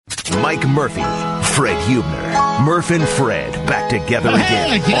Mike Murphy, Fred Huebner. Murph and Fred back together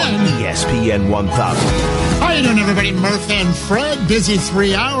again on ESPN 1000. How you doing, everybody? Murph and Fred, busy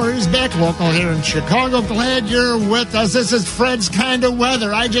 3 hours, back local here in Chicago. Glad you're with us. This is Fred's kind of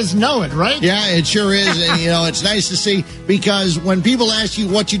weather. I just know it, right? Yeah, it sure is. And, it's nice to see, because when people ask you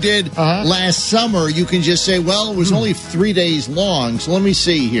what you did last summer, you can just say, well, it was only 3 days long. So let me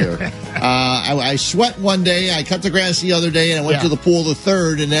see here. I sweat one day, I cut the grass the other day, and I went to the pool the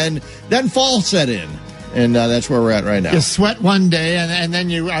third, and then fall set in. And that's where we're at right now. You sweat one day, and then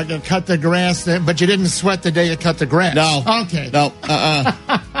you cut the grass, but you didn't sweat the day you cut the grass. No. Okay. No.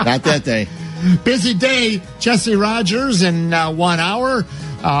 Not that day. Busy day. Jesse Rogers in 1 hour.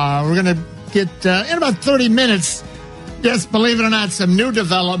 We're going to get, in about 30 minutes, yes, believe it or not, some new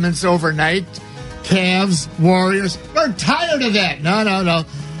developments overnight. Cavs, Warriors. We're tired of that. No.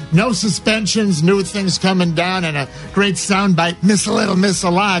 No suspensions, new things coming down, and a great soundbite. Miss a little, miss a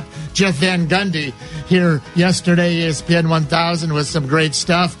lot. Jeff Van Gundy here yesterday, ESPN 1000, with some great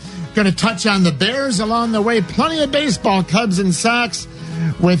stuff. Going to touch on the Bears along the way. Plenty of baseball, Cubs and Sox,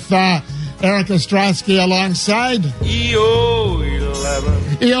 with Eric Ostrowski alongside.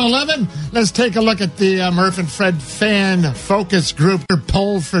 EO11. Let's take a look at the Murph and Fred fan focus group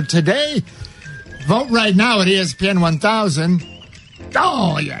poll for today. Vote right now at ESPN 1000.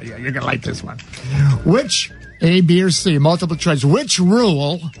 Oh, yeah, you're going to like this one. Which, A, B, or C, multiple choice, which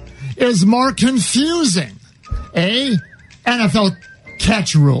rule is more confusing? A, NFL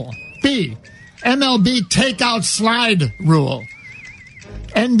catch rule. B, MLB takeout slide rule.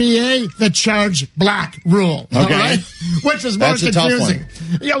 NBA, the charge block rule. Okay. All right? Which is more That's confusing?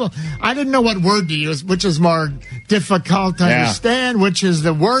 Yeah, well, I didn't know what word to use, which is more difficult to understand, which is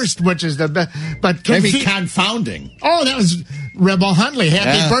the worst, which is the best. But maybe confounding. Oh, that was Rebel Hundley.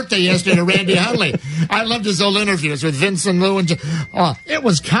 Happy birthday yesterday to Randy Hundley. I loved his old interviews with Vince and Lou. It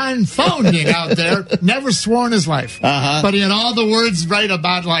was confounding out there. Never swore in his life. But he had all the words right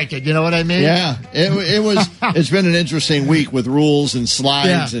about like it. You know what I mean? Yeah. It was. It's been an interesting week with rules and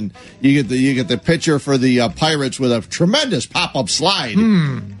slides, and you get the pitcher for the Pirates with a tremendous pop-up slide.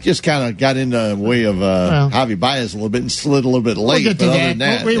 Just kind of got in the way of Javi Baez a little bit and slid a little bit late. We'll get to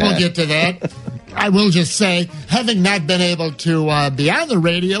that. We will get to that. I will just say, having not been able to be on the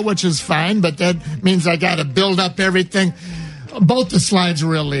radio, which is fine, but that means I got to build up everything. Both the slides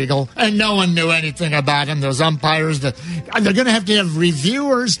were illegal, and no one knew anything about them. Those umpires, they're going to have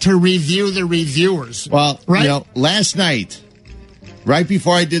reviewers to review the reviewers. Well, right? Last night, right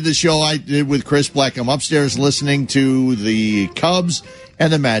before I did the show I did with Chris Black, I'm upstairs listening to the Cubs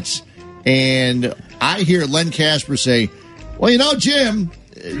and the Mets, and I hear Len Casper say, well, Jim,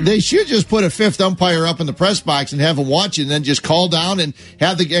 they should just put a fifth umpire up in the press box and have him watch it and then just call down and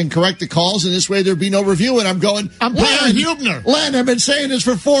correct the calls, and this way there'd be no review. And I'm going, Umpire Huebner. Len, I've been saying this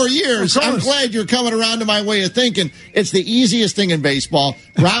for 4 years. I'm glad you're coming around to my way of thinking. It's the easiest thing in baseball.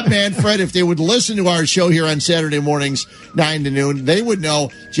 Rob Manfred, if they would listen to our show here on Saturday mornings, 9 to noon, they would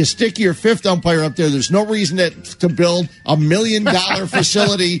know, just stick your fifth umpire up there. There's no reason to build $1 million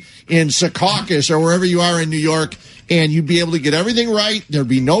facility in Secaucus or wherever you are in New York, and you'd be able to get everything right. There'd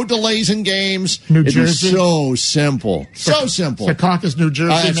be no delays in games. New Jersey. It'd be so simple. So simple. Secaucus, New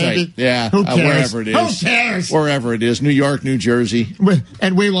Jersey, that's maybe? Right. Yeah. Who cares? Wherever it is. Who cares? Wherever it is. New York, New Jersey.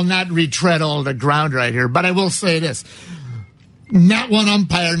 And we will not retread all the ground right here. But I will say this. Not one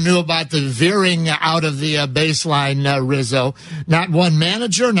umpire knew about the veering out of the baseline, Rizzo. Not one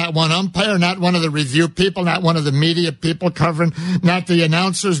manager, not one umpire, not one of the review people, not one of the media people covering, not the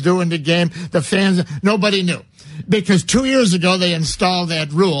announcers doing the game, the fans. Nobody knew. Because 2 years ago, they installed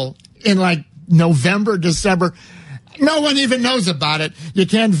that rule in like November, December. No one even knows about it. You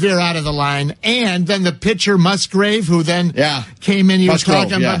can't veer out of the line. And then the pitcher, Musgrave, who then came in, he was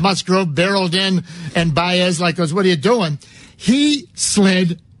talking about Musgrove, barreled in, and Baez goes, what are you doing? He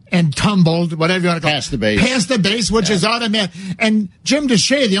slid and tumbled, whatever you want to call it. Past the base, which is automatic. And Jim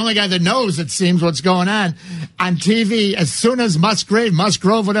Deshea, the only guy that knows, it seems, what's going on TV, as soon as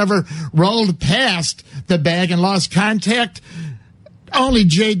Musgrove, whatever, rolled past the bag and lost contact, only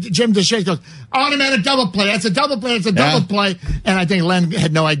Jim Deshea goes, automatic double play. That's a double play. It's a double play. And I think Len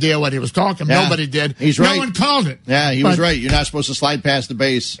had no idea what he was talking. Yeah. Nobody did. He's right. No one called it. Yeah, he was right. You're not supposed to slide past the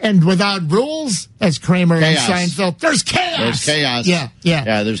base. And without rules, as Kramer and Seinfeld, there's chaos. There's chaos. Yeah.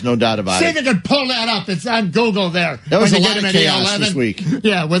 Yeah, there's no doubt about it. See it. if you can pull that up. It's on Google there. There was a lot of chaos this week.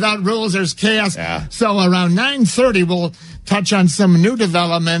 Yeah, without rules, there's chaos. Yeah. So around 9:30, we'll touch on some new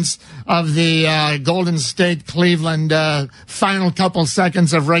developments of the Golden State Cleveland final couple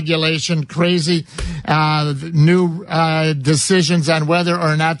seconds of regulation. Crazy new decisions on whether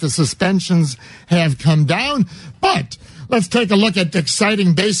or not the suspensions have come down. But let's take a look at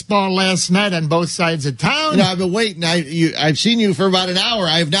exciting baseball last night on both sides of town. I've been waiting. I've seen you for about an hour.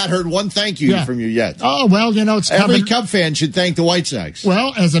 I have not heard one thank you from you yet. Oh, well, it's every Cub fan should thank the White Sox.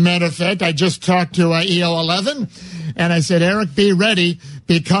 Well, as a matter of fact, I just talked to EO11, and I said, Eric, be ready,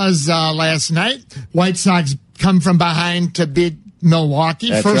 because last night, White Sox come from behind to beat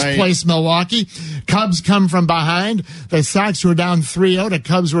Milwaukee, first place Milwaukee. Cubs come from behind. The Sox were down 3-0. The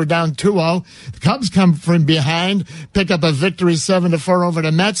Cubs were down 2-0. The Cubs come from behind, pick up a victory 7-4 over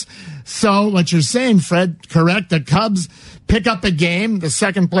the Mets. So what you're saying, Fred, correct. The Cubs pick up a game. The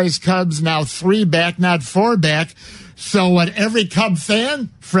second place Cubs now 3 back, not 4 back. So what every Cub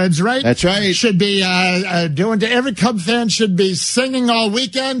fan, Fred's right. That's right. Should be doing to every Cub fan should be singing all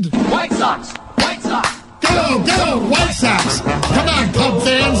weekend. White Sox! White Sox! Go, go, White Sox! Come on, Cub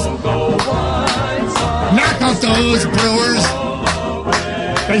fans! Knock off those Brewers.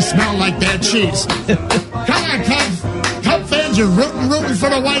 They smell like bad cheese. Come on, Cub fans, you're rooting for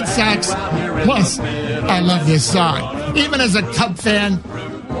the White Sox. Plus, I love this song. Even as a Cub fan,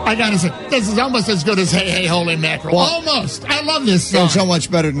 I gotta say, this is almost as good as Hey Hey Holy Mackerel. Well, almost. I love this song. It's so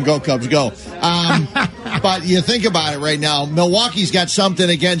much better than Go Cubs Go. But you think about it right now, Milwaukee's got something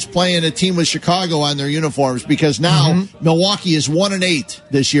against playing a team with Chicago on their uniforms, because now Milwaukee is 1-8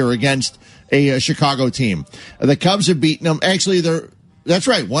 this year against a Chicago team. The Cubs have beaten them. Actually, that's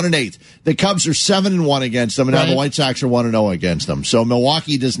right, 1-8. The Cubs are 7-1 against them, and now the White Sox are 1-0 against them. So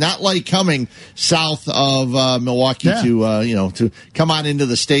Milwaukee does not like coming south of Milwaukee to come on into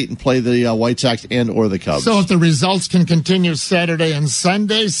the state and play the White Sox and or the Cubs. So if the results can continue Saturday and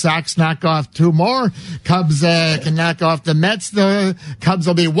Sunday, Sox knock off 2 more. Cubs can knock off the Mets. The Cubs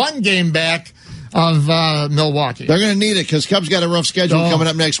will be 1 game back of Milwaukee. They're going to need it, because Cubs got a rough schedule coming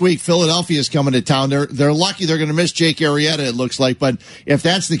up next week. Philadelphia's coming to town. They're lucky they're going to miss Jake Arrieta, it looks like. But if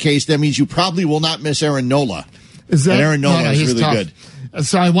that's the case, that means you probably will not miss Aaron Nola. Aaron Nola is really tough. good.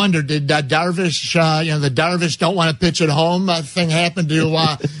 So I wonder, did Darvish, the Darvish don't want to pitch at home thing happen to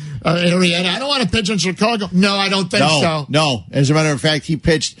Arrieta? I don't want to pitch in Chicago. No, I don't think so. No. As a matter of fact, he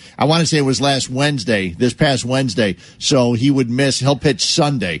pitched, I want to say it was this past Wednesday. So he'll pitch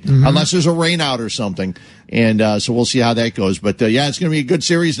Sunday, unless there's a rain out or something. And so we'll see how that goes. But it's going to be a good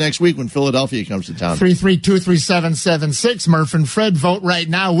series next week when Philadelphia comes to town. 3323776. Murph and Fred, vote right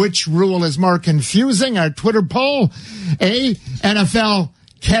now. Which rule is more confusing? Our Twitter poll. A, NFL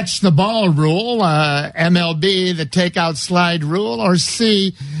catch the ball rule, MLB, the takeout slide rule, or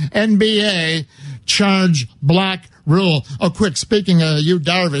C, NBA charge block rule. Oh, quick, speaking of you,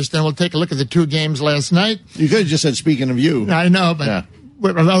 Darvish, then we'll take a look at the 2 games last night. You could have just said, speaking of you. I know,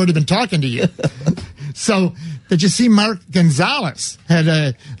 but I've already been talking to you. So, did you see Mark Gonzalez had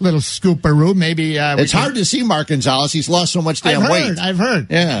a little scooperoo? Maybe it's hard to see Mark Gonzalez. He's lost so much damn weight. I've heard.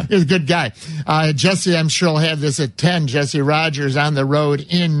 Yeah, he's a good guy. Jesse, I'm sure will have this at 10. Jesse Rogers on the road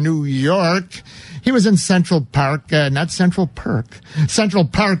in New York. He was in Central Park yesterday,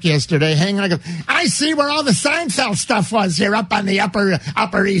 hanging like I see where all the Seinfeld stuff was here up on the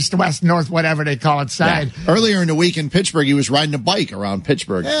upper east, west, north, whatever they call it side. Yeah. Earlier in the week in Pittsburgh, he was riding a bike around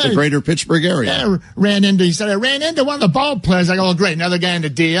Pittsburgh, the greater Pittsburgh area. Yeah, he said, I ran into one of the ball players. I go, oh, great, another guy in the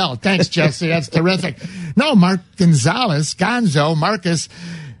DL. Thanks, Jesse. That's terrific. No, Mark Gonzalez, Marcus,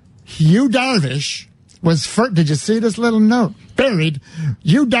 Hugh Darvish was first. Did you see this little note? Buried.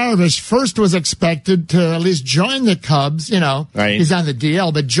 Hugh Darvish first was expected to at least join the Cubs, Right. He's on the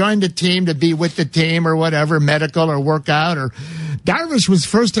DL, but joined the team to be with the team or whatever, medical or workout. Or Darvish was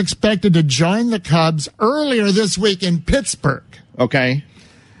first expected to join the Cubs earlier this week in Pittsburgh. Okay.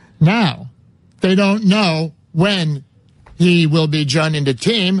 Now, they don't know when he will be joining the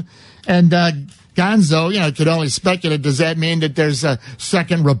team. And Gonzo, could only speculate. Does that mean that there's a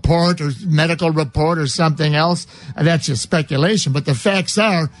second report or medical report or something else? That's just speculation. But the facts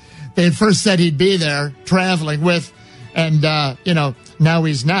are, they first said he'd be there traveling with, and, now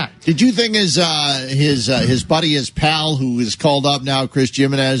he's not. Did you think his buddy, his pal, who is called up now, Chris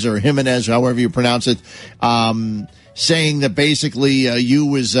Jimenez or Jimenez, however you pronounce it, saying that basically he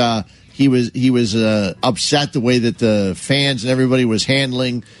was upset the way that the fans and everybody was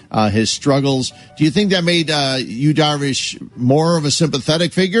handling his struggles. Do you think that made Yu Darvish more of a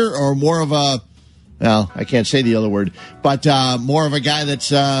sympathetic figure, or more of a, well, I can't say the other word, but more of a guy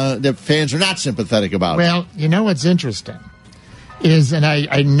that fans are not sympathetic about? Well, you know what's interesting is, and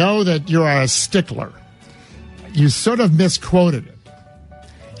I know that you are a stickler, you sort of misquoted it.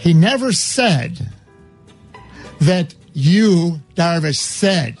 He never said that you, Darvish,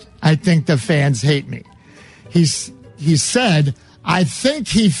 said, I think the fans hate me. He said, I think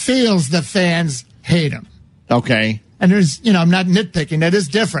he feels the fans hate him. Okay. And there's, I'm not nitpicking. That is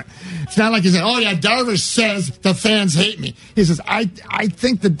different. It's not like he said, oh, yeah, Darvish says the fans hate me. He says, I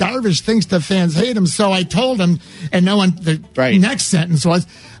think that Darvish thinks the fans hate him, so I told him, and no one, the next sentence was,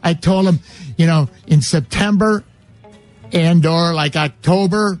 I told him, in September and or like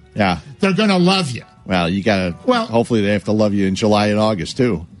October, they're going to love you. Well, you got to, hopefully they have to love you in July and August,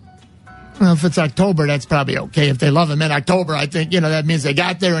 too. Well, if it's October, that's probably okay. If they love him in October, I think, that means they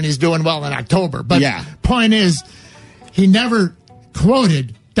got there and he's doing well in October. But point is, he never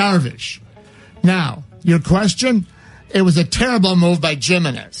quoted Darvish. Now, your question, it was a terrible move by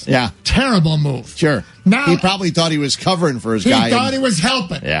Jimenez. Yeah. Terrible move. Sure. Now, he probably thought he was covering for his guy. He thought he was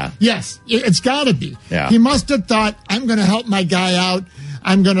helping. Yeah. Yes, it's got to be. Yeah. He must have thought, I'm going to help my guy out.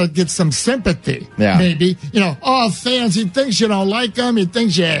 I'm going to get some sympathy, maybe. Fans, he thinks you don't like him. He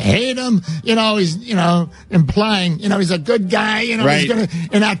thinks you hate him. He's, implying, he's a good guy. He's gonna,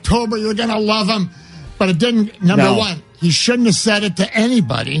 in October, you're going to love him. But it didn't, number one, he shouldn't have said it to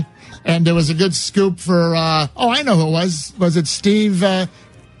anybody. And there was a good scoop for, I know who it was. Was it Steve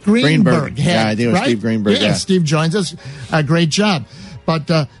Greenberg? I think it was Steve Greenberg. Yeah, Steve joins us. Great job. But,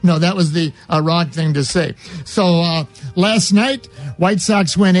 no, that was the wrong thing to say. So last night, White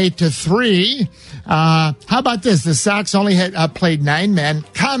Sox win 8-3. How about this? The Sox only had played 9 men.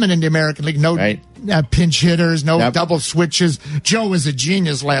 Common in the American League. No pinch hitters, no double switches. Joe was a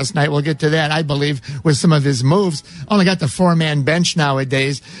genius last night. We'll get to that, I believe, with some of his moves. Only got the 4-man bench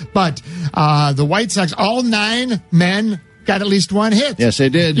nowadays. But the White Sox, all 9 men, got at least 1 hit. Yes, they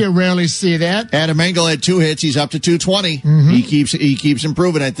did. You rarely see that. Adam Engel had 2 hits. He's up to 220. Mm-hmm. He keeps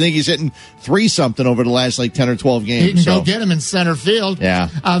improving. I think he's hitting 3-something over the last 10 or 12 games. He can go get him in center field. Yeah.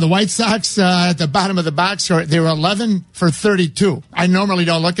 The White Sox at the bottom of the box score, they were 11 for 32. I normally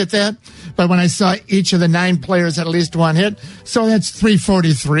don't look at that, but when I saw each of the 9 players had at least 1 hit, so that's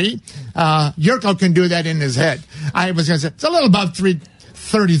 343. Yurko can do that in his head. I was going to say it's a little above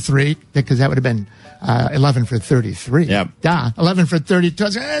 333 because that would have been 11 for 33. Yep. 11 for 32.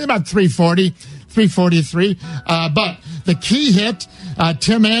 It's about 340, 343. But the key hit,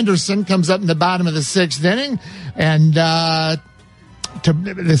 Tim Anderson comes up in the bottom of the 6th inning, and the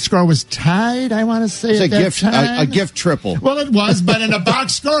score was tied, I want to say. It's a gift triple. Well, it was, but in a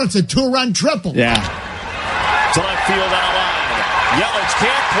box score, it's a 2-run triple. Yeah. To left field on a line. Yelich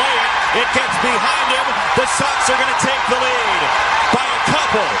can't play it. It gets behind him. The Sox are going to take the lead by a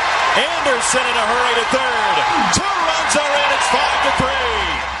couple. Anderson in a hurry to third. 2 runs are in. It's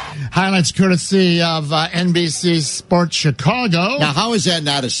 5-3. Highlights courtesy of NBC Sports Chicago. Now, how is that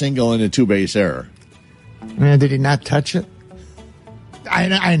not a single and a 2-base error? Did he not touch it? I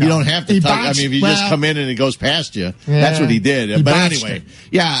know. You don't have to touch. If you just come in and it goes past you, that's what he did. But anyway,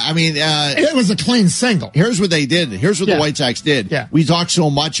 it was a clean single. Here's what they did. Here's what the White Sox did. Yeah. We talk so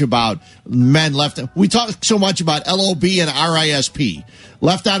much about men left. We talk so much about LOB and RISP,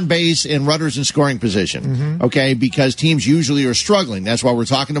 left on base and runners in scoring position. Mm-hmm. Okay, because teams usually are struggling. That's why we're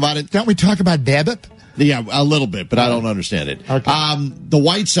talking about it. Don't we talk about BABIP? Yeah, a little bit, but I don't understand it. Okay. The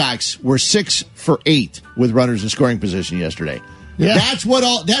White Sox were 6 for 8 with runners in scoring position yesterday. Yeah.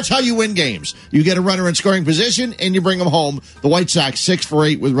 That's how you win games. You get a runner in scoring position and you bring them home. The White Sox 6 for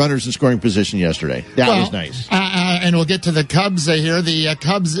 8 with runners in scoring position yesterday. That was nice. And we'll get to the Cubs here. The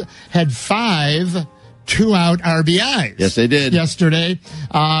Cubs had 5 2-out RBIs. Yes, they did. Yesterday.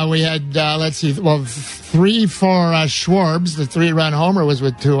 We had, 3 for Schwarbs. The 3-run homer was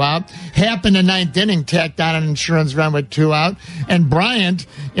with 2 out. Happ in the 9th inning tacked on an insurance run with 2 out. And Bryant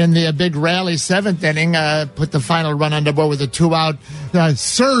in the big rally 7th inning put the final run on the board with a 2-out.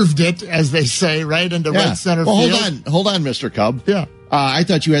 Served it, as they say, right into right center field. Hold on, Mr. Cub. Yeah. I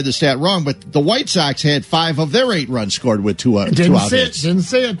thought you had the stat wrong, but the White Sox had 5 of their 8 runs scored with 2 out hits. Didn't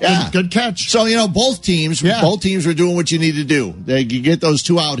see it. Yeah. Good catch. So, both teams were doing what you need to do. You get those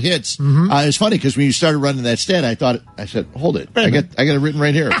 2-out hits. Mm-hmm. It's funny because when you started running that stat, I said, hold it. I got it written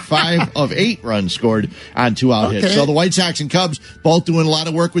right here. 5 of 8 runs scored on 2-out hits. So the White Sox and Cubs both doing a lot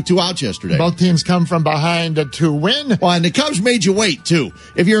of work with 2 outs yesterday. Both teams come from behind to win. Well, and the Cubs made you wait, too.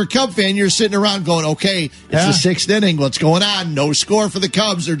 If you're a Cub fan, you're sitting around going, okay, it's the 6th inning. What's going on? No score for the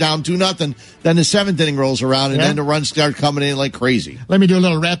Cubs. They're down 2-0. Then the 7th inning rolls around, and then the runs start coming in like crazy. Let me do a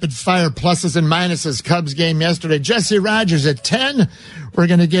little rapid fire pluses and minuses. Cubs game yesterday. Jesse Rogers at 10. We're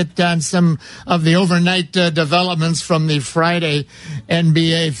going to get on some of the overnight developments from the Friday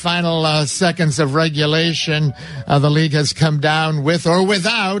NBA final seconds of regulation. The league has come down with or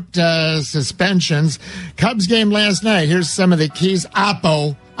without suspensions. Cubs game last night. Here's some of the keys.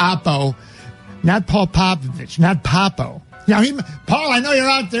 Oppo, not Paul Popovich, not Popo. Now, Paul, I know you're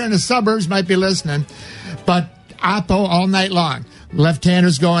out there in the suburbs, might be listening, but Oppo all night long.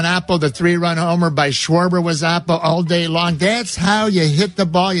 Left-handers going oppo. The 3-run homer by Schwarber was oppo all day long. That's how you hit the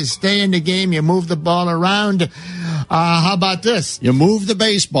ball. You stay in the game. You move the ball around. How about this? You move the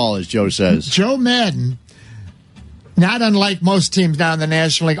baseball, as Joe says. Joe Madden, not unlike most teams down in the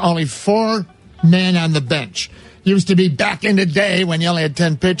National League, only 4 men on the bench. Used to be back in the day when you only had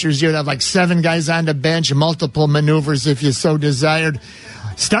 10 pitchers, you'd have like 7 guys on the bench, multiple maneuvers if you so desired.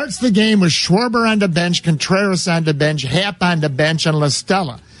 Starts the game with Schwarber on the bench, Contreras on the bench, Happ on the bench, and La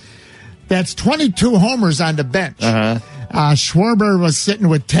Stella. That's 22 homers on the bench. Schwarber was sitting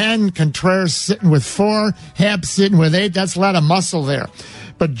with 10, Contreras sitting with 4, Happ sitting with 8. That's a lot of muscle there.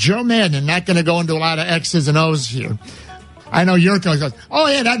 But Joe Madden, not going to go into a lot of X's and O's here. I know Yurko goes, oh,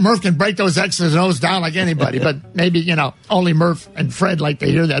 yeah, that Murph can break those X's and O's down like anybody. But maybe, only Murph and Fred like to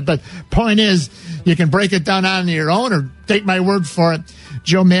hear that. But point is, you can break it down on your own or take my word for it.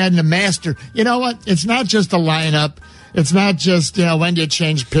 Joe Madden, a master. You know what? It's not just a lineup. It's not just, when you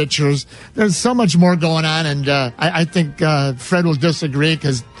change pitchers. There's so much more going on. And I think Fred will disagree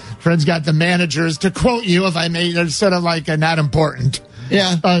because Fred's got the managers. To quote you, if I may, they're sort of like not important.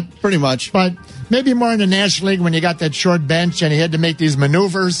 Yeah, pretty much. But maybe more in the National League when you got that short bench and he had to make these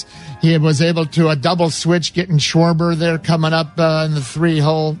maneuvers. He was able to a double switch, getting Schwarber there coming up in the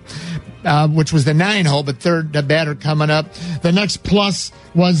 3-hole, which was the 9-hole, but the batter coming up. The next plus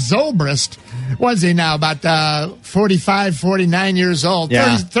was Zobrist. Was he now about 45, 49 years old?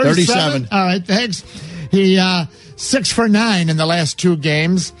 Yeah, 37. All right, thanks. He 6 for 9 in the last 2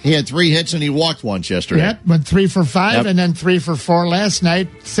 games. He had 3 hits and he walked once yesterday. Yep, went 3 for 5 and then 3 for 4 last night.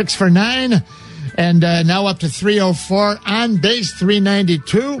 6 for 9. And now up to 304 on base,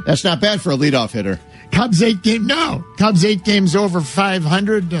 392. That's not bad for a leadoff hitter. Cubs 8 games over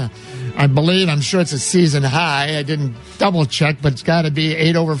 500. I believe, I'm sure it's a season high. I didn't double check, but it's got to be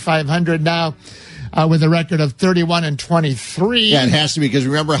 8 over 500 now. With a record of 31-23. Yeah, it has to be because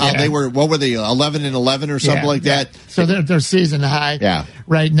remember how they were. What were they? 11-11 or something like that. So they're season high.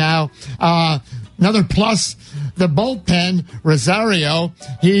 Right now. Another plus, the bullpen, Rosario.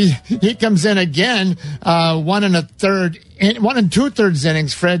 He comes in again. 1 2/3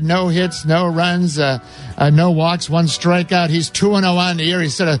 innings. Fred, no hits, no runs, no walks, 1 strikeout. He's 2-0 on the year. He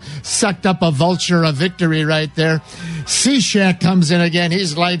sort of sucked up a vulture of victory right there. Cishak comes in again.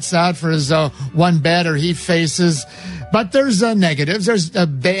 He's lights out for his 1 batter he faces. But there's negatives.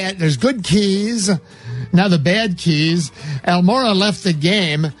 There's good keys. Now the bad keys. Almora left the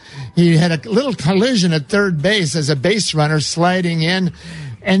game. He had a little collision at third base as a base runner sliding in.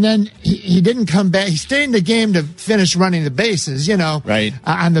 And then he didn't come back. He stayed in the game to finish running the bases, right.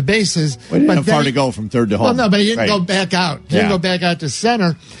 On the bases. Well, he didn't have far to go from third to home. Well, no, but he didn't go back out. He didn't go back out to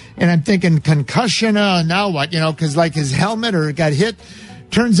center. And I'm thinking concussion, now what? Because like his helmet or got hit.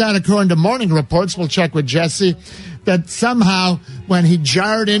 Turns out, according to morning reports, we'll check with Jesse, that somehow when he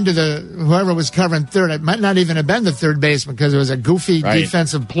jarred into whoever was covering third, it might not even have been the third baseman because it was a goofy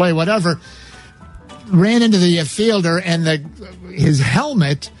defensive play, whatever, ran into the fielder and his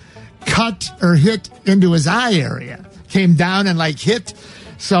helmet cut or hit into his eye area, came down and hit.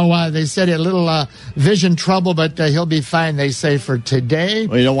 So they said he had a little vision trouble, but he'll be fine, they say, for today.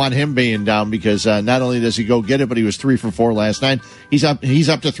 Well, you don't want him being down because not only does he go get it, but he was 3 for 4 last night. He's up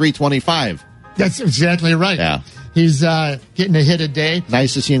to 325. That's exactly right. Yeah. He's getting a hit a day.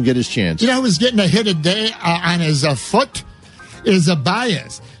 Nice to see him get his chance. Who's getting a hit a day on his foot is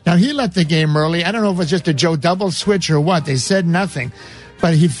Baez. Now, he left the game early. I don't know if it was just a Joe double switch or what. They said nothing.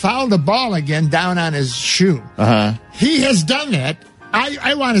 But he fouled the ball again down on his shoe. He has done that.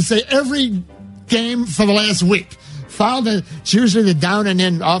 I want to say every game for the last week. It's usually the down and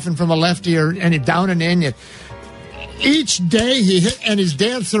in, often from a lefty or any down and in. Each day he hit, and he's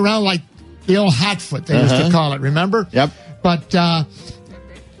dancing around like the old hot foot, they used to call it, remember? Yep. But I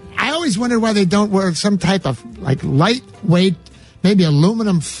always wondered why they don't wear some type of lightweight, maybe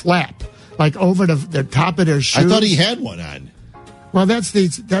aluminum flap, over the top of their shoes. I thought he had one on. Well, that's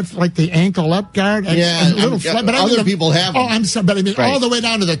like the ankle up guard. Yeah, but other people have them. Oh, I'm sorry, but I mean all the way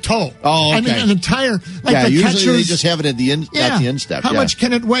down to the toe. Oh, okay. I mean an entire the usually catchers, they just have it at the instep. How much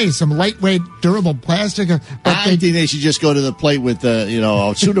can it weigh? Some lightweight, durable plastic? I think they should just go to the plate with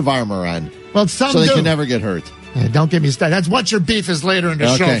a suit of armor on. Well, some so they can never get hurt. Yeah, don't get me started. That's what your beef is later in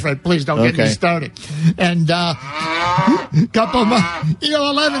the show, Fred. Please don't get me started. And couple more.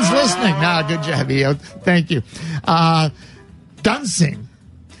 EO11's listening. Good job, EO. Thank you. Dunsing.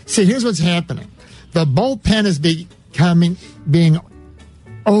 See, here's what's happening. The bullpen is being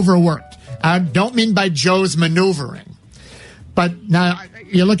overworked. I don't mean by Joe's maneuvering. But now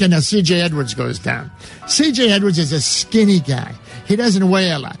you're looking at C.J. Edwards goes down. C.J. Edwards is a skinny guy. He doesn't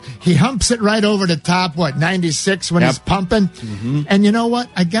weigh a lot. He humps it right over the top, 96 when he's pumping. Mm-hmm. And you know what?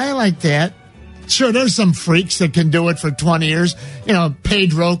 A guy like that, sure, there's some freaks that can do it for 20 years.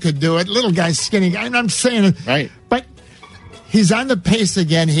 Pedro could do it. Little guy, skinny guy. I'm saying it. Right. But he's on the pace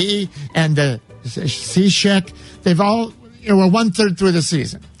again. He and Cishek, they've all... we're 1/3 through the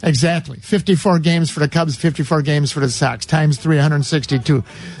season. Exactly. 54 games for the Cubs, 54 games for the Sox, times 362.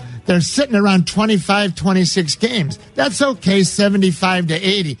 They're sitting around 25, 26 games. That's okay, 75 to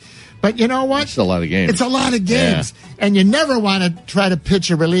 80. But you know what? It's a lot of games. It's a lot of games. Yeah. And you never want to try to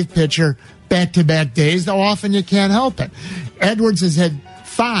pitch a relief pitcher back-to-back days, though often you can't help it. Edwards has had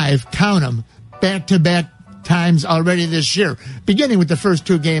 5, count them, back-to-back times already this year, beginning with the first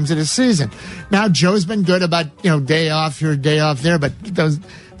 2 games of the season. Now, Joe's been good about, day off here, day off there, but those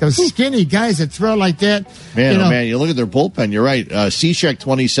skinny guys that throw like that. Man, you look at their bullpen, you're right. Cishek,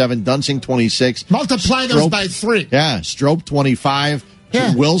 27, Dunsing, 26. Multiply those by 3. Yeah, Strope, 25.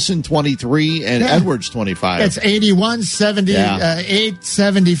 Yeah. Wilson, 23, and Edwards, 25. That's 81, 78,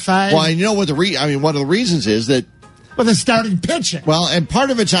 75. Well, and you know what one of the reasons is that with the starting pitching. Well, and part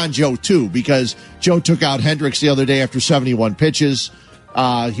of it's on Joe, too, because Joe took out Hendricks the other day after 71 pitches.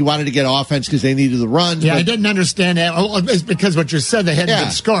 He wanted to get offense because they needed the runs. Yeah, I didn't understand that. It's because what you said, they hadn't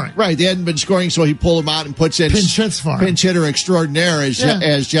been scoring. Right, they hadn't been scoring, so he pulled them out and puts in pinch hits for him. Pinch hitter extraordinaire,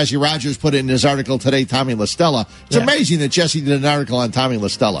 as Jesse Rogers put it in his article today, Tommy LaStella. It's amazing that Jesse did an article on Tommy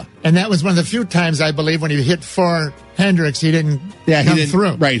LaStella. And that was one of the few times, I believe, when he hit for Hendricks, he didn't come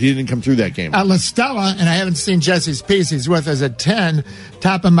through. Right, he didn't come through that game. LaStella, and I haven't seen Jesse's piece, he's with us at 10,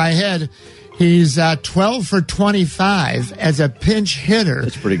 top of my head. He's 12 for 25 as a pinch hitter.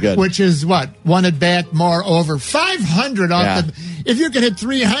 That's pretty good. Which is what? One at bat more over 500 off if you can hit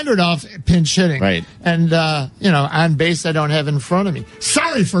 300 off pinch hitting. Right. And, on base I don't have in front of me.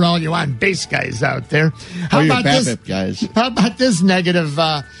 Sorry for all you on base guys out there. How about this, guys? How about this negative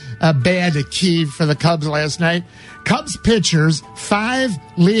bad key for the Cubs last night? Cubs pitchers, 5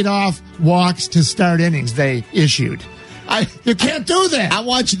 leadoff walks to start innings they issued. You can't do that. I'm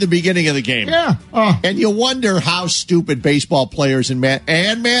watching the beginning of the game. Yeah. And you wonder how stupid baseball players and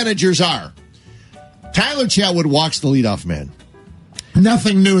managers are. Tyler Chatwood walks the leadoff man.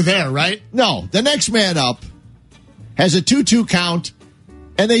 Nothing new there, right? No. The next man up has a 2-2 count,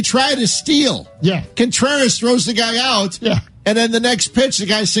 and they try to steal. Yeah. Contreras throws the guy out. Yeah. And then the next pitch, the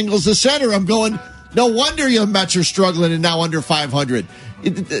guy singles the center. I'm going, no wonder your Mets are struggling and now under 500.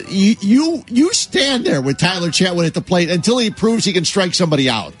 You stand there with Tyler Chatwood at the plate until he proves he can strike somebody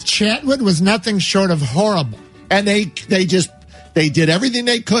out. Chatwood was nothing short of horrible. And they did everything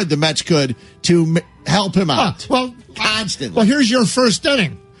they could, the Mets could, to help him out. Constantly. Well, here's your first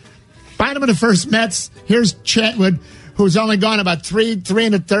inning. Bottom of the first Mets, here's Chatwood, who's only gone about 3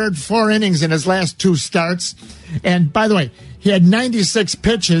 1/3, 4 innings in his last 2 starts. And by the way, he had 96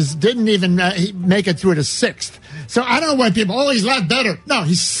 pitches, didn't even make it through to 6th. So I don't know why people, he's a lot better. No,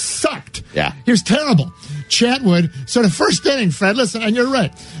 he sucked. Yeah. He was terrible. Chatwood, so the first inning, Fred, listen, and you're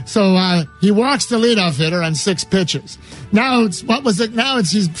right. So he walks the leadoff hitter on 6 pitches. Now he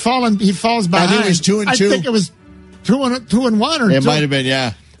falls behind. I think it was 2-2. I think it was 2-1 It might have been,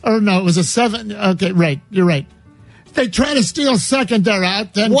 yeah. Or no, it was a 7. Okay, right. You're right. They try to steal second, they're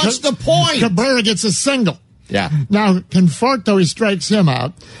out. Then what's the point? Cabrera gets a single. Yeah. Now, Conforto, he strikes him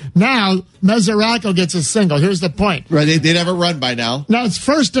out. Now, Mesoraco gets a single. Here's the point. Right, they'd have a run by now. Now, it's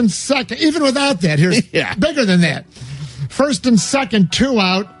first and second. Even without that, here's bigger than that. First and second, 2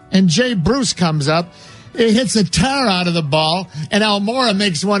 out, and Jay Bruce comes up. He hits a tar out of the ball, and Almora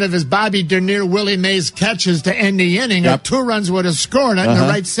makes one of his Bobby Dernier, Willie Mays catches to end the inning. Yep. 2 runs would have scored on the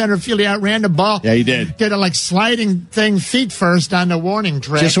right center field. He outran the ball. Yeah, he did. Did a sliding thing feet first on the warning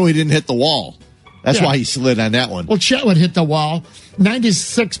track. Just so he didn't hit the wall. That's why he slid on that one. Well, Chetwood hit the wall.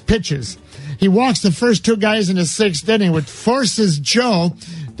 96 pitches. He walks the first 2 guys in the 6th inning, which forces Joe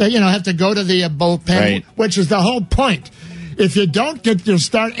to, have to go to the bullpen, which is the whole point. If you don't get your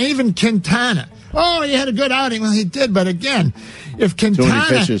start, even Quintana. He had a good outing. Well, he did, but again, if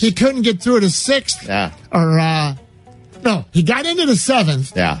Quintana, he couldn't get through to 6th. Yeah. No, he got into the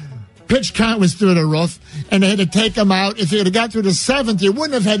 7th. Yeah. Pitch count was through the roof, and they had to take him out. If he had got through the 7th, you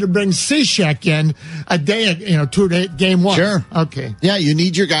wouldn't have had to bring Cishek in a day, game 1. Sure. Okay. Yeah, you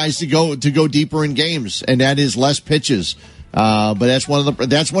need your guys to go deeper in games, and that is less pitches. But that's one of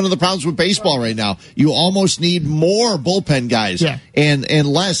the problems with baseball right now. You almost need more bullpen guys, and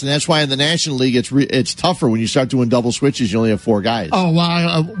less, and that's why in the National League it's tougher when you start doing double switches. You only have 4 guys.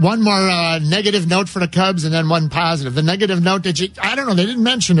 One more negative note for the Cubs, and then one positive. The negative note they didn't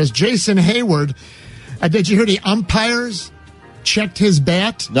mention is Jason Hayward. Did you hear the umpires checked his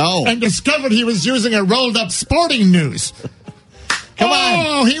bat? No, and discovered he was using a rolled up Sporting News. Come on.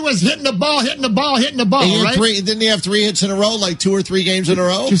 Oh, he was hitting the ball, right? Didn't he have 3 hits in a row, like 2 or 3 games in a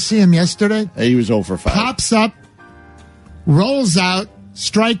row? Did you see him yesterday? He was 0 for 5. Pops up, rolls out,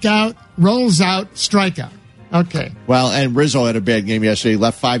 strikeout, rolls out, strikeout. Okay. Well, and Rizzo had a bad game yesterday. He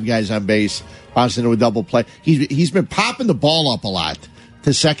left 5 guys on base, bounced into a double play. He's been popping the ball up a lot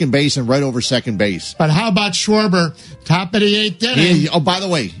to second base and right over second base. But how about Schwarber, top of the 8th inning? Oh, by the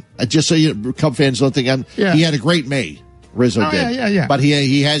way, just so you Cub fans don't think he had a great May. Rizzo did. Yeah. But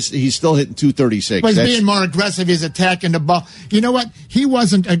he's still hitting 236. He's being more aggressive. He's attacking the ball. You know what? He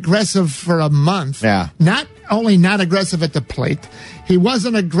wasn't aggressive for a month. Yeah. Not only not aggressive at the plate, he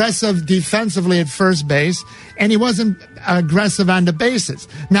wasn't aggressive defensively at first base, and he wasn't aggressive on the bases.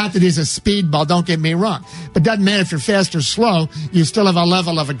 Not that he's a speedball, don't get me wrong. But doesn't matter if you're fast or slow, you still have a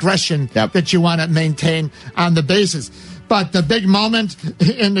level of aggression that you want to maintain on the bases. But the big moment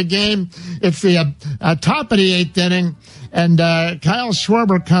in the game, it's the top of the 8th inning, and Kyle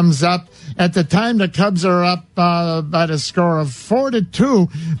Schwarber comes up. At the time, the Cubs are up by the score of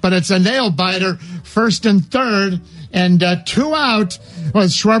 4-2, but it's a nail-biter, 1st and 3rd, and 2 out.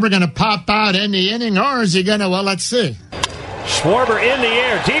 Was Schwarber going to pop out in the inning, or is he going to, well, let's see. Schwarber in the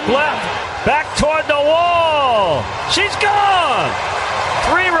air, deep left, back toward the wall. She's gone!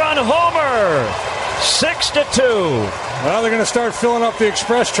 3-run homer, 6-2. Well, they're going to start filling up the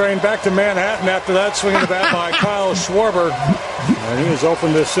express train back to Manhattan after that swing of the bat by Kyle Schwarber. And he has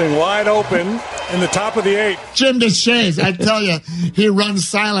opened this thing wide open in the top of the 8th. Jim DeShays, I tell you, he runs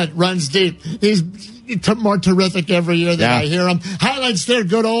silent, runs deep. He's more terrific every year that I hear him. Highlights there,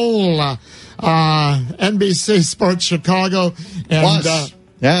 good old NBC Sports Chicago. And, Plus.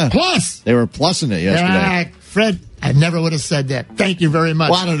 Plus. They were plussing it yesterday. Fred, I never would have said that. Thank you very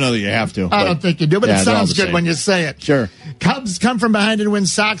much. Well, I don't know that you have to. I don't think you do, but it sounds good when you say it. Sure. Cubs come from behind and win.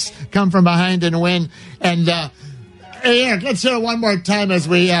 Sox come from behind and win. And, hey, Eric, let's hear it one more time as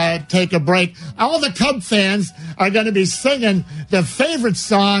we take a break. All the Cub fans are going to be singing their favorite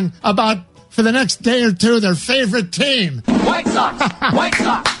song for the next day or two, their favorite team. White Sox! White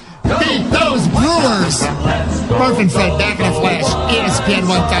Sox! Beat those Brewers! Murph and Fred, back in a flash. ESPN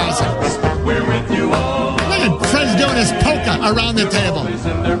 1000. We're with you all. Look at Fred's doing his polka around the table.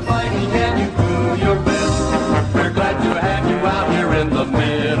 They're fighting and you do your best. We're glad to have you out here in the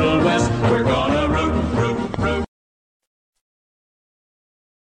Middle West. We're gonna root.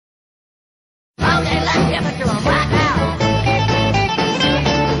 Okay, let's give it to him right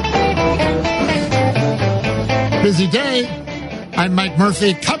now. Busy day. I'm Mike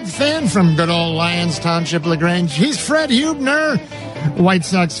Murphy, Cub fan from good old Lyons Township, LaGrange. He's Fred Hubner, White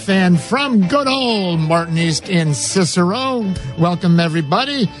Sox fan from good old Martin East in Cicero. Welcome,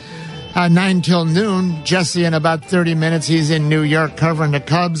 everybody. 9 till noon. Jesse in about 30 minutes. He's in New York covering the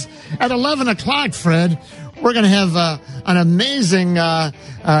Cubs. At 11 o'clock, Fred, we're going to have an amazing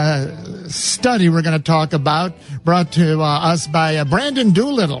study we're going to talk about, brought to us by Brandon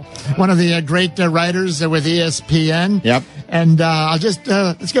Doolittle, one of the great writers with ESPN. Yep. And I'll just,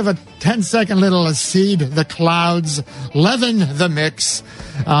 let's give a 10-second little seed the clouds, leaven the mix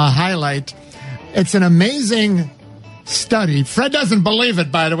highlight. It's an amazing study. Fred doesn't believe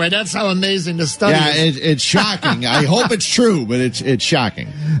it, by the way. That's how amazing the study is. Yeah, it's shocking. I hope it's true, but it's shocking.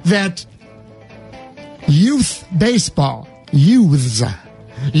 That youth baseball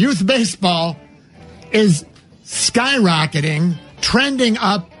is skyrocketing, trending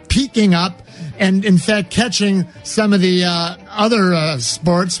up, peaking up, and in fact catching some of the other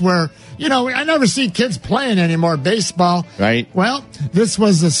sports where, I never see kids playing anymore baseball. Right. Well, this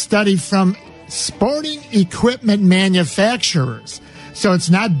was a study from sporting equipment manufacturers. So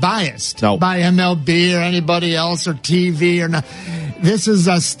it's not biased by MLB or anybody else or TV or not. This is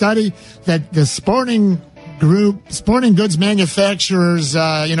a study that the Sporting Goods Manufacturers,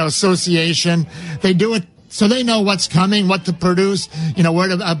 Association, they do it so they know what's coming, what to produce, where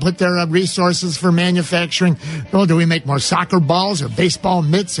to put their resources for manufacturing. Oh, do we make more soccer balls or baseball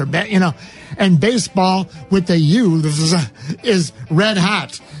mitts or, and baseball with the youths is red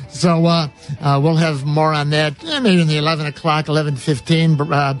hot. So we'll have more on that maybe in the 11 o'clock, 11:15.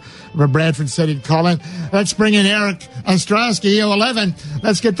 Bradford said he'd call in. Let's bring in Eric Ostrowski, EO11.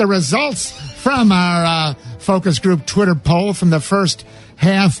 Let's get the results from our focus group Twitter poll from the first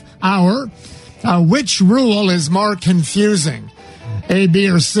half hour. Which rule is more confusing? A, B,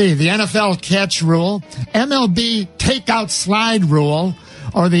 or C? The NFL catch rule, MLB takeout slide rule,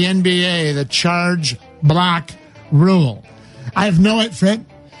 or the NBA, the charge block rule? I have no idea, Fred.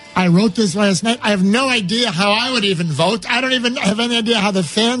 I wrote this last night. I have no idea how I would even vote. I don't even have any idea how the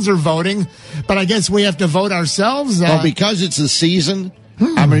fans are voting, but I guess we have to vote ourselves. Well, because it's a season,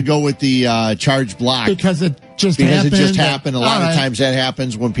 I'm going to go with the charge block. Because it just happened. A lot of times that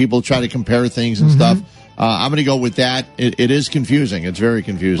happens when people try to compare things and stuff. I'm going to go with that. It is confusing. It's very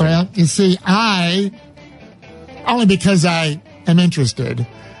confusing. Well, you see, only because I am interested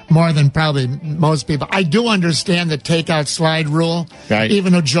more than probably most people, I do understand the takeout slide rule, right.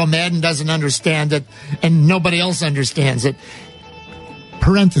 Even though Joe Madden doesn't understand it and nobody else understands it.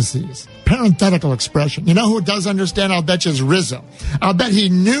 Parentheses. Parenthetical expression. You know who does understand? I'll bet you is Rizzo. I'll bet he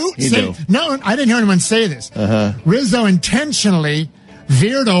knew. No, I didn't hear anyone say this. Rizzo intentionally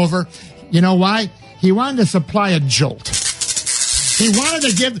veered over. You know why? He wanted to supply a jolt. He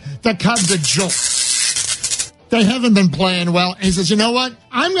wanted to give the Cubs a jolt. They haven't been playing well. And he says, you know what?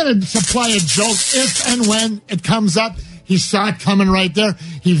 I'm going to supply a jolt if and when it comes up. He saw it coming right there.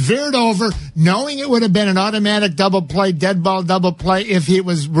 He veered over, knowing it would have been an automatic double play, dead ball double play if he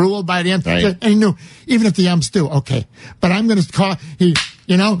was ruled by the ump. Right. And he knew, even if the umps do, okay. But I'm going to call, he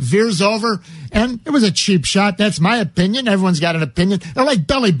veers over. And it was a cheap shot. That's my opinion. Everyone's got an opinion. They're like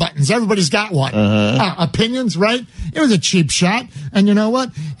belly buttons. Everybody's got one. Opinions, right? It was a cheap shot. And you know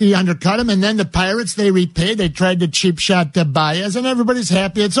what? He undercut him. And then the Pirates, they repaid. They tried to cheap shot to Baez. And everybody's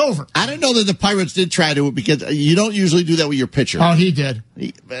happy it's over. I don't know that the Pirates did try to, because you don't usually do that with your pitcher. Oh, he did.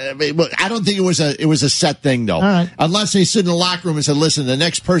 I don't think it was a set thing, though. All right. Unless they sit in the locker room and said, listen, the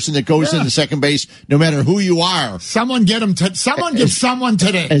next person that goes into second base, no matter who you are. Someone get him. Someone get someone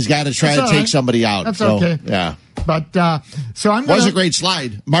today. Has got to try to take somebody out. That's okay. Yeah. But, so I'm going to. Was a great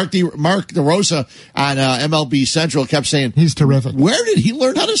slide. Mark DeRosa on MLB Central kept saying. He's terrific. Where did he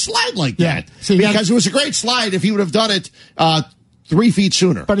learn how to slide like that? See, because it was a great slide if he would have done it 3 feet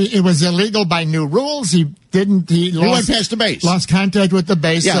sooner. But it was illegal by new rules. He went past the base. Lost contact with the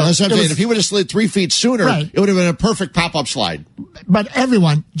base. Yeah, so that's what I'm saying. If he would have slid 3 feet sooner, Right. it would have been a perfect pop-up slide. But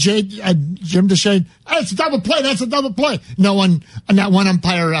everyone, Jim Deshane, it's a double play. That's a double play. No one, not one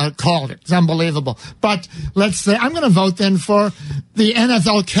umpire called it. It's unbelievable. But let's say, I'm going to vote then for the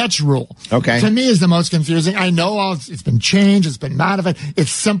NFL catch rule. Okay. To me is the most confusing. I know it's been changed. It's been modified.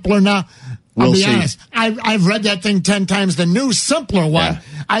 It's simpler now. I'll be honest. I've read that thing 10 times. The new, simpler one,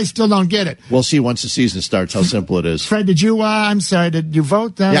 I still don't get it. We'll see once the season starts how simple it is. Fred, did you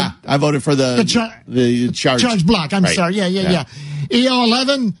vote? Yeah, I voted for the charge block. I'm sorry. Yeah.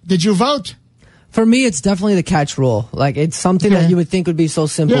 EO11, did you vote? For me, it's definitely the catch rule. Like, it's something that you would think would be so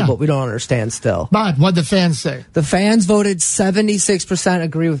simple, but we don't understand still. But what'd the fans say? The fans voted 76%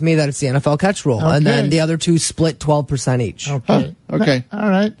 agree with me that it's the NFL catch rule. Okay. And then the other two split 12% each. Okay. Okay. All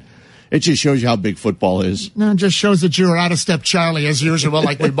right. It just shows you how big football is. No, it just shows that you're out of step Charlie as usual,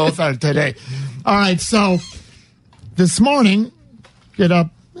 like we both are today. All right, so this morning, get up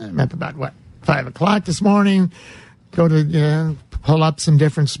at about 5 o'clock this morning, go to pull up some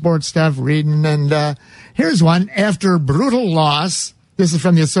different sports stuff, reading, and here's one. After brutal loss, this is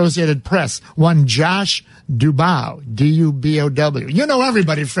from the Associated Press, one Josh Dubow, D-U-B-O-W. You know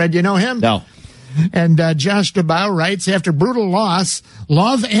everybody, Fred. You know him? No. And Josh Dubow writes, after brutal loss,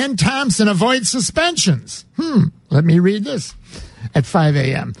 Love and Thompson avoid suspensions. Let me read this at 5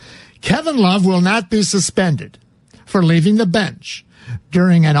 a.m. Kevin Love will not be suspended for leaving the bench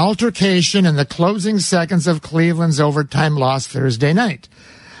during an altercation in the closing seconds of Cleveland's overtime loss Thursday night.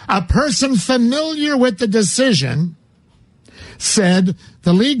 A person familiar with the decision said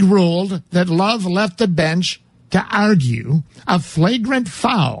the league ruled that Love left the bench to argue a flagrant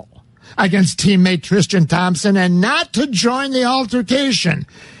foul against teammate Tristan Thompson and not to join the altercation.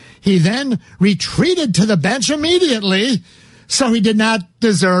 He then retreated to the bench immediately, so he did not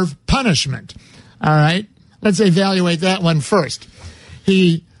deserve punishment. All right, let's evaluate that one first.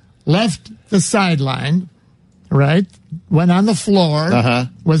 He left the sideline, right, went on the floor,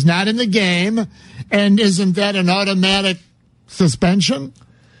 was not in the game, and isn't that an automatic suspension?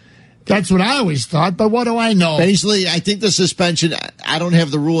 That's what I always thought, but what do I know? Basically, I think the suspension, I don't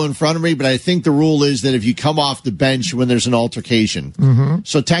have the rule in front of me, but I think the rule is that if you come off the bench when there's an altercation.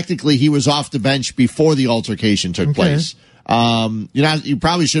 So technically, he was off the bench before the altercation took place. You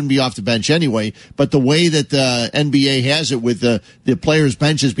probably shouldn't be off the bench anyway, but the way that the NBA has it with the players'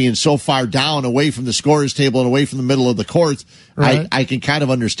 benches being so far down away from the scorer's table and away from the middle of the court, right. I can kind of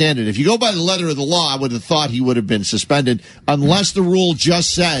understand it. If you go by the letter of the law, I would have thought he would have been suspended, unless the rule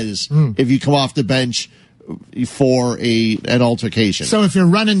just says if you come off the bench for an altercation. So if you're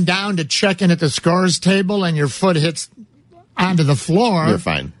running down to check in at the scorer's table and your foot hits onto the floor, you're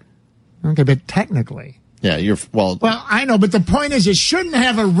fine. Okay, but technically. Yeah, well, I know, but the point is you shouldn't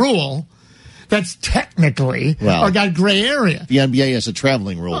have a rule that's technically or got gray area. The NBA has a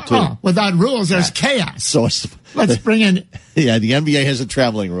traveling rule, too. Without rules, there's chaos. So let's bring in... Yeah, the NBA has a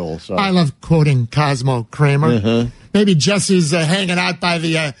traveling rule. So I love quoting Cosmo Kramer. maybe Jesse's hanging out by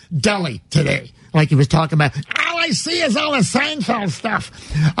the deli today, like he was talking about. All I see is all the Seinfeld stuff.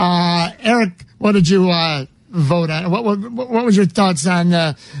 Eric, what did you vote on? What was your thoughts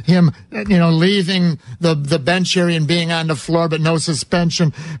on him, leaving the bench area and being on the floor but no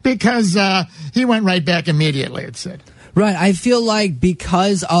suspension? Because he went right back immediately, it said. Right. I feel like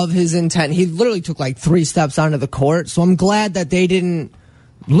because of his intent, he literally took like 3 steps onto the court. So I'm glad that they didn't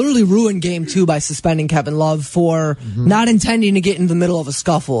literally ruin game 2 by suspending Kevin Love for not intending to get in the middle of a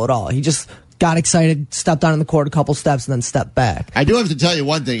scuffle at all. He just got excited, stepped on the court a couple steps, and then stepped back. I do have to tell you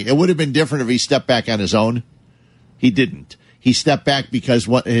one thing. It would have been different if he stepped back on his own. He didn't. He stepped back because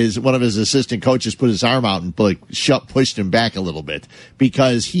one of his assistant coaches put his arm out and pushed him back a little bit.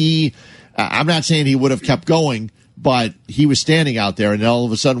 Because I'm not saying he would have kept going, but he was standing out there, and all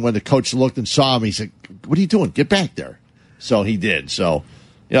of a sudden when the coach looked and saw him, he said, "What are you doing? Get back there." So he did. So,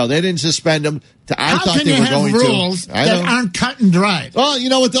 they didn't suspend him. How can you have rules that aren't cut and dried? Well, you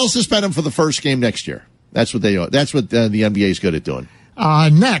know what? They'll suspend him for the first game next year. That's what they do. That's what the NBA is good at doing.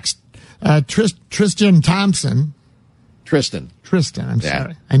 Next, Tristan Thompson. Tristan, I'm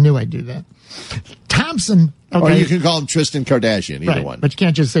sorry. I knew I'd do that. Thompson. Okay. Or you can call him Tristan Kardashian, either one. But you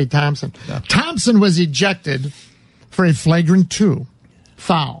can't just say Thompson. No. Thompson was ejected for a flagrant 2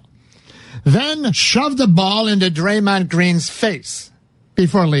 foul. Then shoved the ball into Draymond Green's face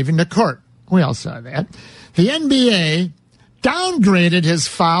before leaving the court. We all saw that. The NBA downgraded his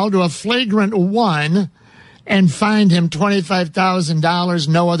foul to a flagrant 1 and fined him $25,000.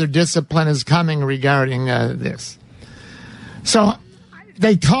 No other discipline is coming regarding this. So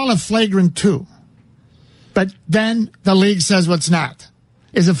they call it flagrant 2. But then the league says what's not.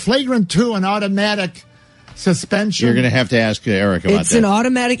 Is a flagrant 2 an automatic suspension? You're going to have to ask Eric about that. It's an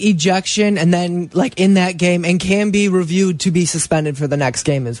automatic ejection, and then in that game, and can be reviewed to be suspended for the next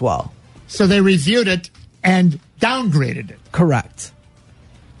game as well. So they reviewed it and downgraded it. Correct.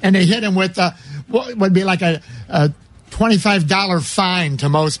 And they hit him with what would be like a $25 fine to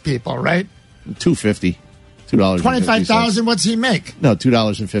most people, right? $2.50. $2.50. What's he make? No,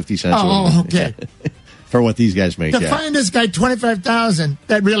 $2.50. Oh, okay. For what these guys make. To fine this guy $25,000,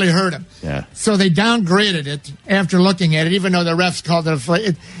 that really hurt him. Yeah. So they downgraded it after looking at it, even though the refs called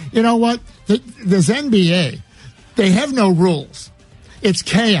it you know what? This NBA, they have no rules. It's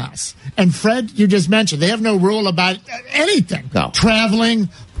chaos. And Fred, you just mentioned, they have no rule about anything. No. Traveling,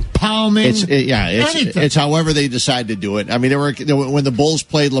 palming, anything. It's however they decide to do it. I mean, when the Bulls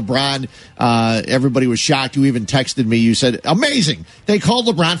played LeBron, everybody was shocked. You even texted me. You said, amazing. They called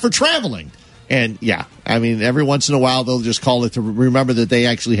LeBron for traveling. And, every once in a while, they'll just call it to remember that they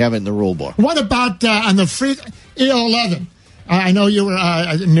actually have it in the rule book. What about on the free EO11? I know you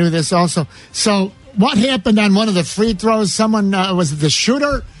knew this also. So what happened on one of the free throws? Someone, was it the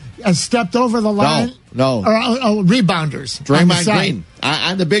shooter, stepped over the line? No. Or rebounders. Draymond Green.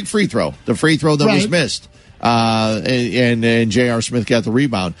 On the big free throw. The free throw that was missed. And J.R. Smith got the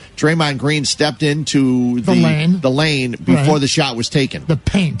rebound. Draymond Green stepped into the lane before the shot was taken. The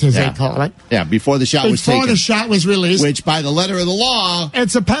paint, as they call it. Yeah, before the shot was taken. Before the shot was released. Which, by the letter of the law,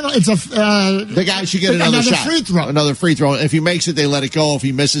 it's a penalty. The guy should get another shot. Free throw. Another free throw. If he makes it, they let it go. If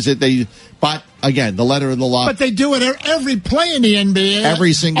he misses it, But again, the letter of the law. But they do it every play in the NBA.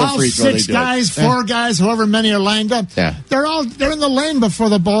 Every single free throw they do. 6 guys, 4 guys, however many are lined up. Yeah. They're in the lane before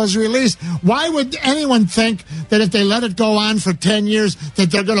the ball is released. Why would anyone think that if they let it go on for 10 years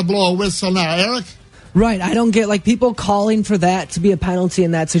that they're going to blow a whistle now, Eric? Right. I don't get people calling for that to be a penalty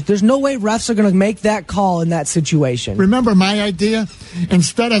in that situation. There's no way refs are going to make that call in that situation. Remember my idea?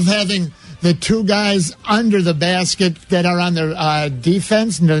 Instead of having the 2 guys under the basket that are on the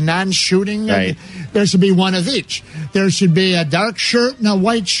defense, the non-shooting, there should be one of each. There should be a dark shirt and a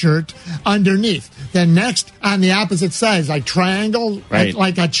white shirt underneath. Then next, on the opposite sides, like triangle,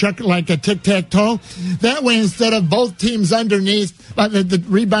 like a tic-tac-toe. That way, instead of both teams underneath, the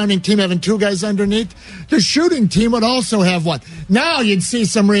rebounding team having 2 guys underneath, the shooting team would also have one. Now you'd see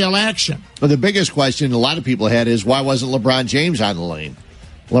some real action. Well, the biggest question a lot of people had is, why wasn't LeBron James on the lane?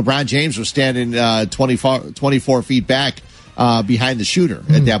 LeBron James was standing 24 feet back behind the shooter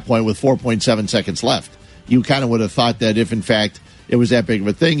at that point with 4.7 seconds left. You kind of would have thought that if, in fact, it was that big of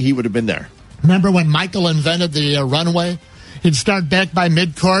a thing, he would have been there. Remember when Michael invented the runway? He'd start back by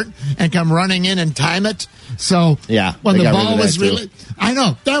midcourt and come running in and time it. So yeah, when they the got rid ball of was that, too. really, I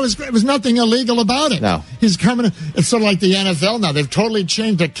know it was nothing illegal about it. No. He's coming. It's sort of like the NFL now. They've totally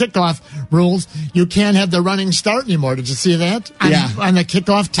changed the kickoff rules. You can't have the running start anymore. Did you see that? On the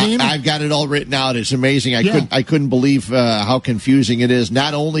kickoff team. I've got it all written out. It's amazing. I couldn't believe how confusing it is.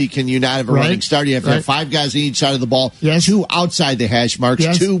 Not only can you not have a running start, you have to have 5 guys on each side of the ball. Yes. 2 outside the hash marks.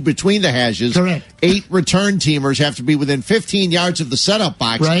 Yes. 2 between the hashes. Correct. 8 return teamers have to be within 15 yards of the setup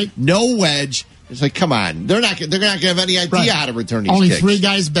box. Right. No wedge. It's like, come on. They're not going to have any idea how to return these Only kicks. 3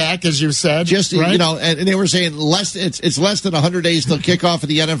 guys back, as you said. Just, and they were saying it's less than 100 days till kickoff of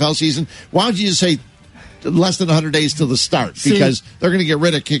the NFL season. Why don't you just say less than 100 days till the start? Because they're going to get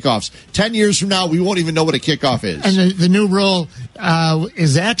rid of kickoffs. 10 years from now, we won't even know what a kickoff is. And the new rule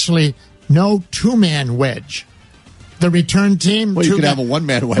is actually no 2-man wedge. The return team. Well, you could have a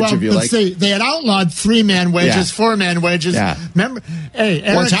 1-man wedge if you like. See, they had outlawed 3-man wedges, 4-man wedges. Yeah. Remember? Hey,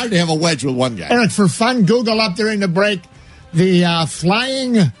 Eric, well, it's hard to have a wedge with 1 guy. Eric, for fun, Google up during the break the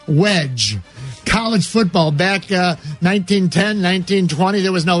flying wedge. College football back 1910, 1920.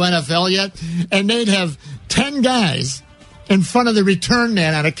 There was no NFL yet. And they'd have 10 guys in front of the return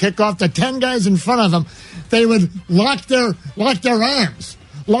man on a kickoff. The 10 guys in front of them, they would lock their arms.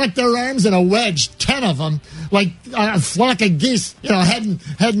 Lock their arms in a wedge, 10 of them, like a flock of geese, heading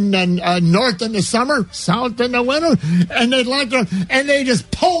north in the summer, south in the winter, and they'd lock their, and they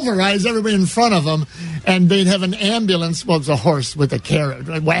just pulverize everybody in front of them, and they'd have an ambulance, well, it's a horse with a carriage,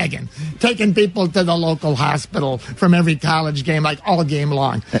 a wagon, taking people to the local hospital from every college game, like all game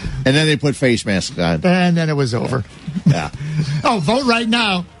long. And then they put face masks on. And then it was over. Yeah. Oh, vote right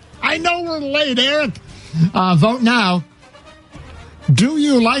now. I know we're late, Eric. Vote now. Do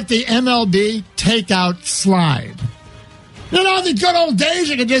you like the MLB takeout slide? The good old days,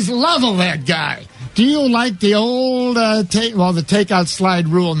 you could just level that guy. Do you like the old the takeout slide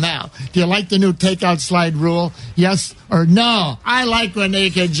rule now? Do you like the new takeout slide rule? Yes or no? I like when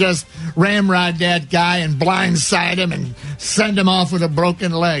they could just ramrod that guy and blindside him and send him off with a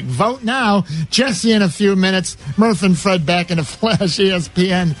broken leg. Vote now. Jesse in a few minutes. Murph and Fred back in a flash.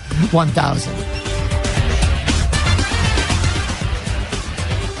 ESPN 1000.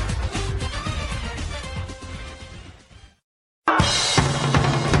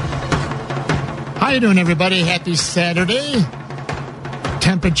 How you doing, everybody? Happy Saturday.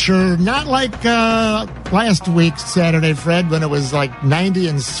 Temperature not like last week's Saturday, Fred, when it was like 90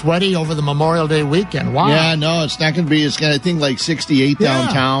 and sweaty over the Memorial Day weekend. Wow. Yeah, no, it's not going to be. It's going to, I think, like 68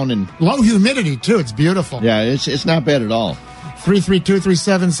 downtown and low humidity too. It's beautiful. Yeah, it's not bad at all.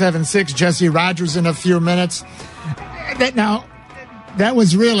 332-3776. Jesse Rogers in a few minutes. That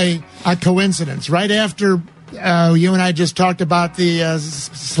was really a coincidence. Right after. You and I just talked about the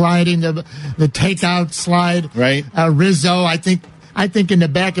sliding, the takeout slide. Right. Rizzo, I think in the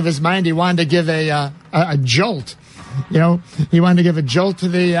back of his mind, he wanted to give a jolt. He wanted to give a jolt to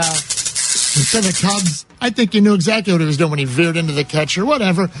the Cubs. I think he knew exactly what he was doing when he veered into the catcher,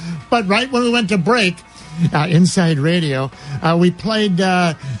 whatever. But right when we went to break, Inside Radio, we played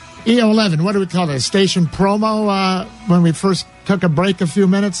EO11. What do we call it? A station promo when we first took a break a few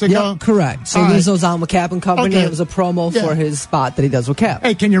minutes ago? Yep, correct. So Rizzo's on with Cap and Company. Okay. It was a promo for his spot that he does with Cap.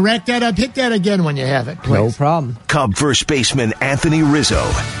 Hey, can you rack that up? Hit that again when you have it, please. No problem. Cub first baseman Anthony Rizzo.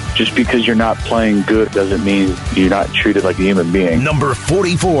 Just because you're not playing good doesn't mean you're not treated like a human being. Number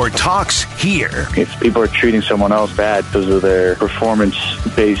 44 talks here. If people are treating someone else bad because of their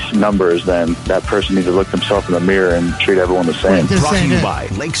performance-based numbers, then that person needs to look themselves in the mirror and treat everyone the same. Brought to you by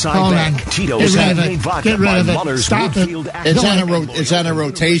Lakeside Bank, Tito's Handmade Vodka by Muller's Woodfield. It's on a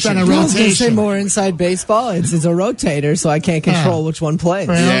rotation. I was going to say more inside baseball. It's a rotator, so I can't control which one plays.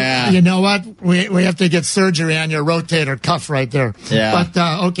 Well, yeah. You know what? We have to get surgery on your rotator cuff right there. Yeah.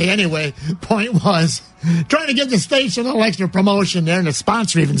 But, okay, anyway, point was trying to give the station a little extra promotion there, and the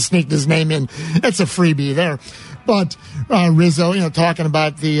sponsor even sneaked his name in. It's a freebie there. But Rizzo, talking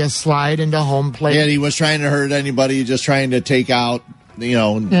about the slide into home plate. Yeah, he was trying to hurt anybody, just trying to take out, he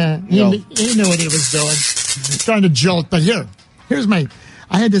knew what he was doing. Trying to jolt. But here's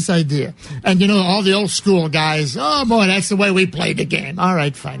I had this idea. And, all the old school guys, oh, boy, that's the way we played the game. All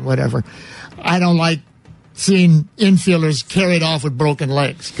right, fine, whatever. I don't like seeing infielders carried off with broken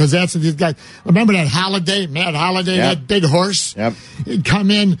legs, because that's what these guys. Remember that Matt Holliday, that big horse? Yep. He'd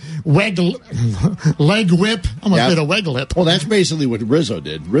come in, leg whip. Almost did a leg whip. Well, that's basically what Rizzo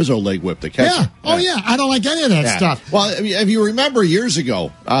did. Rizzo leg whipped the catcher. Yeah. Oh, yeah. I don't like any of that stuff. Well, if you remember years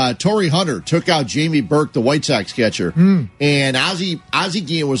ago, Torrey Hunter took out Jamie Burke, the White Sox catcher, and Ozzie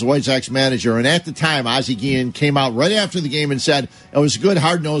Guillen was the White Sox manager. And at the time, Ozzie Guillen came out right after the game and said it was a good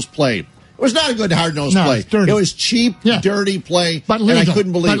hard-nosed play. It was not a good hard-nosed play. It was cheap, dirty play, but legal. And I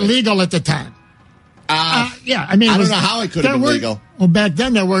couldn't believe it. But legal at the time. Yeah, I mean, I don't know how it could have been legal. Well, back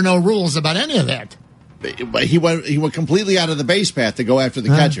then there were no rules about any of that. But he went completely out of the base path to go after the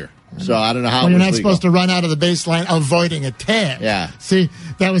catcher. So I don't know how. Well, it you're was not legal. supposed to run out of the baseline avoiding a tag. Yeah. See,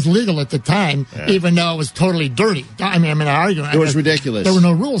 that was legal at the time, even though it was totally dirty. I mean, I'm not arguing. It was ridiculous. There were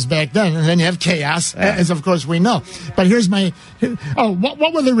no rules back then, and then you have chaos, as of course we know. But here's my.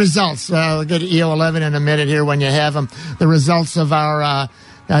 What were the results? We'll get to EO11 in a minute here when you have them. The results of our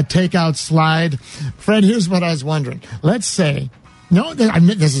takeout slide. Fred, here's what I was wondering. Let's say,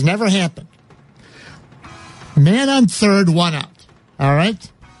 this has never happened. Man on third, 1 out. All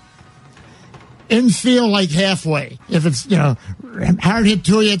right? Infield like halfway. If it's, hard hit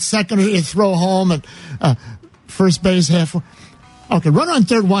to you at second, you throw home, and first base halfway. Okay, runner on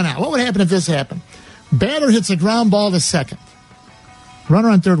third, 1 out. What would happen if this happened? Batter hits a ground ball to second. Runner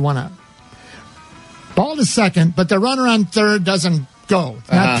on third, 1 out. Ball to second, but the runner on third doesn't go.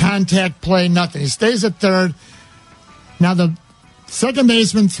 Not contact play, nothing. He stays at third. Now the second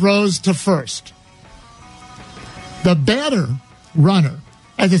baseman throws to first. The batter runner,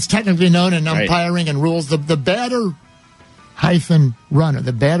 as it's technically known in umpiring and rules, the batter hyphen runner,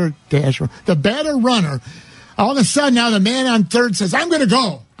 the batter dash, the batter runner, all of a sudden now the man on third says, I'm going to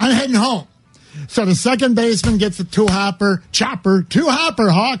go. I'm heading home. So the second baseman gets a two-hopper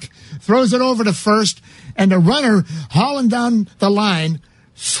hawk, throws it over to first, and the runner hauling down the line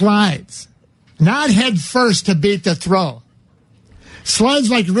slides. Not head first to beat the throw. Slides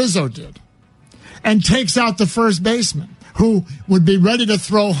like Rizzo did. And takes out the first baseman, who would be ready to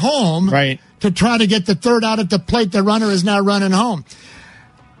throw home to try to get the third out at the plate. The runner is now running home.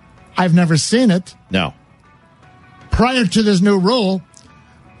 I've never seen it. No. Prior to this new rule,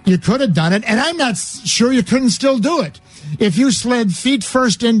 you could have done it, and I'm not sure you couldn't still do it. If you slid feet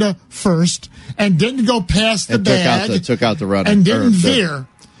first into first and didn't go past the bag, took out the runner, and didn't veer,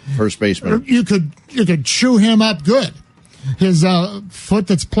 first baseman, you could chew him up good. His foot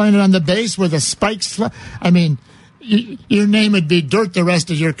that's planted on the base with a spike. I mean, your name would be dirt the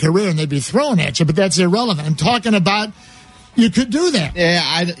rest of your career, and they'd be thrown at you. But that's irrelevant. I'm talking about you could do that. Yeah,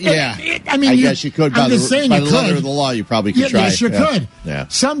 I mean, I guess you could. By the letter of the law, you probably could try. Yes, you could. Yeah.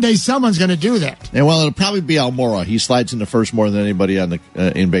 Someday someone's going to do that. And it'll probably be Almora. He slides into first more than anybody on the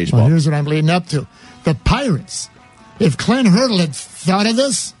in baseball. Well, here's what I'm leading up to: the Pirates. If Clint Hurdle had thought of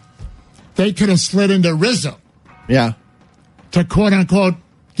this, they could have slid into Rizzo. Yeah. To quote-unquote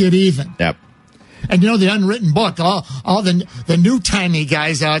get even. Yep. And the unwritten book, all the new-timey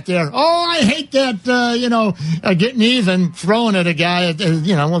guys out there, I hate that, getting even, throwing at a guy,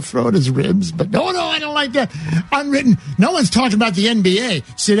 we'll throw at his ribs, but no, I don't like that. Unwritten, no one's talking about the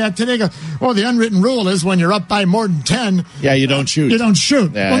NBA. See that today? The unwritten rule is when you're up by more than 10. Yeah, you don't shoot. You don't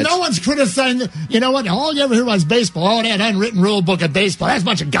shoot. Yeah, well, no one's criticizing, all you ever hear was baseball. That unwritten rule book of baseball, that's a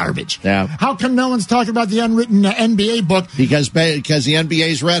bunch of garbage. Yeah. How come no one's talking about the unwritten NBA book? Because the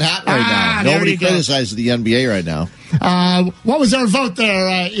NBA's red hot right now. Nobody criticizes the NBA right now. What was our vote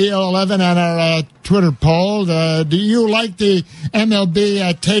there, EO11, on our Twitter poll? Do you like the MLB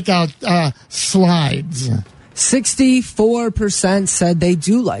takeout slides? 64% said they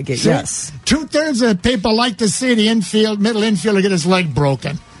do like it, yes. 2/3 of the people like to see the middle infielder get his leg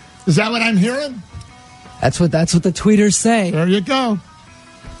broken. Is that what I'm hearing? That's what the tweeters say. There you go.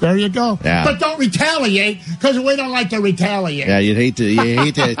 Yeah. But don't retaliate, because we don't like to retaliate. Yeah, you hate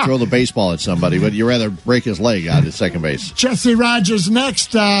to throw the baseball at somebody, but you'd rather break his leg out at second base. Jesse Rogers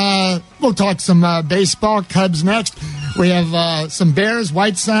next. We'll talk some baseball. Cubs next. We have some Bears,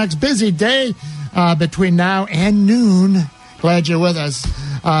 White Sox. Busy day between now and noon. Glad you're with us.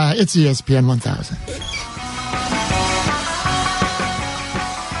 It's ESPN 1000.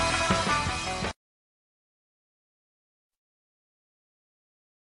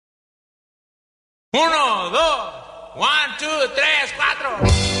 Uno, dos, 1, 2, 3, 4.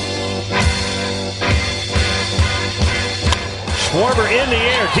 Schwarber in the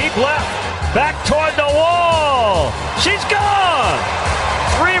air, deep left, back toward the wall. She's gone.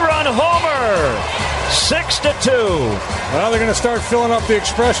 3-run homer. 6-2. Well, they're going to start filling up the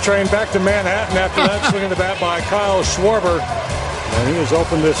express train back to Manhattan after that swing of the bat by Kyle Schwarber. And he has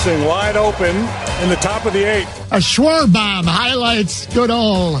opened this thing wide open in the top of the 8th. A Schwarbomb highlights good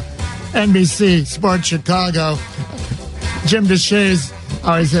old NBC Sports Chicago. Jim DeShays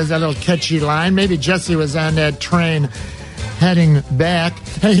always has that little catchy line. Maybe Jesse was on that train heading back.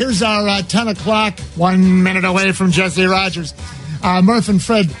 Hey, here's our 10 o'clock, 1 minute away from Jesse Rogers. Murph and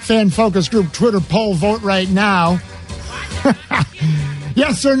Fred Fan Focus Group Twitter poll vote right now.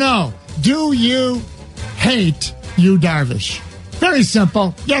 Yes or no? Do you hate Yu Darvish? Very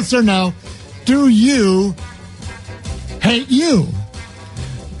simple. Yes or no? Do you hate you?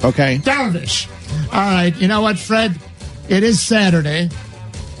 Okay. Darvish. All right, you know what, Fred? It is Saturday,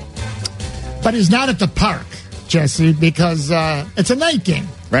 but he's not at the park, Jesse, because it's a night game.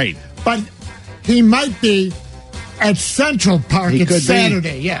 Right. But he might be at Central Park. He it's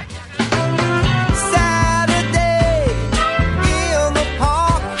Saturday, yeah. Saturday in the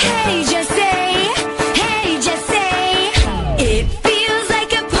park. Hey, Jesse, it feels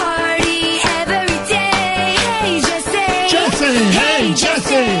like a party every day. Hey, Jesse, hey,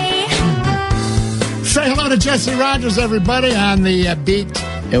 Jesse. Say hello to Jesse Rogers, everybody, on the beat.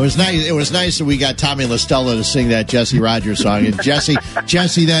 It was nice. It was nice that we got Tommy LaStella to sing that Jesse Rogers song. And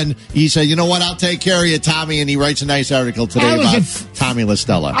Jesse then he said, "You know what? I'll take care of you, Tommy." And he writes a nice article today about Tommy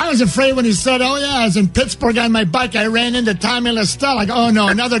LaStella. I was afraid when he said, "Oh yeah, I was in Pittsburgh on my bike. I ran into Tommy LaStella." Like, oh no,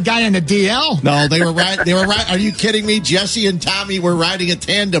 another guy in the DL. No, they were right. They were right. Are you kidding me? Jesse and Tommy were riding a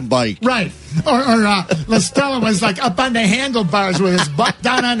tandem bike. Right. Or LaStella was like up on the handlebars with his butt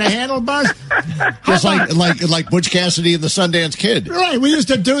down on the handlebars. Just like Butch Cassidy and the Sundance Kid. Right. We used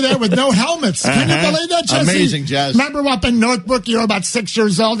to do that with no helmets. Can you believe that, Jesse? Amazing, Jess. Remember up in Northbrook, you were about 6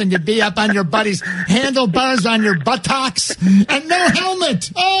 years old and you'd be up on your buddy's handlebars on your buttocks and no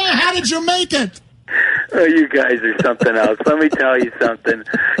helmet. Oh, how did you make it? Oh, you guys are something else. Let me tell you something.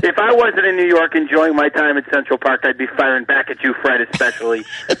 If I wasn't in New York enjoying my time at Central Park, I'd be firing back at you, Fred, especially.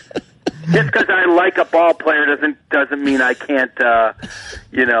 Just because I like a ball player doesn't mean I can't, do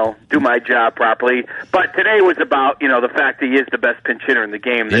my job properly. But today was about, the fact that he is the best pinch hitter in the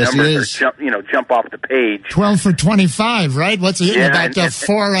game. The numbers are jump off the page. 12 for 25, right? What's he hitting? About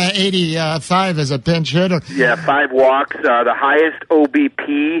 485 as a pinch hitter. Yeah, 5 walks. The highest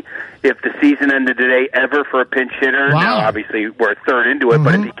OBP if the season ended today ever for a pinch hitter. Wow. Now, obviously, we're a third into it,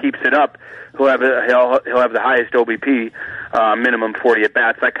 but if he keeps it up, he'll have the highest OBP. Minimum 40 at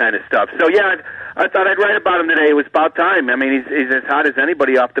bats, that kind of stuff. So yeah, I thought I'd write about him today. It was about time. I mean, he's as hot as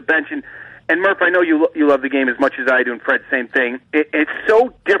anybody off the bench. And Murph, I know you love the game as much as I do, and Fred, same thing. It's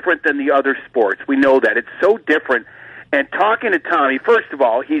so different than the other sports. We know that it's so different. And talking to Tommy, first of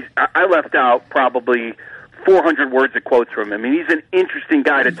all, I left out probably 400 words of quotes from him. I mean, he's an interesting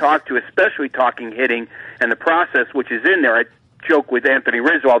guy to talk to, especially talking hitting and the process which is in there. I joke with Anthony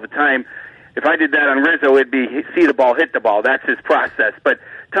Rizzo all the time. If I did that on Rizzo, it'd be see the ball, hit the ball. That's his process. But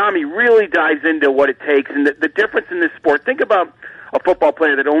Tommy really dives into what it takes and the difference in this sport. Think about a football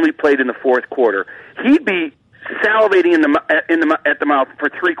player that only played in the fourth quarter. He'd be salivating at the mouth for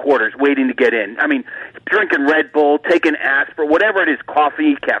 3 quarters, waiting to get in. I mean, drinking Red Bull, taking aspirin, whatever it is,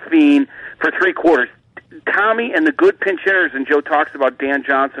 coffee, caffeine, for 3 quarters. Tommy and the good pinch hitters, and Joe talks about Dan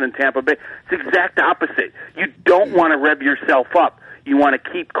Johnson in Tampa Bay, it's the exact opposite. You don't want to rev yourself up. You want to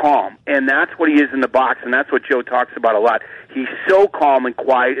keep calm, and that's what he is in the box, and that's what Joe talks about a lot. He's so calm and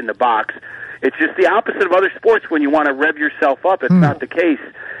quiet in the box. It's just the opposite of other sports when you want to rev yourself up. It's not the case,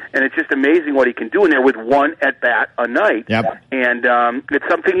 and it's just amazing what he can do in there with 1 at-bat a night. Yep. And it's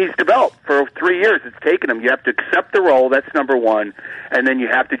something he's developed for 3 years. It's taken him. You have to accept the role. That's number one, and then you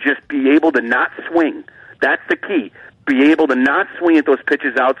have to just be able to not swing. That's the key. Be able to not swing at those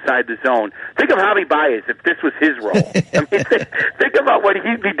pitches outside the zone. Think of Javi Baez if this was his role. I mean, think about what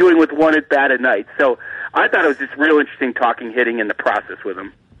he'd be doing with 1 at-bat a night. So I thought it was just real interesting talking hitting in the process with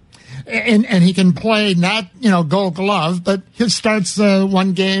him. And he can play not, Gold Glove, but he starts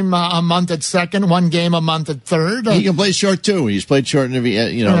 1 game a month at second, 1 game a month at third. He can play short too. He's played short in the I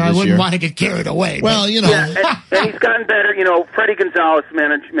this wouldn't year. want to get carried away. Well, Yeah, and he's gotten better. Freddie Gonzalez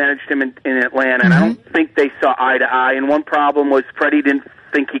managed him in Atlanta, and I don't think they saw eye to eye. And one problem was Freddie didn't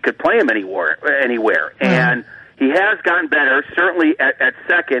think he could play him anywhere. And he has gotten better, certainly at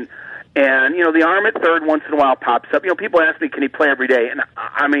second. And, the arm at third once in a while pops up. People ask me, can he play every day? And,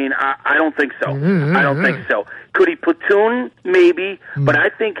 I don't think so. I don't think so. Could he platoon? Maybe. But I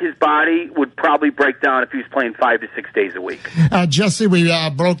think his body would probably break down if he was playing 5 to 6 days a week. Jesse, we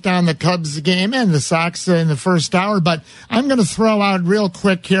broke down the Cubs game and the Sox in the first hour, but I'm going to throw out real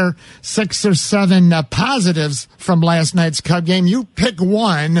quick here 6 or 7 positives from last night's Cub game. You pick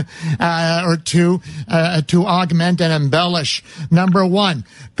 1 or 2 to augment and embellish. Number 1,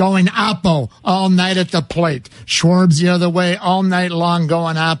 going Oppo all night at the plate. Schwarb's the other way all night long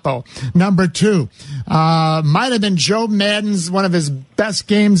going Oppo. Number 2, might have been Joe Madden's one of his best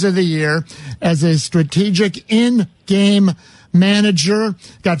games of the year as a strategic in-game manager.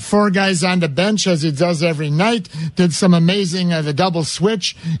 Got 4 guys on the bench as he does every night. Did some amazing the double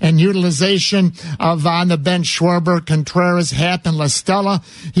switch and utilization of on the bench Schwarber, Contreras, Happ, and LaStella.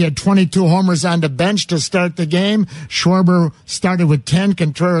 He had 22 homers on the bench to start the game. Schwarber started with 10,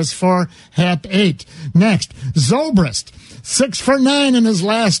 Contreras 4, Happ 8. Next, Zobrist. 6 for 9 in his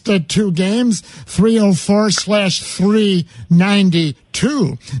last 2 games, 304/392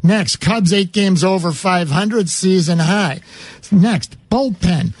 2. Next, Cubs 8 games over 500, season high. Next,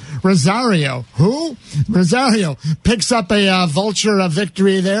 bullpen. Rosario. Who? Rosario picks up a vulture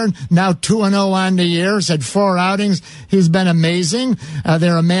victory there. Now 2-0 on the year. He's had 4 outings. He's been amazing.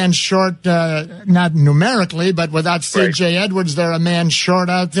 They're a man short, not numerically, but without C.J. Edwards, they're a man short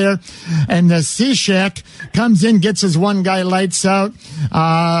out there. And Cishek comes in, gets his one guy lights out.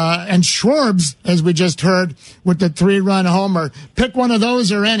 And Schwarbs, as we just heard, with the 3-run homer. Pick one of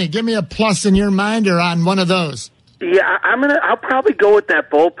those or any. Give me a plus in your mind or on one of those. Yeah, I'll probably go with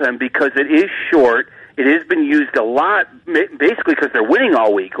that bullpen because it is short. It has been used a lot, basically because they're winning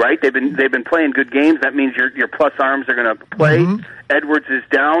all week, right? They've been playing good games. That means your plus arms are going to play. Mm-hmm. Edwards is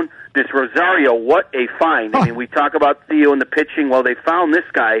down. This Rosario, what a find! I mean, we talk about Theo and the pitching. Well, they found this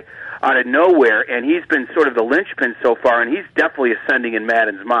guy out of nowhere, and he's been sort of the linchpin so far, and he's definitely ascending in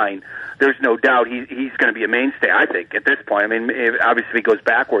Madden's mind. There's no doubt he's going to be a mainstay, I think, at this point. I mean, obviously he goes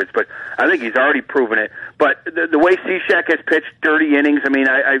backwards, but I think he's already proven it. But the way Cishek has pitched dirty innings, I mean,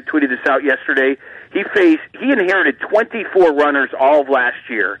 I tweeted this out yesterday. He inherited 24 runners all of last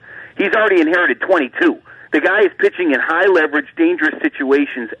year. He's already inherited 22. The guy is pitching in high-leverage, dangerous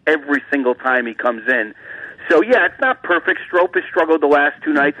situations every single time he comes in. So, yeah, it's not perfect. Strop has struggled the last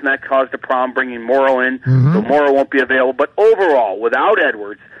 2 nights, and that caused a problem bringing Morrow in. Mm-hmm. So Morrow won't be available. But overall, without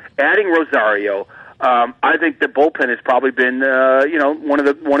Edwards, adding Rosario, I think the bullpen has probably been, one of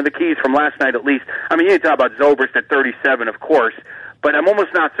the keys from last night at least. I mean, you can talk about Zobrist at 37, of course, but I'm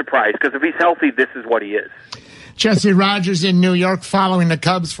almost not surprised because if he's healthy, this is what he is. Jesse Rogers in New York following the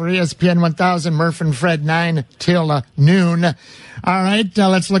Cubs for ESPN 1000, Murph and Fred 9 till noon. All right,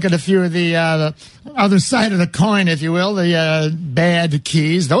 let's look at a few of the other side of the coin, if you will, the bad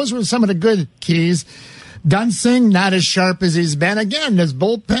keys. Those were some of the good keys. Dunsing, not as sharp as he's been. Again, his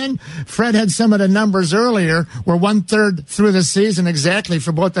bullpen, Fred had some of the numbers earlier. We're 1/3 through the season exactly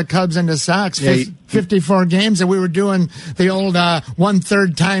for both the Cubs and the Sox. 54 games, and we were doing the old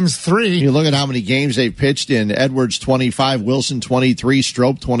 1/3 times 3. You look at how many games they've pitched in. Edwards 25, Wilson 23,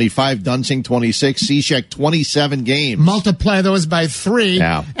 Strop 25, Dunsing 26, Cishek 27 games. Multiply those by 3,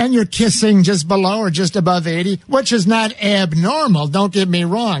 and you're kissing just below or just above 80, which is not abnormal, don't get me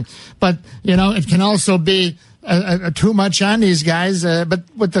wrong. But, it can also be too much on these guys. But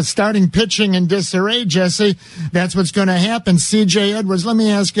with the starting pitching in disarray, Jesse, that's what's going to happen. C.J. Edwards, let me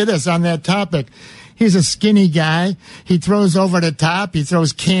ask you this on that topic. He's a skinny guy. He throws over the top. He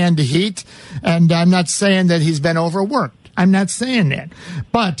throws canned heat. And I'm not saying that he's been overworked. I'm not saying that.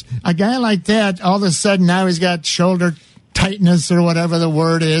 But a guy like that, all of a sudden now he's got shoulder tightness or whatever the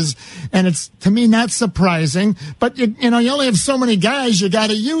word is. And it's, to me, not surprising. But, you only have so many guys. You got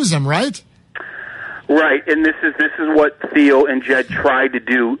to use them, right? Right, and this is what Theo and Jed tried to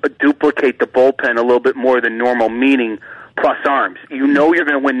do, duplicate the bullpen a little bit more than normal, meaning plus arms. You know you're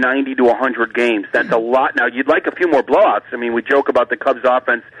going to win 90 to 100 games. That's a lot. Now, you'd like a few more blowouts. I mean, we joke about the Cubs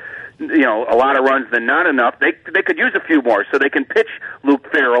offense, a lot of runs than not enough. They could use a few more so they can pitch Luke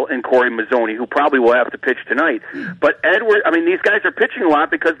Farrell and Corey Mazzoni, who probably will have to pitch tonight. But Edward, these guys are pitching a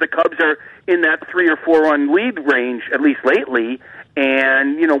lot because the Cubs are in that 3 or 4 run lead range, at least lately.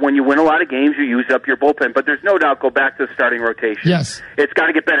 And, when you win a lot of games, you use up your bullpen. But there's no doubt, go back to the starting rotation. Yes. It's got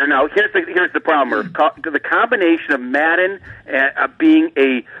to get better. Now, here's the problem, Murph. The combination of Madden being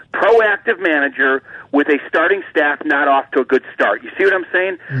a proactive manager with a starting staff not off to a good start. You see what I'm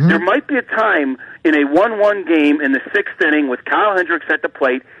saying? Mm-hmm. There might be a time in a 1-1 game in the 6th inning with Kyle Hendricks at the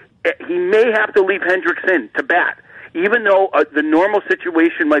plate, he may have to leave Hendricks in to bat. Even though the normal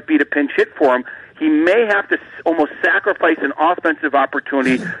situation might be to pinch hit for him, he may have to almost sacrifice an offensive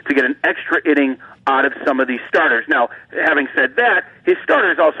opportunity to get an extra inning out of some of these starters. Now, having said that, his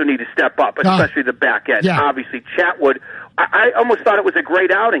starters also need to step up, especially the back end. Yeah. Obviously, Chatwood, I almost thought it was a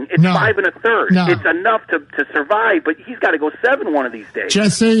great outing. It's 5 1/3. No. It's enough to survive, but he's got to go 7 one of these days.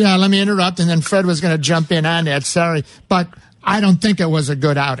 Jesse, let me interrupt, and then Fred was going to jump in on that. Sorry, but I don't think it was a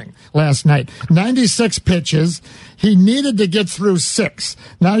good outing last night. 96 pitches. He needed to get through 6.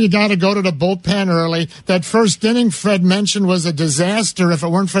 Now you got to go to the bullpen early. That first inning Fred mentioned was a disaster if it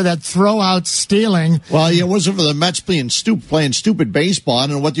weren't for that throw-out stealing. Well, it wasn't for the Mets playing stupid baseball.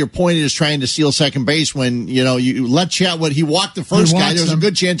 And what your point is trying to steal second base when, you let Chatwood, he walked the first guy. There was a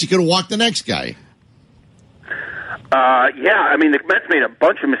good chance he could have walked the next guy. The Mets made a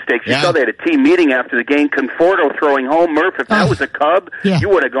bunch of mistakes. You saw they had a team meeting after the game. Conforto throwing home. Murph, if that was a Cub, you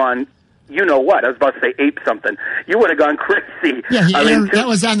would have gone, I was about to say ape something. You would have gone crazy. Yeah, that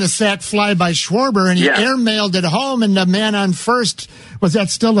was on the sac fly by Schwarber, and he airmailed it home, and the man on first, was that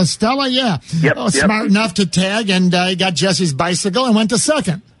still Estella? Yeah. Yep, smart enough to tag, and he got Jesse's bicycle and went to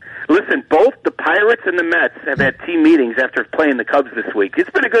second. Listen, both the Pirates and the Mets have had team meetings after playing the Cubs this week. It's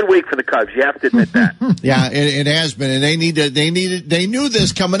been a good week for the Cubs. You have to admit that. Yeah, it has been, and they knew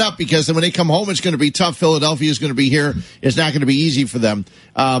this coming up because when they come home, it's going to be tough. Philadelphia is going to be here. It's not going to be easy for them.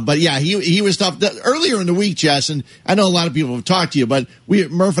 But yeah, he was tough earlier in the week, Jess. And I know a lot of people have talked to you, but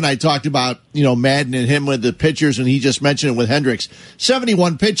Murph and I talked about Madden and him with the pitchers, and he just mentioned it with Hendricks.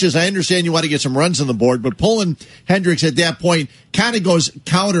 71 pitches. I understand you want to get some runs on the board, but pulling Hendricks at that point kind of goes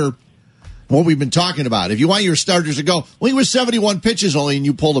counter what we've been talking about. If you want your starters to go, well, he was 71 pitches only, and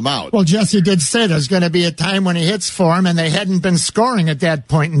you pulled him out. Well, Jesse did say there's going to be a time when he hits for him, and they hadn't been scoring at that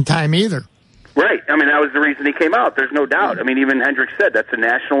point in time either. Right. I mean, that was the reason he came out. There's no doubt. I mean, even Hendricks said that's a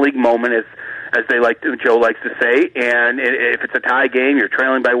National League moment, as Joe likes to say. And if it's a tie game, you're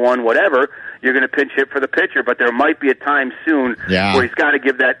trailing by one, whatever, you're going to pinch hit for the pitcher. But there might be a time soon where he's got to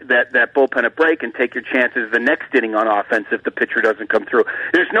give that bullpen a break and take your chances the next inning on offense if the pitcher doesn't come through.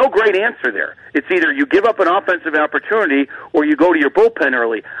 There's no great answer there. It's either you give up an offensive opportunity or you go to your bullpen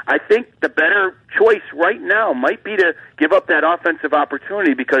early. I think the better choice right now might be to give up that offensive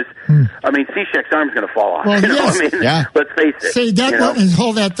opportunity because, I mean, Cishek's arm's going to fall off. Well, Let's face it. See,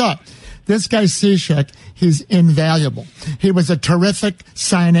 hold that thought. This guy Cishek, he's invaluable. He was a terrific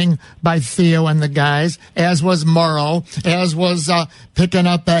signing by Theo and the guys, as was Morrow, as was picking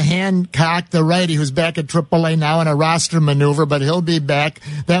up a Hancock, the righty, who's back at AAA now in a roster maneuver, but he'll be back.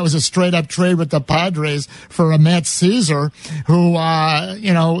 That was a straight-up trade with the Padres for a Matt Caesar, who, I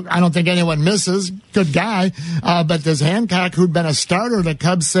don't think anyone misses. Good guy. But this Hancock, who'd been a starter, the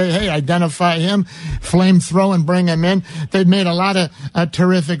Cubs say, hey, identify him, flame throw and bring him in. They've made a lot of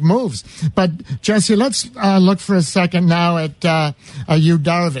terrific moves. But, Jesse, let's look for a second now at Yu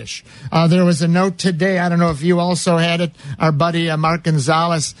Darvish. There was a note today, I don't know if you also had it, our buddy Mark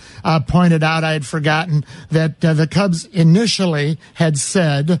Gonzalez pointed out, I had forgotten, that the Cubs initially had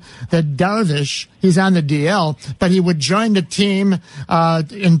said that Darvish, he's on the DL, but he would join the team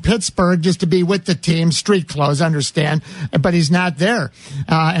in Pittsburgh just to be with the team, street clothes, understand, but he's not there.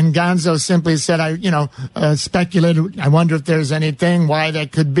 And Gonzo simply said, I speculated, I wonder if there's anything, why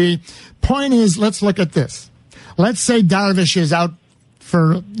that could be. Point is, let's look at this. Let's say Darvish is out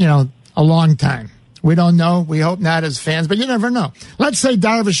for, a long time. We don't know. We hope not as fans, but you never know. Let's say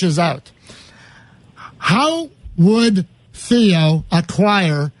Darvish is out. How would Theo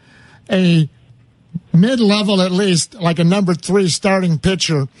acquire a mid-level, at least, like a number 3 starting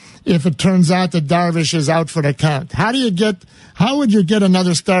pitcher if it turns out that Darvish is out for the count? How would you get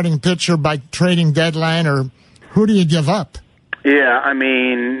another starting pitcher by trading deadline, or who do you give up? Yeah, I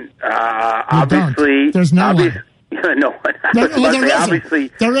mean, obviously, there's no one. No one.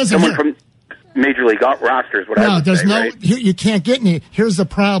 Obviously, there isn't someone from Major League rosters. Right? You can't get any. Here's the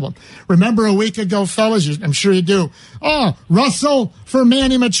problem. Remember a week ago, fellas, I'm sure you do. Oh, Russell for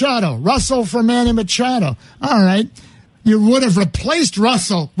Manny Machado. Russell for Manny Machado. All right. You would have replaced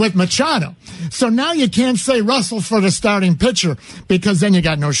Russell with Machado. So now you can't say Russell for the starting pitcher because then you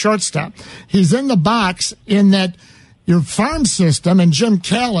got no shortstop. He's in the box in that your farm system, and Jim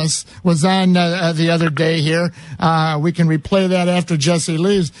Callis was on the other day here. We can replay that after Jesse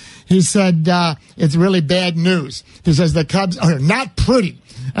leaves. He said it's really bad news. He says the Cubs are not pretty.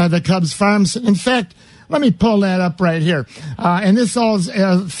 The Cubs farms. In fact, let me pull that up right here. And this all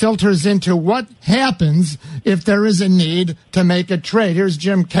filters into what happens if there is a need to make a trade. Here's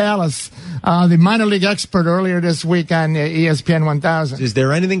Jim Callis, the minor league expert, earlier this week on ESPN 1000. Is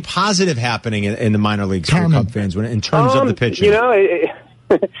there anything positive happening in the minor leagues for Cub fans in terms of the pitching?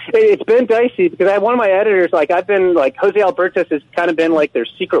 It's been dicey because I have one of my editors, I've been Jose Albertus has kind of been their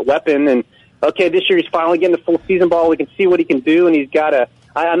secret weapon. And okay, this year he's finally getting the full season ball. We can see what he can do, and he's got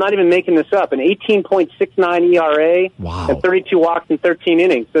I'm not even making this up, an 18.69 ERA and 32 walks in 13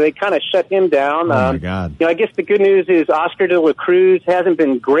 innings. So they kind of shut him down. Oh, my God. I guess the good news is Oscar De La Cruz hasn't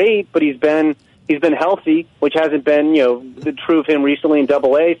been great, but he's been healthy, which hasn't been, the true of him recently in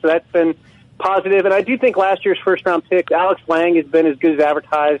Double-A. So that's been positive. And I do think last year's first-round pick, Alex Lang, has been as good as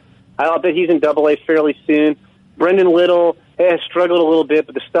advertised. I'll bet he's in Double-A fairly soon. Brendan Little has struggled a little bit,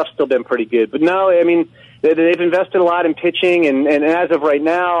 but the stuff's still been pretty good. But no, I mean, they've invested a lot in pitching, and as of right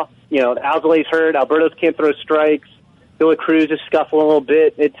now, Alzolay's hurt. Alberto's can't throw strikes. De La Cruz is scuffling a little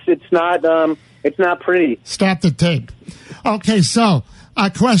bit. It's not pretty. Stop the tape. Okay, so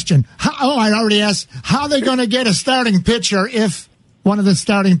a question. I already asked. How are they going to get a starting pitcher if one of the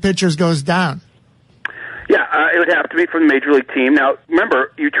starting pitchers goes down? Yeah, it would have to be from the Major League team. Now,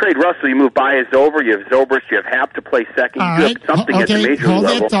 remember, you trade Russell, you move Baez over, you have Zobrist, you have Happ to play second. All you right. have something at the Major League level.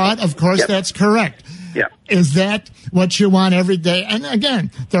 Hold that thought. Of course, That's correct. Yeah. Is that what you want every day? And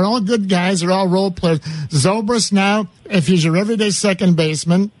again, they're all good guys. They're all role players. Zobrist now, if he's your everyday second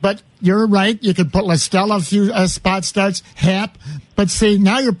baseman, but you're right. You could put Lestella a few spot starts, Hap. But see,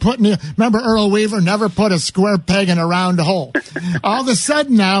 now you're remember Earl Weaver never put a square peg in a round hole. All of a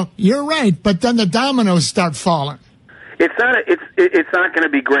sudden now, you're right, but then the dominoes start falling. It's not going to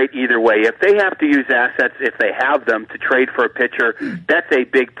be great either way. If they have to use assets, if they have them, to trade for a pitcher, that's a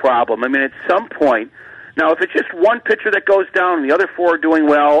big problem. I mean, at some point, now if it's just one pitcher that goes down and the other four are doing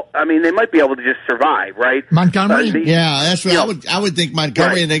well, I mean, they might be able to just survive, right? Montgomery? Yeah, that's what I would think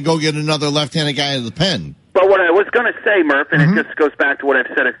Montgomery, right. And then go get another left-handed guy in the pen. But what I was going to say, Murph, and it just goes back to what I've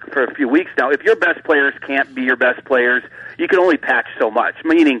said for a few weeks now, if your best players can't be your best players, you can only patch so much.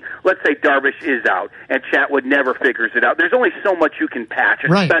 Meaning, let's say Darvish is out and Chatwood never figures it out. There's only so much you can patch,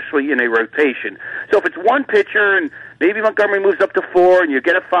 especially in a rotation. So if it's one pitcher and maybe Montgomery moves up to 4 and you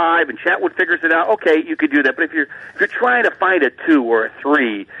get a 5 and Chatwood figures it out, okay, you could do that. But if you're trying to find a 2 or a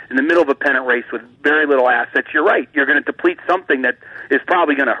 3 in the middle of a pennant race with very little assets, you're right. You're going to deplete something that is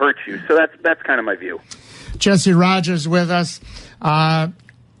probably going to hurt you. So that's kind of my view. Jesse Rogers with us.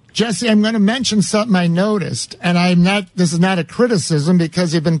 Jesse, I'm going to mention something I noticed, and this is not a criticism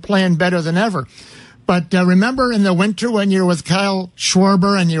because you've been playing better than ever. But remember in the winter when you were with Kyle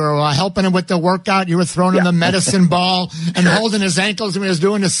Schwarber and you were helping him with the workout, you were throwing him the medicine ball and holding his ankles when he was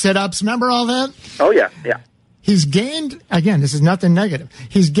doing the sit-ups. Remember all that? Oh, yeah. He's gained, again, this is nothing negative,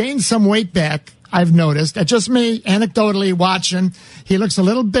 he's gained some weight back. I've noticed, just me anecdotally watching, he looks a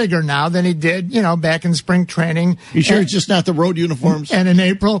little bigger now than he did, back in spring training. You sure it's just not the road uniforms? And in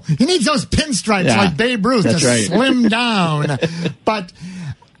April, he needs those pinstripes like Babe Ruth to slim down. But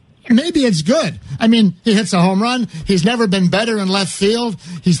maybe it's good. I mean, he hits a home run. He's never been better in left field.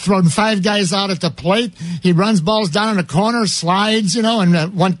 He's thrown 5 guys out at the plate. He runs balls down in the corner, slides,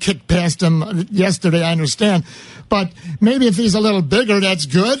 and one kick past him yesterday, I understand. But maybe if he's a little bigger, that's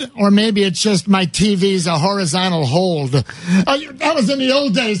good. Or maybe it's just my TV's a horizontal hold. That was in the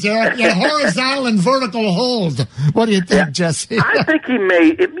old days, Eric. Yeah, horizontal and vertical hold. What do you think, Jesse? I think he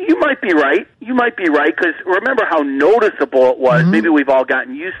may. You might be right. You might be right, because remember how noticeable it was. Maybe we've all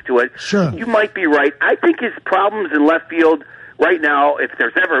gotten used to it. Sure. You might be right. I think his problems in left field right now, if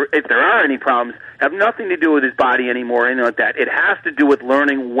there are any problems, have nothing to do with his body anymore, anything like that. It has to do with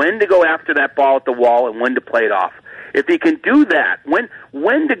learning when to go after that ball at the wall and when to play it off. If he can do that,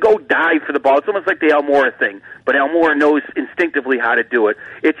 when to go dive for the ball, it's almost like the Almora thing. But Almora knows instinctively how to do it.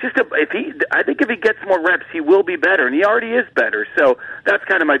 It's just I think if he gets more reps, he will be better, and he already is better. So that's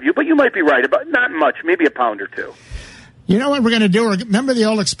kind of my view. But you might be right about not much, maybe a pound or 2. You know what we're going to do? Remember the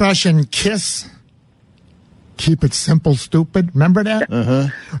old expression, KISS? Keep it simple, stupid. Remember that?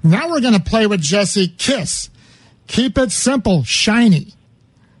 Now we're going to play with Jesse. KISS. Keep it simple, shiny.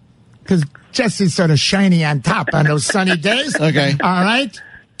 Because Jesse's sort of shiny on top on those sunny days. Okay. All right.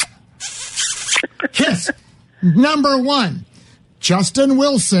 KISS. Number 1. Justin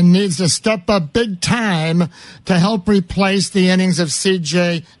Wilson needs to step up big time to help replace the innings of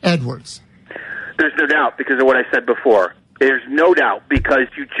C.J. Edwards. There's no doubt because of what I said before. There's no doubt because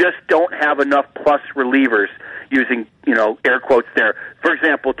you just don't have enough plus relievers, using, air quotes there. For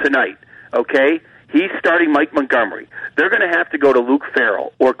example, tonight, okay, he's starting Mike Montgomery. They're going to have to go to Luke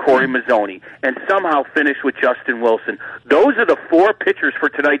Farrell or Corey Mazzoni and somehow finish with Justin Wilson. Those are the 4 pitchers for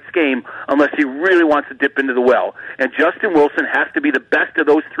tonight's game unless he really wants to dip into the well. And Justin Wilson has to be the best of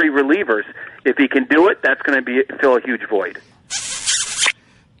those 3 relievers. If he can do it, that's going to fill a huge void.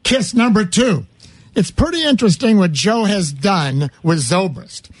 KISS number 2. It's pretty interesting what Joe has done with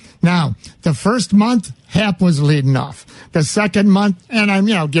Zobrist. Now, the first month, Hap was leading off. The second month, and I'm,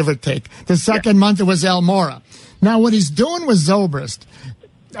 give or take. The second month, it was Almora. Now, what he's doing with Zobrist,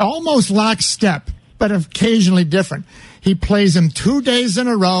 almost lockstep, but occasionally different. He plays him 2 days in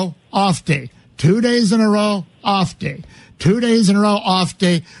a row, off day. 2 days in a row, off day. 2 days in a row, off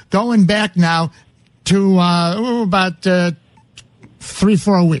day. Going back now to about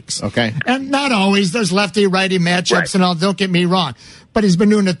 3-4 weeks. Okay. And not always. There's lefty-righty matchups and all. Don't get me wrong. But he's been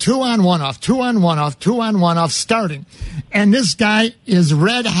doing a 2-on-1-off, 2-on-1-off, 2-on-1-off starting. And this guy is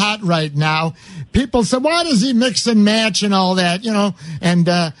red hot right now. People say, why does he mix and match and all that, And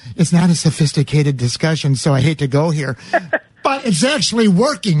it's not a sophisticated discussion, so I hate to go here. But it's actually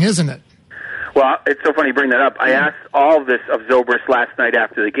working, isn't it? Well, it's so funny you bring that up. I asked all of this of Zobrist last night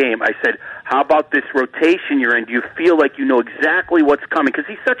after the game. I said, how about this rotation you're in? Do you feel like you know exactly what's coming? Because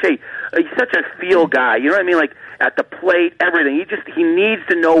he's such a feel guy. You know what I mean? Like at the plate, everything. He needs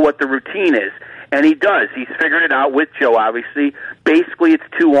to know what the routine is. And he does. He's figured it out with Joe, obviously. Basically, it's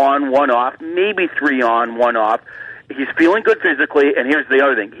 2 on, 1 off, maybe 3 on, 1 off. he's feeling good physically, and here's the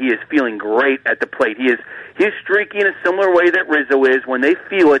other thing: he is feeling great at the plate. He's streaky in a similar way that Rizzo is. When they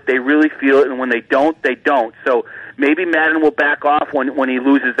feel it, they really feel it, and when they don't, they don't. So maybe Madden will back off when he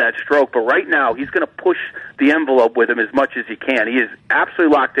loses that stroke, but right now he's going to push the envelope with him as much as he can. He is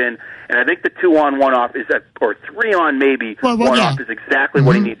absolutely locked in, and I think the 2-on, 1-off is that, or 3-on maybe, 1-off is exactly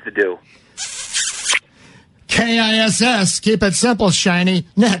what he needs to do. KISS, keep it simple, Shiny.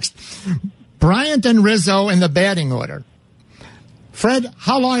 Next, Bryant and Rizzo in the batting order. Fred,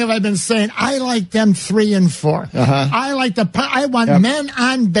 how long have I been saying I like them 3 and 4? I want men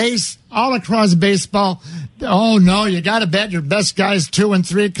on base all across baseball. Oh no, you got to bet your best guys 2 and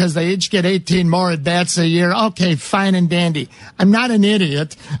 3 because they each get 18 more at bats a year. Okay, fine and dandy. I'm not an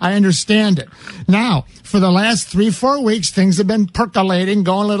idiot. I understand it. Now, for the last 3-4 weeks, things have been percolating,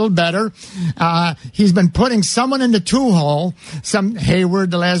 going a little better. He's been putting someone in the 2-hole. Some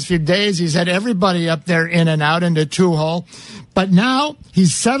Hayward the last few days. He's had everybody up there in and out in the 2-hole. But now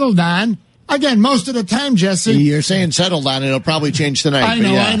he's settled on. Again, most of the time, Jesse. You're saying settled on. It'll probably change tonight. I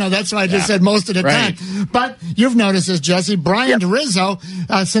know. That's why I just said most of the time. But you've noticed this, Jesse. Bryant Rizzo,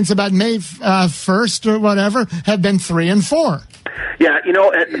 since about May 1st or whatever, have been 3 and 4. Yeah,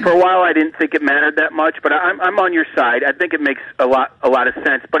 for a while I didn't think it mattered that much, but I'm on your side. I think it makes a lot of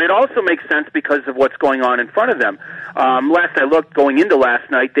sense, but it also makes sense because of what's going on in front of them. Last I looked, going into last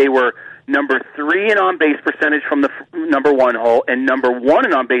night, they were number 3 in on-base percentage from the number 1 hole, and number 1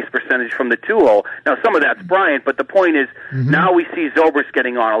 in on-base percentage from the 2 hole. Now, some of that's Bryant, but the point is, now we see Zobrist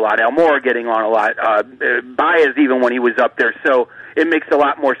getting on a lot, Almora getting on a lot, Baez even when he was up there, so it makes a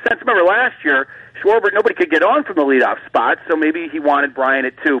lot more sense. Remember last year, Schwarber, nobody could get on from the leadoff spot, so maybe he wanted Bryant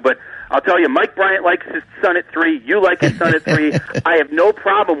at 2, but I'll tell you, Mike Bryant likes his son at 3. You like his son at 3. I have no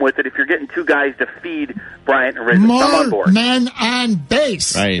problem with it if you're getting 2 guys to feed Bryant and Rizzo. I'm on board. More men on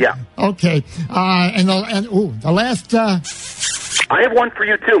base. Right. Yeah. Okay. The last... I have one for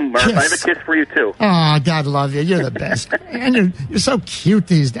you, too, Murph. Kiss. I have a kiss for you, too. Oh, God love you. You're the best. And you're so cute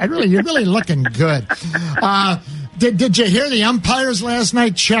these days. You're really looking good. Did you hear the umpires last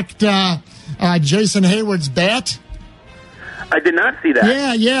night checked Jason Hayward's bat? I did not see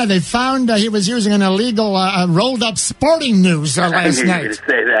that. Yeah. They found he was using an illegal rolled-up Sporting News last night.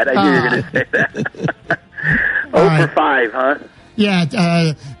 I knew you were going to say that. 0 for 5, huh? Yeah,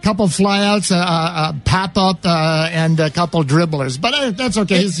 a couple flyouts, a pop-up, and a couple dribblers. But that's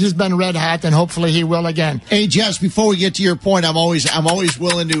okay. He's been red hot, and hopefully he will again. Hey, Jess, before we get to your point, I'm always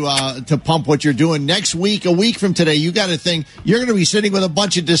willing to pump what you're doing. Next week, a week from today, you got a thing. You're going to be sitting with a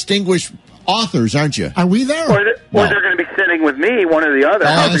bunch of distinguished authors, aren't you? Are we there? Or they're going to be sitting with me, one or the other.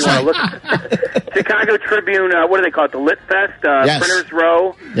 However you want to look at it. Chicago Tribune, what do they call it? The Lit Fest, Yes. Printers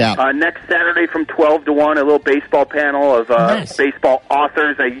Row. Yeah. Next Saturday from 12 to 1, a little baseball panel of Nice. baseball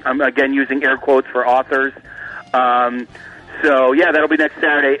authors. I'm, again, using air quotes for authors. So, yeah, that'll be next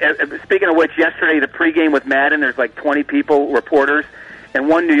Saturday. Speaking of which, yesterday, the pregame with Madden, there's like 20 people, reporters. And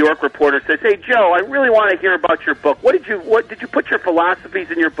one New York reporter says, "Hey, Joe, I really want to hear about your book. What did you put your philosophies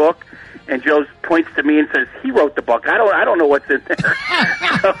in your book?" And Joe points to me and says, "He wrote the book. I don't know what's in there."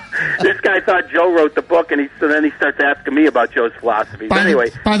 So this guy thought Joe wrote the book, and then he starts asking me about Joe's philosophies. By the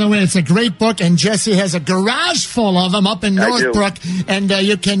way, it's a great book, and Jesse has a garage full of them up in Northbrook, and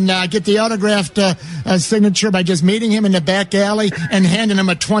you can get the autographed signature by just meeting him in the back alley and handing him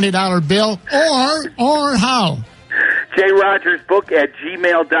a $20 bill, or how? JRogersBook at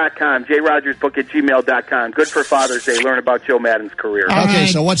gmail.com. JRogersBook@gmail.com. Good for Father's Day. Learn about Joe Madden's career. Okay,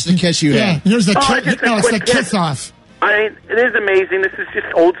 so what's the kiss you had? Here's the it's the kiss off. I mean, it is amazing. This is just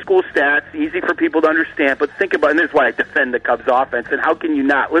old school stats, easy for people to understand. But think about, and this is why I defend the Cubs offense, and how can you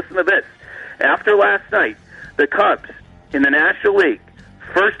not? Listen to this. After last night, the Cubs in the National League,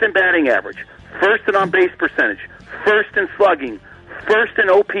 first in batting average, first in on-base percentage, first in slugging, first in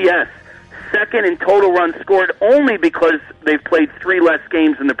OPS, second in total runs scored only because they've played 3 less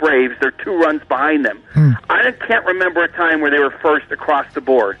games than the Braves. They're 2 runs behind them. I can't remember a time where they were first across the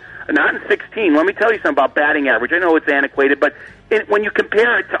board. Not in 16. Let me tell you something about batting average. I know it's antiquated, but when you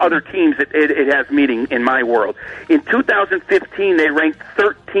compare it to other teams, it has meaning in my world. In 2015, they ranked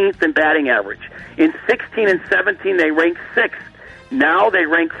 13th in batting average. In 16 and 17, they ranked 6th. Now they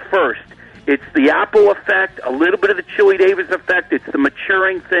rank first. It's the Apple effect, a little bit of the Chili Davis effect. It's the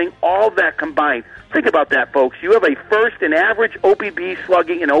maturing thing, all that combined. Think about that, folks. You have a first in average, OBP,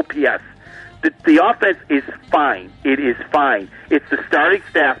 slugging, and OPS. The offense is fine. It is fine. It's the starting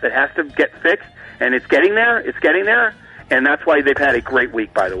staff that has to get fixed, and it's getting there. It's getting there. And that's why they've had a great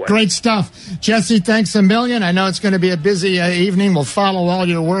week, by the way. Great stuff. Jesse, thanks a million. I know it's going to be a busy evening. We'll follow all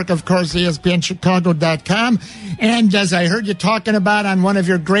your work, of course, ESPNChicago.com. And as I heard you talking about on one of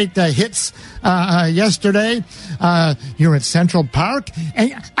your great hits yesterday, you're at Central Park.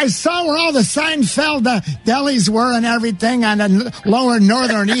 And I saw where all the Seinfeld delis were and everything on the lower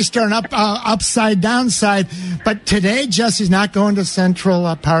northern, eastern, upside, downside. But today, Jesse's not going to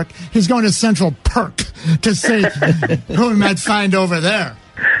Central Park. He's going to Central Perk to see who we might find over there.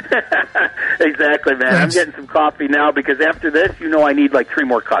 Exactly, man. I'm getting some coffee now because after this, I need like 3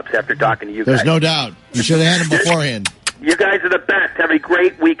 more cups after talking to you guys. There's no doubt. You should have had them beforehand. You guys are the best. Have a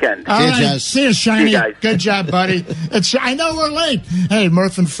great weekend. All right. See you, Shiny. See you guys. Good job, buddy. I know we're late. Hey,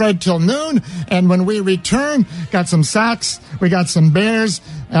 Murph and Fred till noon. And when we return, got some Sox. We got some Bears.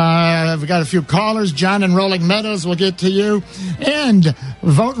 We got a few callers. John in Rolling Meadows will get to you. And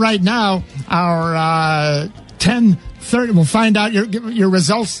vote right now. Our 10:30. We'll find out your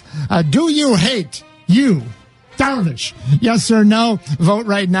results. Do you hate you, Darvish? Yes or no? Vote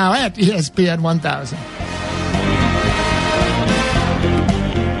right now at ESPN 1000.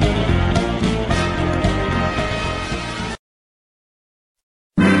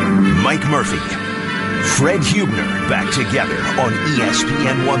 Mike Murphy, Fred Huebner, back together on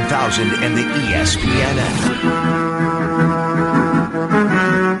ESPN 1000 and the ESPN app.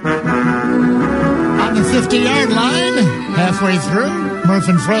 On the 50-yard line, halfway through, Murph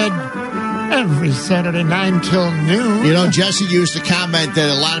and Fred, every Saturday, 9 till noon. Jesse used a comment that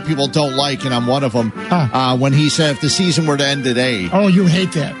a lot of people don't like, and I'm one of them, when he said if the season were to end today. Oh, you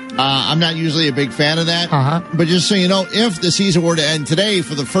hate that. I'm not usually a big fan of that. But just so you know, if the season were to end today,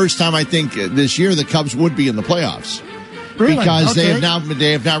 for the first time, I think this year, the Cubs would be in the playoffs. Really? Because okay.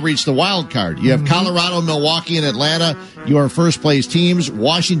 they have not reached the wild card. You have Colorado, Milwaukee, and Atlanta, your first place teams.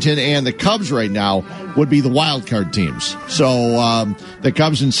 Washington and the Cubs right now would be the wild card teams. So the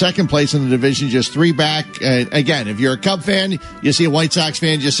Cubs in second place in the division, just 3 back. Again, if you're a Cub fan, you see a White Sox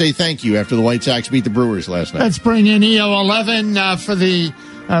fan, just say thank you after the White Sox beat the Brewers last night. Let's bring in EO11 for the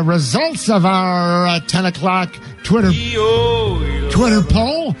results of our 10 o'clock Twitter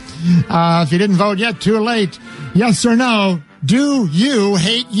poll. If you didn't vote yet, too late. Yes or no, do you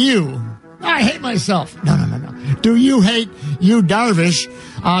hate you? I hate myself. No. Do you hate you, Darvish?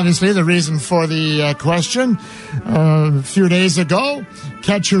 Obviously, the reason for the question. A few days ago,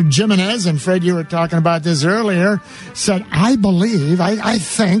 catcher Jimenez, and Fred, you were talking about this earlier, said, I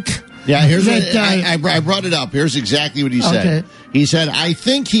think... Yeah, I brought it up. Here's exactly what he said. Okay. He said, I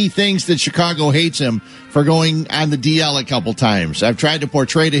think he thinks that Chicago hates him for going on the DL a couple times. I've tried to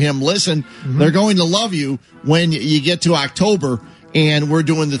portray to him, listen, they're going to love you when you get to October, and we're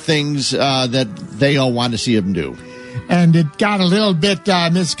doing the things that they all want to see him do. And it got a little bit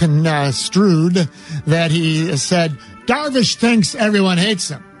misconstrued that he said, Darvish thinks everyone hates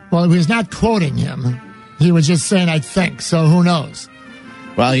him. Well, he was not quoting him. He was just saying, I think, so who knows?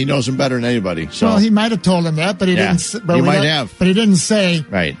 Well, he knows him better than anybody. So. Well, he might have told him that, but he didn't. But he might have. But he didn't say.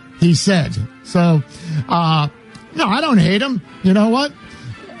 Right. He said. So, no, I don't hate him. You know what?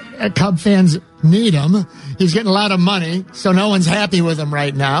 Cub fans need him. He's getting a lot of money, so no one's happy with him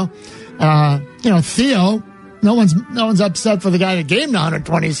right now. Theo. No one's upset for the guy that gave him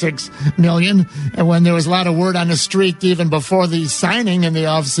 $126 million. And when there was a lot of word on the street even before the signing in the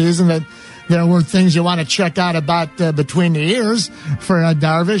offseason that there were things you want to check out about between the ears for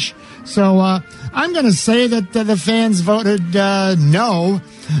Darvish. So I'm going to say that the fans voted no.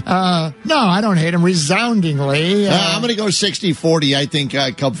 No, I don't hate him resoundingly. I'm going to go 60-40. I think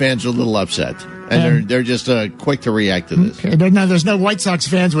Cub fans are a little upset. And they're just quick to react to this. Okay. Now, there's no White Sox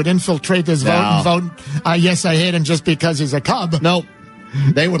fans would infiltrate this vote and vote, yes, I hate him just because he's a Cub. Nope.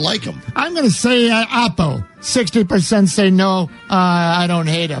 They would like him. I'm going to say Oppo. 60% say no, I don't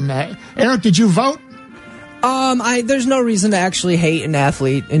hate him. Eric, did you vote? There's no reason to actually hate an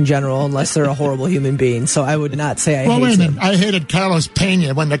athlete in general unless they're a horrible human being. So I would not say I hate him. Wait a minute. I hated Carlos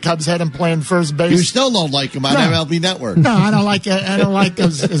Pena when the Cubs had him playing first base. You still don't like him on MLB Network. No, I don't like it. I don't like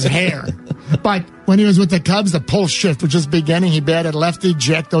his hair. But when he was with the Cubs, the pull shift was just beginning. He batted lefty,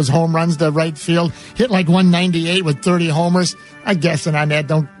 jacked those home runs to right field, hit like 198 with 30 homers. I guess, and on that,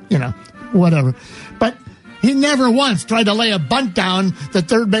 whatever. But he never once tried to lay a bunt down the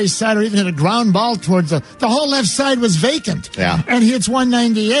third base side or even hit a ground ball towards the whole left side was vacant. Yeah. And he hits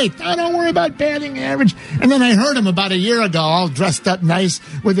 198. Don't worry about batting average. And then I heard him about a year ago, all dressed up nice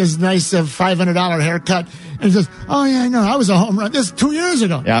with his nice $500 haircut. And he says, oh, yeah, I know. I was a home run. This is 2 years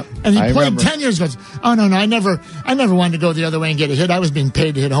ago. Yeah. And he played 10 years ago. Oh, no, I never wanted to go the other way and get a hit. I was being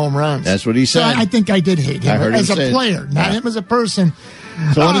paid to hit home runs. That's what he said. So I think I did hate him as a player, not him as a person.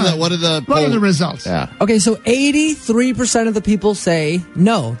 So what are the results? Yeah. Okay, so 83% of the people say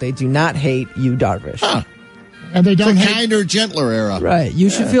no, they do not hate you, Darvish. Huh. And they don't it's a hate kinder, gentler era. Right. You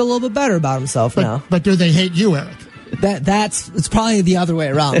should feel a little bit better about himself now. But do they hate you, Eric? It's probably the other way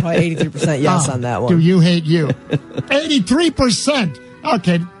around. Probably 83% yes on that one. Do you hate you? 83%.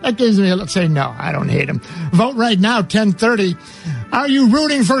 Okay, that gives me, let's say no, I don't hate him. Vote right now, 10:30. Are you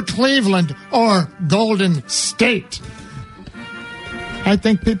rooting for Cleveland or Golden State? I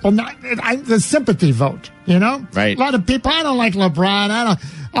think people, the sympathy vote, you know? Right. A lot of people, I don't like LeBron.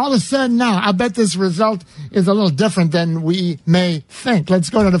 All of a sudden now, I bet this result is a little different than we may think.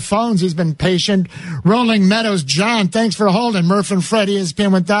 Let's go to the phones. He's been patient. Rolling Meadows, John, thanks for holding. Murph and Fred,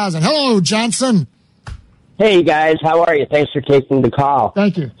 ESPN 1000. Hello, Johnson. Hey, guys. How are you? Thanks for taking the call.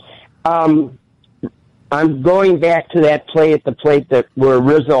 Thank you. I'm going back to that play at the plate where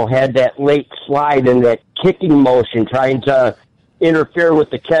Rizzo had that late slide and that kicking motion trying to interfere with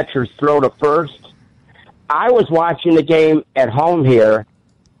the catcher's throw to first. I was watching the game at home here,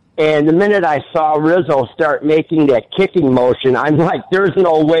 and the minute I saw Rizzo start making that kicking motion, I'm like, there's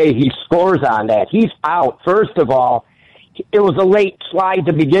no way he scores on that. He's out. First of all, it was a late slide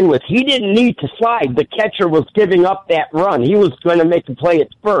to begin with. He didn't need to slide. The catcher was giving up that run. He was going to make the play at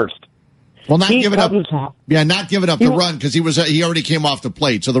first. Well, not give it up the run because he already came off the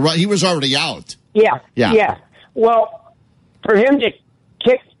plate. So the run, he was already out. Yeah. Well, for him to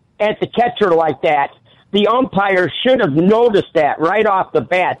kick at the catcher like that, the umpire should have noticed that right off the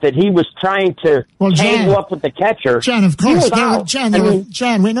bat that he was trying to tangle up with the catcher. John, of course.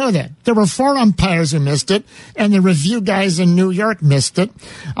 John, we know that. There were 4 umpires who missed it, and the review guys in New York missed it.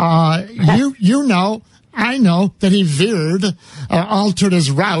 I know that he veered, altered his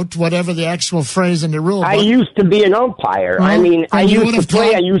route, whatever the actual phrase in the rule book. I used to be an umpire. Well, I used to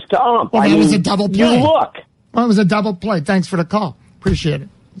play. I used to ump. Well, that was a double play. You look. Well, it was a double play. Thanks for the call. Appreciate it.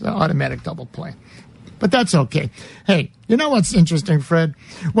 It's an automatic double play. But that's okay. Hey, you know what's interesting, Fred?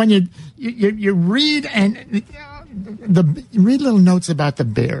 When you read you read little notes about the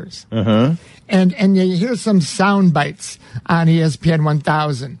Bears, and you hear some sound bites on ESPN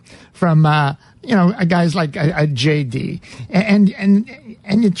 1000 from guys like a JD,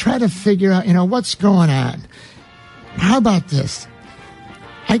 and you try to figure out what's going on. How about this?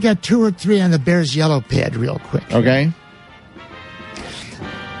 I got 2 or 3 on the Bears yellow pad real quick. Okay.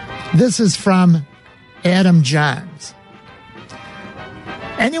 This is from Adam Johns.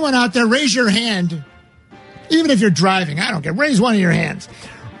 Anyone out there, raise your hand. Even if you're driving, I don't care. Raise one of your hands.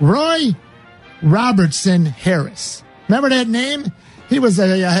 Roy Robertson Harris. Remember that name? He was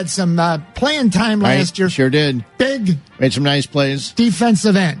had some playing time last year. Sure did. Big. Made some nice plays.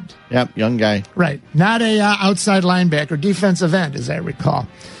 Defensive end. Yep, young guy. Right. Not a outside linebacker. Defensive end, as I recall.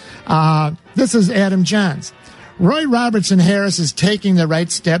 This is Adam Johns. Roy Robertson Harris is taking the right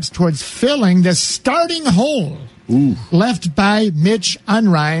steps towards filling the starting hole left by Mitch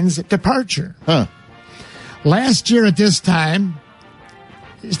Unrein's departure. Last year at this time,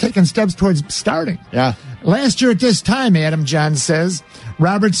 he's taking steps towards starting. Yeah. Last year at this time, Adam Johns says,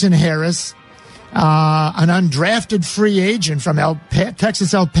 Robertson Harris, an undrafted free agent from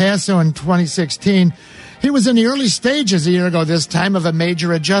Texas El Paso in 2016, he was in the early stages a year ago this time of a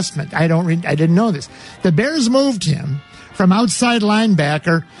major adjustment. I didn't know this. The Bears moved him from outside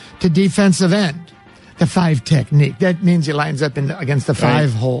linebacker to defensive end. The 5 technique. That means he lines up against the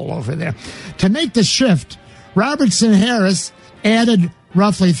 5 hole over there. To make the shift, Robertson Harris added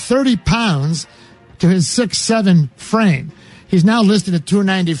roughly 30 pounds to his 6'7" frame. He's now listed at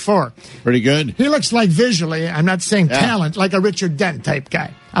 294. Pretty good. He looks like visually, I'm not saying talent, like a Richard Dent type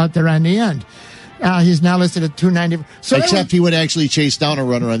guy out there on the end. He's now listed at 294. So except he would actually chase down a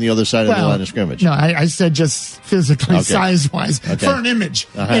runner on the other side of the line of scrimmage. No, I said just physically, size-wise, for an image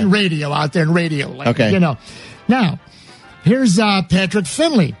in radio out there in radio land. Okay. Now, here's Patrick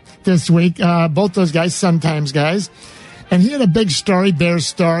Finley this week. Both those guys, sometimes guys. And he had a big story, Bears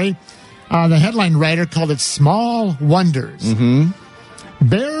story. The headline writer called it Small Wonders.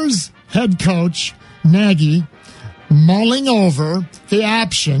 Bears head coach Nagy mulling over the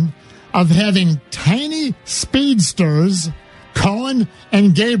option of having tiny speedsters, Cohen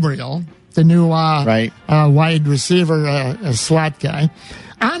and Gabriel, the new wide receiver slot guy,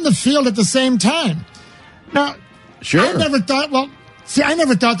 on the field at the same time. Now, I never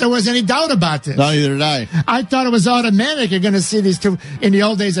thought there was any doubt about this. No, neither did I. I thought it was automatic. You're going to see these two. In the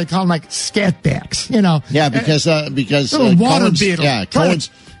old days, they called them like scat backs, Yeah, because little water beetle. Yeah,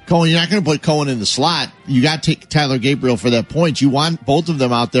 Cohen, you're not going to put Cohen in the slot. You got to take Tyler Gabriel for that point. You want both of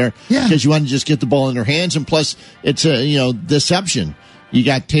them out there because you want to just get the ball in their hands, and plus it's deception. You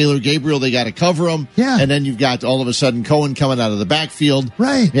got Taylor Gabriel, they got to cover him. Yeah. And then you've got all of a sudden Cohen coming out of the backfield.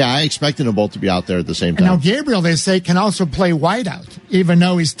 Right. Yeah, I expected them both to be out there at the same time. And now Gabriel, they say, can also play wideout, even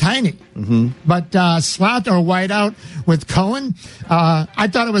though he's tiny. Mm-hmm. But slot or wideout with Cohen, I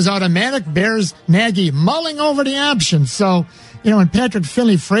thought it was automatic. Bears, Nagy mulling over the option. So, when Patrick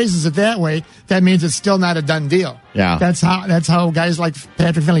Finley phrases it that way, that means it's still not a done deal. Yeah. That's how guys like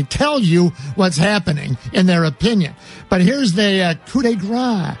Patrick Finley tell you what's happening in their opinion. But here's the coup de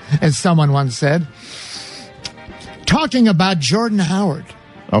grace, as someone once said, talking about Jordan Howard.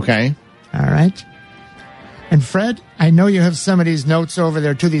 Okay. All right. And Fred, I know you have some of these notes over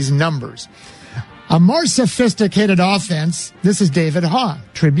there to these numbers. A more sophisticated offense, this is David Haw,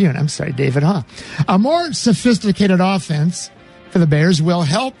 Tribune, David Haw. A more sophisticated offense for the Bears will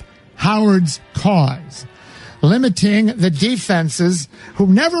help Howard's cause, limiting the defenses who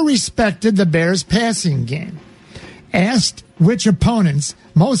never respected the Bears' passing game. Asked which opponents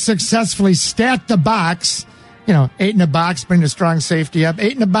most successfully stacked the box, 8 in a box, bring the strong safety up,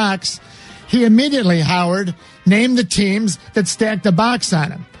 8 in a box, he immediately, Howard, named the teams that stacked the box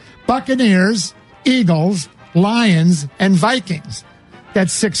on him. Buccaneers, Eagles, Lions, and Vikings.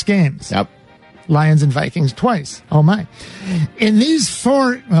 That's 6 games. Yep. Lions and Vikings twice. Oh, my. In these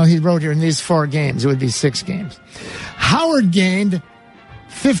 4, he wrote here, in these 4 games, it would be 6 games. Howard gained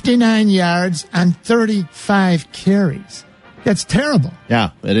 59 yards on 35 carries. That's terrible.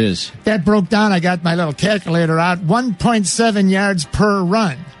 Yeah, it is. That broke down. I got my little calculator out. 1.7 yards per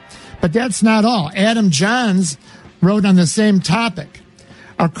run. But that's not all. Adam Johns wrote on the same topic.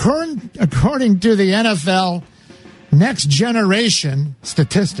 According to the NFL Next Generation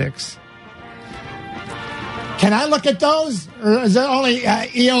statistics, can I look at those? Or is it only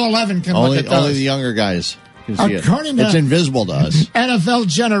EO11 can look at those? Only the younger guys can see According it. to It's invisible to us. NFL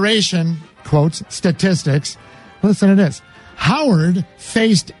Generation, quotes, statistics, listen to this. Howard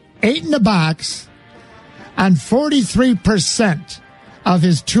faced 8 in the box on 43% of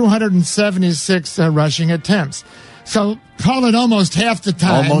his 276 rushing attempts. So call it almost half the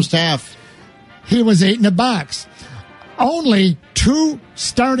time. Almost half. He was 8 in the box. Only 2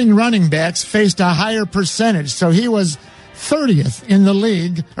 starting running backs faced a higher percentage. So he was 30th in the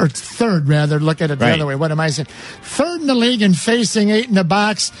league, or 3rd rather, look at it the other way. What am I saying? 3rd in the league in facing 8 in the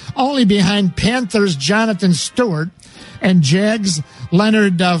box, only behind Panthers' Jonathan Stewart and Jags'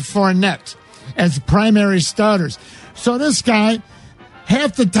 Leonard Fournette as primary starters. So this guy,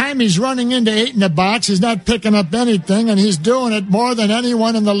 half the time he's running into 8 in the box, he's not picking up anything, and he's doing it more than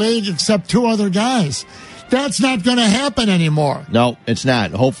anyone in the league except 2 other guys. That's not going to happen anymore. No, it's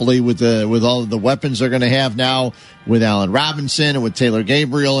not. Hopefully, with all of the weapons they're going to have now, with Allen Robinson and with Taylor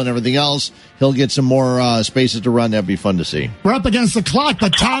Gabriel and everything else, he'll get some more spaces to run. That'd be fun to see. We're up against the clock,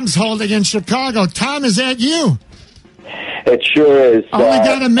 but Tom's holding in Chicago. Tom, is that you? It sure is. Only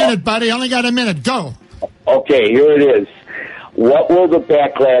got a minute, buddy. Only got a minute. Go. Okay, here it is. What will the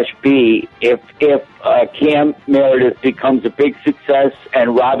backlash be if Cam Meredith becomes a big success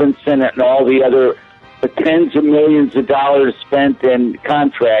and Robinson and all the other tens of millions of dollars spent in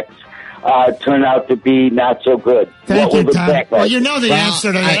contracts turn out to be not so good? Thank you, Tom. Well, you know the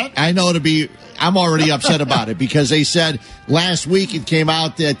answer to that. I know I'm already upset about it because they said last week it came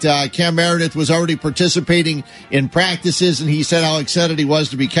out that Cam Meredith was already participating in practices, and he said how excited he was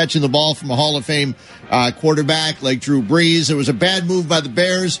to be catching the ball from a Hall of Fame quarterback like Drew Brees. It was a bad move by the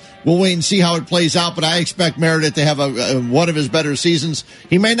Bears. We'll wait and see how it plays out, but I expect Meredith to have one of his better seasons.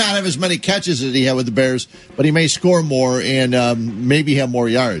 He may not have as many catches as he had with the Bears, but he may score more and maybe have more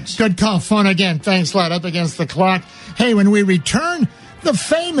yards. Good call. Phone again. Thanks a lot. Up against the clock. Hey, when we return, the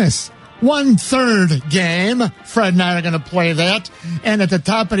famous 1/3 game. Fred and I are going to play that. And at the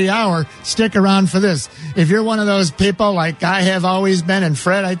top of the hour, stick around for this. If you're one of those people like I have always been, and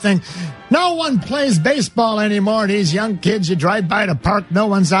Fred, I think no one plays baseball anymore. These young kids, you drive by the park, no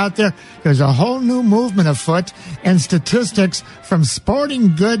one's out there. There's a whole new movement afoot, and statistics from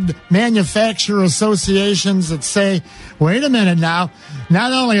sporting good manufacturer associations that say, wait a minute now,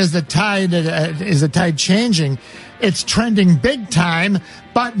 not only is the tide changing, it's trending big time,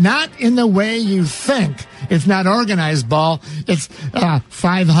 but not in the way you think. It's not organized ball. It's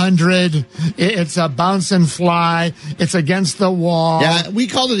 500. It's a bounce and fly. It's against the wall. Yeah, we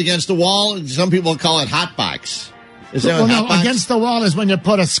called it against the wall. Some people call it hot box. Is that no, against the wall is when you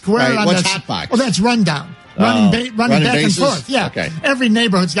put a square on what's the hot box? Well, that's rundown. Running back bases? and forth. Yeah. Okay. Every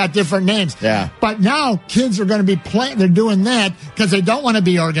neighborhood's got different names. Yeah. But now kids are going to be playing. They're doing that because they don't want to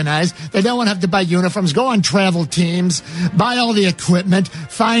be organized. They don't want to have to buy uniforms, go on travel teams, buy all the equipment,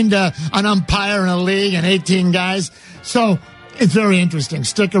 find an umpire in a league and 18 guys. So It's very interesting.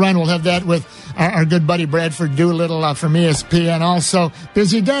 Stick around. We'll have that with our good buddy Bradford Doolittle from ESPN. Also,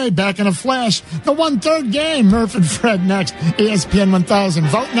 busy day. Back in a flash. The 1/3 game. Murph and Fred next. ESPN 1000.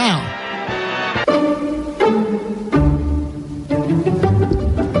 Vote now.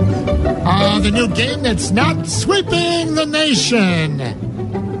 The new game that's not sweeping the nation.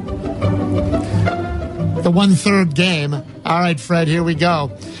 The 1/3 game. All right, Fred, here we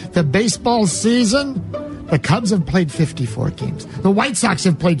go. The baseball season, the Cubs have played 54 games. The White Sox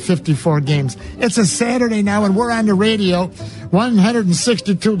have played 54 games. It's a Saturday now, and we're on the radio.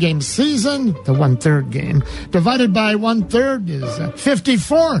 162-game season, the 1/3 game. Divided by 1/3 is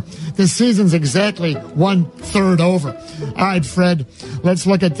 54. The season's exactly 1/3 over. All right, Fred, let's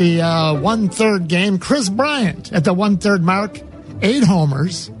look at the 1/3 game. Chris Bryant at the 1/3 mark, 8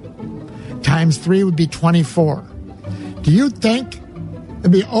 homers. Times 3 would be 24. Do you think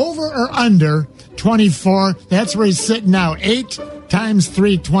it'd be over or under 24? That's where he's sitting now. 8 times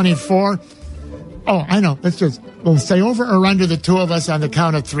 3, 24. Oh, I know. We'll say over or under, the two of us, on the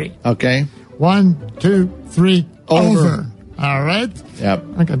count of 3. Okay. 1, 2, 3, over. All right? Yep.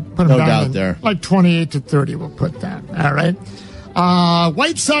 I can put No them down doubt there. Like 28 to 30, we'll put that. All right.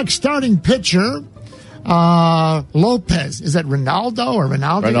 White Sox starting pitcher, Lopez. Is that Ronaldo or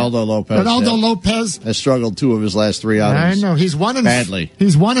Ronaldo? Ronaldo Lopez. Ronaldo Lopez. Has struggled 2 of his last 3 I outings. know. He's 1 and badly.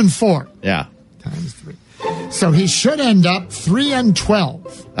 He's 1 and 4. Yeah. Times 3. So he should end up 3 and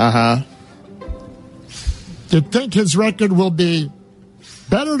 12. Do you think his record will be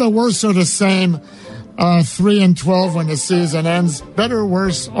better, to worse, or the same? 3 and 12 when the season ends. Better,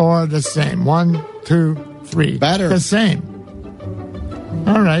 worse, or the same? 1, 2, 3. Better. The same.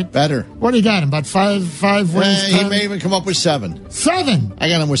 All right. Better. What do you got him? About five wins? He may even come up with 7. 7. I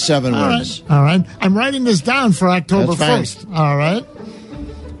got him with 7 All wins. right. All right. I'm writing this down for October That's 1st. All right.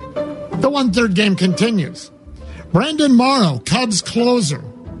 The 1/3 game continues. Brandon Morrow, Cubs closer.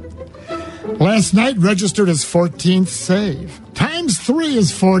 Last night registered his 14th save. Times 3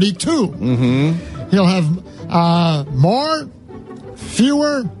 is 42. Mm-hmm. He'll have more,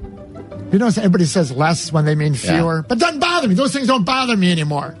 fewer. You know, everybody says less when they mean fewer, but it doesn't bother me. Those things don't bother me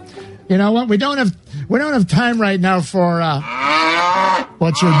anymore. You know what? We don't have time right now for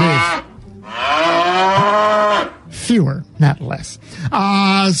what's your beef? Fewer, not less.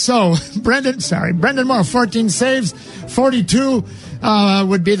 So Brendan Moore, 14 saves, 42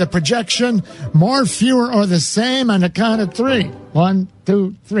 would be the projection. More, fewer, or the same on the count of 3. 1,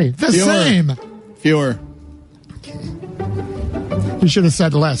 2, 3. The Fewer. same. Fewer. You should have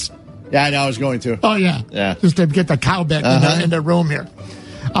said less. Yeah, I know. I was going to. Oh, yeah. Yeah. Just to get the cow back in the room here.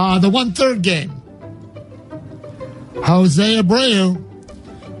 The 1/3 game. Jose Abreu.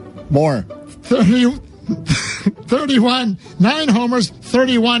 More. 31, 9 homers,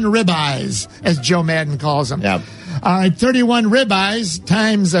 31 ribeyes, as Joe Madden calls them. Yep. All right, 31 ribeyes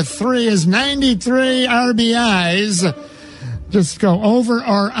times 3 is 93 RBIs. Just go over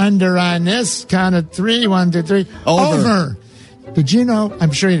or under on this. Count of 3. 1, 2, 3. Over. Did you know?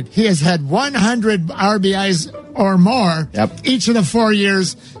 I'm sure he has had 100 RBIs or more each of the 4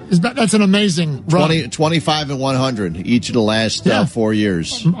 years. That's an amazing run. 25 and 100 each of the last 4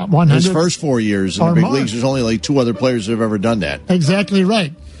 years. 100 His first 4 years in the big leagues, there's only like 2 other players who have ever done that. Exactly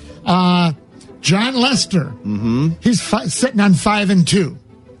right. John Lester. He's sitting on 5 and 2.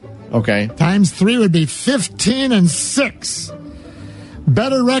 Okay. Times 3 would be 15 and 6.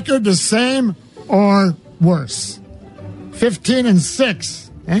 Better record, the same, or worse? 15 and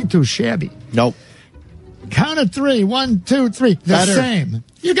 6. Ain't too shabby. Nope. Count of 3. 1, 2, 3. The Better. same.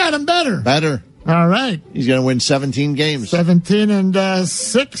 You got him better. Better. All right. He's going to win 17 games. 17 and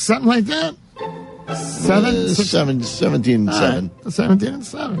 6, something like that. 17 and 7. 17 and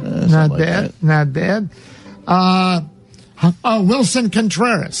 7. Not bad. Not bad. Wilson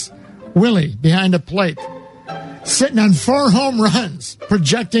Contreras. Willie behind the plate. Sitting on 4 home runs.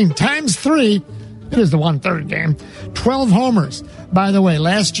 Projecting times 3. It is the 1/3 game. 12 homers. By the way,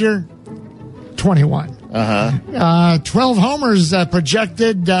 last year, 21. 12 homers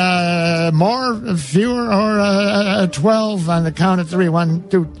projected. More, fewer, or 12 on the count of 3. 1,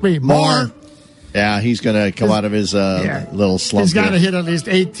 2, 3. More. Yeah, he's going to come out of his little slump. He's got to hit at least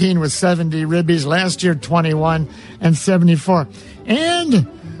 18 with 70 ribbies. Last year, 21 and 74. And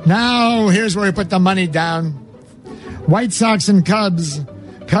now here's where we put the money down. White Sox and Cubs.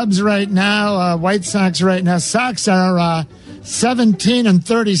 Cubs right now, White Sox right now. Sox are 17 and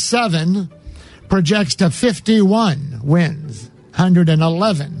 37. Projects to 51 wins,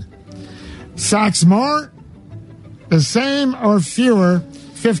 111. Sox more, the same or fewer,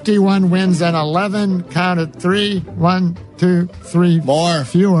 51 wins and 11. Count of 3. 1, 2, 3. More.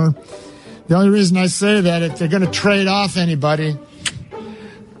 Fewer. The only reason I say that, if they're going to trade off anybody,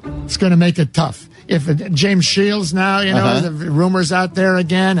 it's going to make it tough. If James Shields now, the rumors out there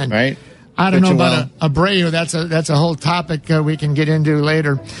again, and right. I don't know about Abreu. That's a whole topic we can get into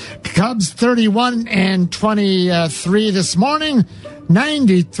later. Cubs 31-23 this morning,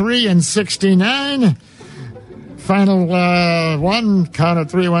 93-69. Final one, count of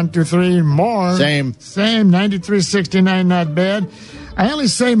 3, 1, 2, 3, more. Same, 93-69, not bad. I only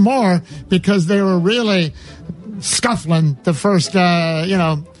say more because they were really scuffling the first,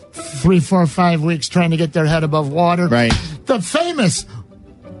 3, 4, 5 weeks trying to get their head above water. Right. The famous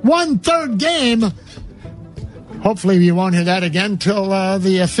 1/3 game. Hopefully you won't hear that again till the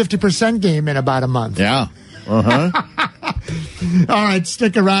 50% game in about a month. Yeah. All right,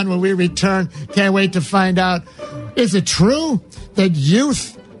 stick around when we return. Can't wait to find out. Is it true that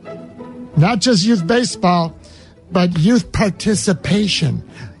youth, not just youth baseball, but youth participation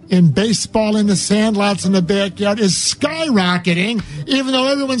in baseball in the sandlots in the backyard is skyrocketing, even though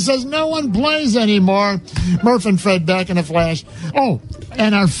everyone says no one plays anymore? Murph and Fred back in a flash. Oh,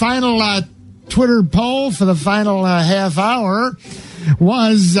 and our final Twitter poll for the final half hour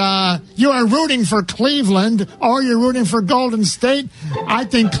was you are rooting for Cleveland or you're rooting for Golden State. I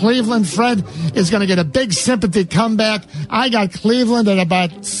think Cleveland, Fred, is going to get a big sympathy comeback. I got Cleveland at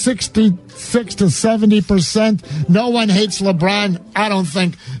about 66 to 70%. No one hates LeBron, I don't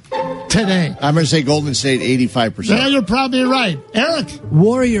think, today. I'm going to say Golden State 85%. Yeah, you're probably right. Eric?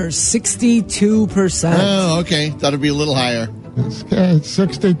 Warriors 62%. Oh, okay. Thought it'd be a little higher. Okay,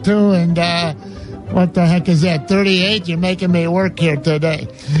 62 and what the heck is that? 38? You're making me work here today.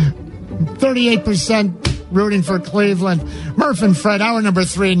 38% rooting for Cleveland. Murph and Fred, hour number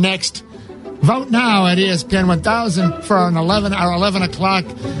 3 next. Vote now at ESPN 1000 for our 11 o'clock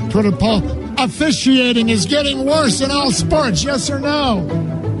Twitter poll. Officiating is getting worse in all sports, yes or no?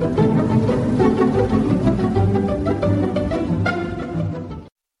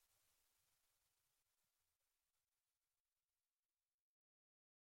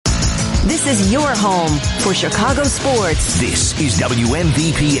 This is your home for Chicago sports. This is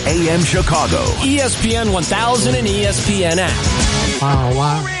WMVP AM Chicago. ESPN 1000 and ESPN app.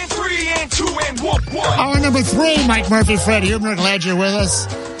 Wow. Hour number 3, Mike Murphy, Fred Huebner, glad you're with us.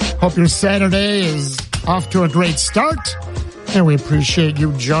 Hope your Saturday is off to a great start. And we appreciate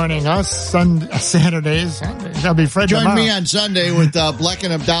you joining us Saturdays. That'll be Fred Join tomorrow. me on Sunday with Bleck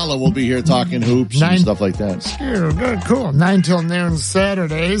and Abdallah. We'll be here talking hoops and stuff like that. Sure, good, cool. 9 till noon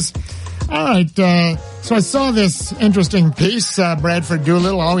Saturdays. All right, so I saw this interesting piece. Bradford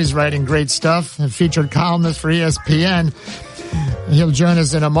Doolittle, always writing great stuff, a featured columnist for ESPN. He'll join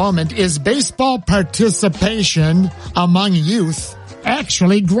us in a moment. Is baseball participation among youth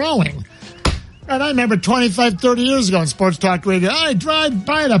actually growing? And I remember 25, 30 years ago in Sports Talk Radio, I drive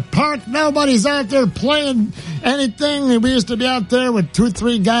by the park, nobody's out there playing anything. We used to be out there with 2,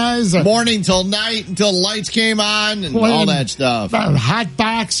 3 guys. Morning till night until lights came on and all that stuff. Hot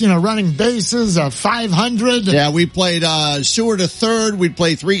box, running bases, 500. Yeah, we played sewer to third. We'd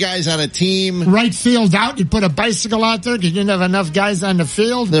play 3 guys on a team. Right field out, you'd put a bicycle out there because you didn't have enough guys on the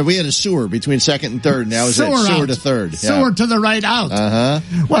field. We had a sewer between second and third, and that was sewer to third. Sewer to the right out.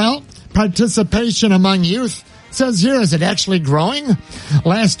 Well, participation among youth says here, is it actually growing?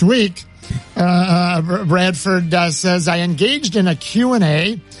 Last week, Bradford says, I engaged in a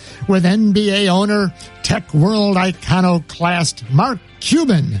Q&A with NBA owner, tech world iconoclast Mark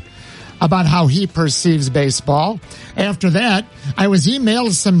Cuban about how he perceives baseball. After that, I was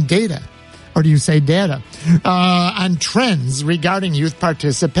emailed some data, or do you say data, on trends regarding youth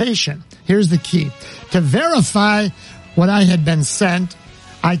participation. Here's the key. To verify what I had been sent,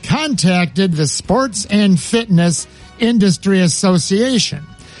 I contacted the Sports and Fitness Industry Association,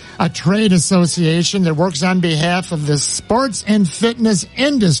 a trade association that works on behalf of the sports and fitness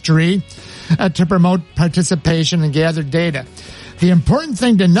industry to promote participation and gather data. The important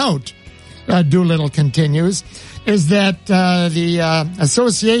thing to note, Doolittle continues, is that the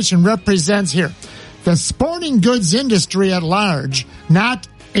association represents here the sporting goods industry at large, not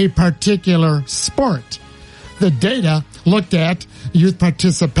a particular sport. The data looked at youth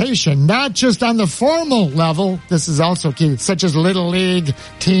participation, not just on the formal level, this is also key, such as Little League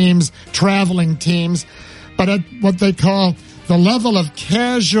teams, traveling teams, but at what they call the level of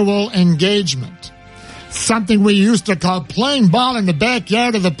casual engagement. Something we used to call playing ball in the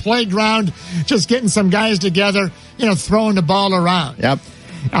backyard of the playground, just getting some guys together, throwing the ball around. Yep.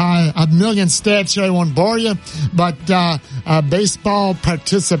 A million stats here, I won't bore you, but baseball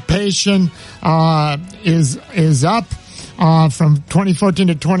participation is up from 2014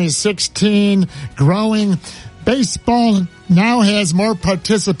 to 2016, growing. Baseball now has more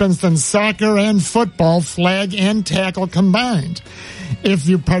participants than soccer and football, flag and tackle combined. If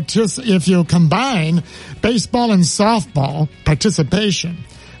you combine baseball and softball participation,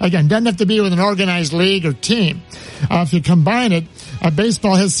 again, doesn't have to be with an organized league or team. If you combine it,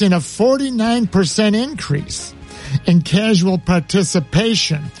 baseball has seen a 49% increase in casual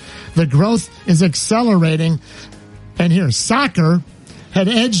participation. The growth is accelerating. And here, soccer had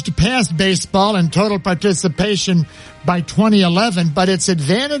edged past baseball in total participation by 2011, but its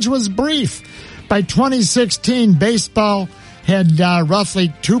advantage was brief. By 2016, baseball had roughly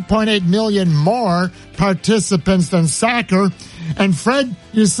 2.8 million more participants than soccer. And Fred,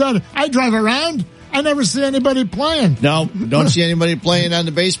 you said, I drive around, I never see anybody playing. No, don't see anybody playing on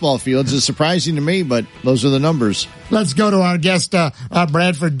the baseball fields. It's surprising to me, but those are the numbers. Let's go to our guest,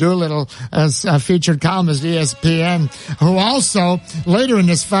 Bradford Doolittle, as a featured columnist, ESPN, who also, later in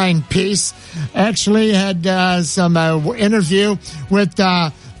this fine piece, actually had some interview with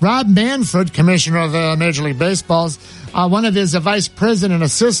Rob Manfred, commissioner of Major League Baseball's, one of his vice president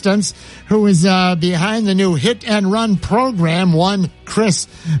assistants, who is behind the new hit and run program, one Chris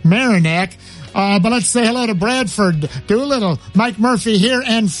Marinac. But let's say hello to Bradford Doolittle, Mike Murphy here,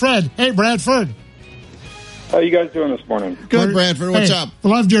 and Fred. Hey, Bradford. How you guys doing this morning? Good, Bradford. What's up?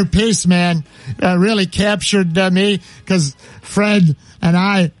 Loved your piece, man. Really captured me, because Fred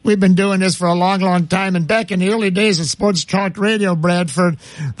and we've been doing this for a long, long time. And back in the early days of sports talk radio, Bradford,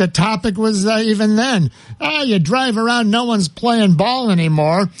 the topic was even then, you drive around, no one's playing ball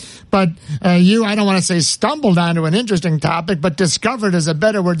anymore. But you, I don't want to say stumbled onto an interesting topic, but discovered is a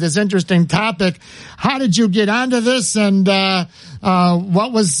better word, this interesting topic. How did you get onto this, and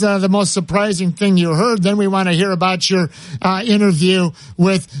what was the most surprising thing you heard? Then we want to hear about your interview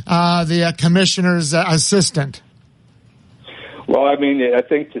with the commissioner's assistant. Well, I mean, I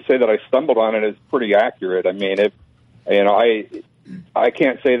think to say that I stumbled on it is pretty accurate. I mean, I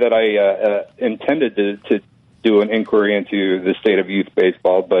can't say that I intended to do an inquiry into the state of youth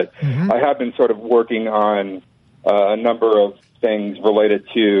baseball, but I have been sort of working on a number of things related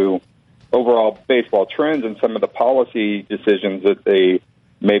to overall baseball trends and some of the policy decisions that they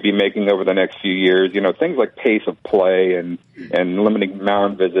may be making over the next few years. You know, things like pace of play and limiting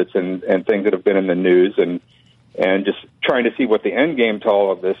mound visits and things that have been in the news, and just trying to see what the end game to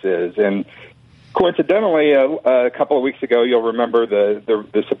all of this is. And coincidentally, a couple of weeks ago, you'll remember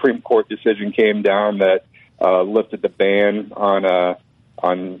the Supreme Court decision came down that lifted the ban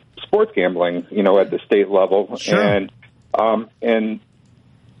on sports gambling, you know, at the state level. Sure. And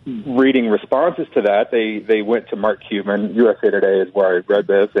reading responses to that, they went to Mark Cuban, USA Today is where I read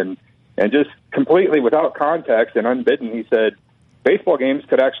this, and just completely without context and unbidden, he said, baseball games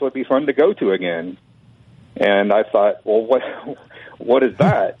could actually be fun to go to again. And I thought, well, what is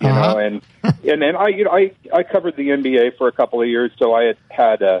that? You know, and I covered the NBA for a couple of years, so I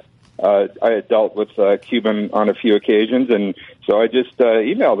had dealt with Cuban on a few occasions, and so I just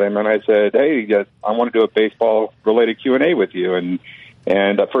emailed him and I said, hey, I want to do a baseball related Q&A with you. And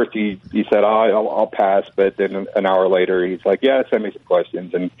at first he said, I'll pass, but then an hour later he's like, yeah, send me some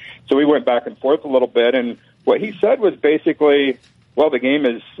questions. And so we went back and forth a little bit, and what he said was basically, well, the game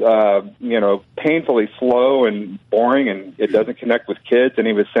is, painfully slow and boring, and it doesn't connect with kids. And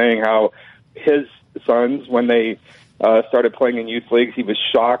he was saying how his sons, when they started playing in youth leagues, he was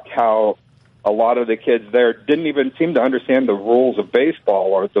shocked how a lot of the kids there didn't even seem to understand the rules of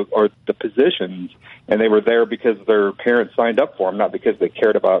baseball or the positions, and they were there because their parents signed up for them, not because they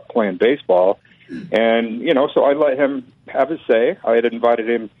cared about playing baseball. And, so I let him have his say. I had invited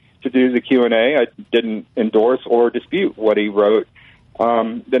him to do the Q&A. I didn't endorse or dispute what he wrote.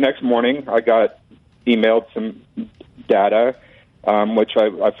 The next morning, I got emailed some data, which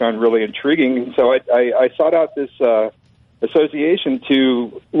I found really intriguing. So I sought out this association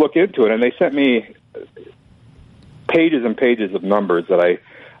to look into it, and they sent me pages and pages of numbers that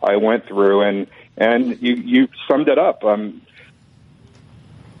I went through, and you summed it up.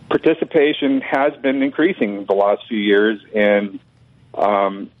 Participation has been increasing the last few years, and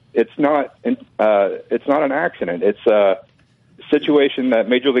it's not an accident. It's a situation that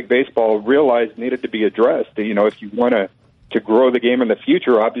Major League Baseball realized needed to be addressed. If you want to grow the game in the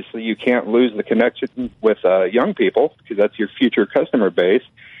future, obviously you can't lose the connection with young people, because that's your future customer base.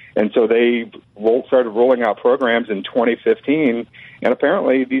 And so they started rolling out programs in 2015, and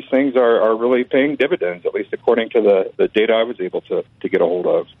apparently these things are really paying dividends, at least according to the data I was able to get a hold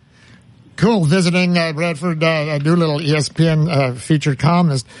of. Cool. Visiting Bradford Doolittle, ESPN featured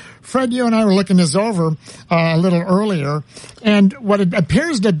columnist. Fred, you and I were looking this over a little earlier, and what it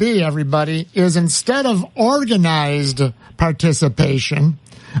appears to be, everybody, is instead of organized participation,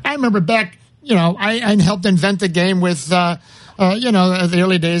 I remember back I helped invent the game with, the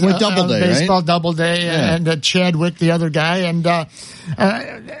early days with Doubleday, baseball, right? Doubleday, and Chadwick, the other guy. And I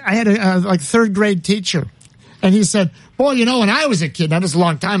had a third grade teacher. And he said, boy, when I was a kid, now this is a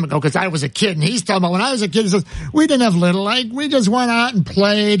long time ago because I was a kid, and he's talking about when I was a kid, he says, we didn't have Little League. We just went out and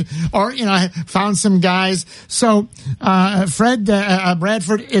played or, found some guys. So, Fred,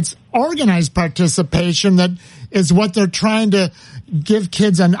 Bradford, it's organized participation that is what they're trying to give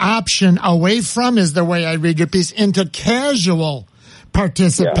kids an option away from, is the way I read your piece, into casual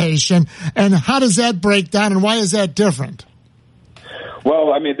participation. Yeah. And how does that break down, and why is that different?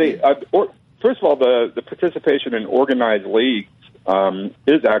 Well, I mean, first of all, the participation in organized leagues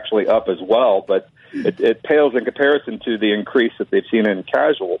is actually up as well, but it pales in comparison to the increase that they've seen in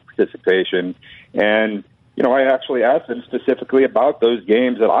casual participation. And, I actually asked them specifically about those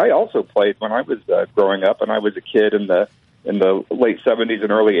games that I also played when I was growing up, and I was a kid in the late 70s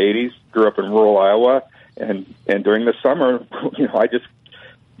and early 80s, grew up in rural Iowa, and during the summer, I just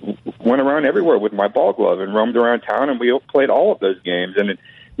went around everywhere with my ball glove and roamed around town, and we played all of those games. And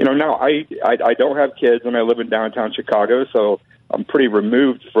now I don't have kids, and I live in downtown Chicago, so I'm pretty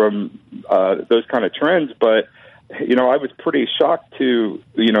removed from those kind of trends. But I was pretty shocked to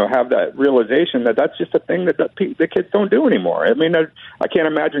have that realization that that's just a thing that the kids don't do anymore. I mean, I can't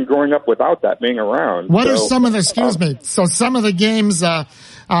imagine growing up without that being around. What are some of the? So some of the games.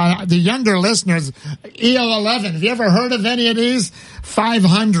 The younger listeners, EO11, have you ever heard of any of these?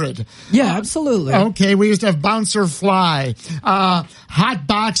 500. Yeah, absolutely. Okay, we used to have Bouncer Fly. Hot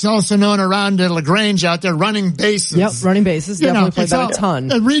Box, also known around LaGrange out there, running bases. Yep, running bases. Definitely played that a ton.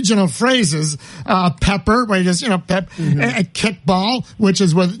 Regional phrases. Pepper, where you just, pep. Mm-hmm. Kickball, which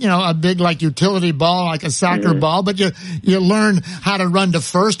is with, a big, utility ball, like a soccer ball, but you learn how to run to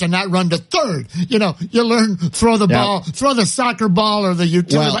first and not run to third. You learn throw the soccer ball or the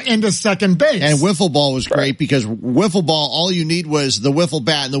utility ball into second base. And wiffle ball was great because wiffle ball, all you need was the wiffle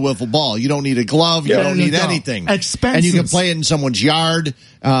bat and the wiffle ball. You don't need a glove. You don't need anything. Expensive. And you can play it in someone's yard.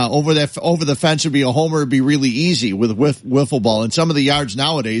 Over the fence would be a homer. It'd be really easy with wiffle ball. And some of the yards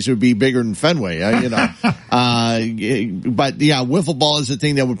nowadays would be bigger than Fenway, but wiffle ball is the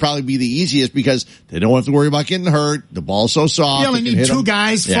thing that would probably be the easiest because they don't have to worry about getting hurt. The ball's so soft. You only need 2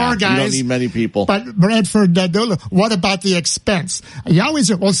 guys, 4 guys. You don't need many people. But Bradford, what about the expense? You always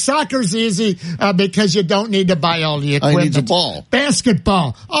say, soccer's easy because you don't need to buy all the equipment. All you need is a ball.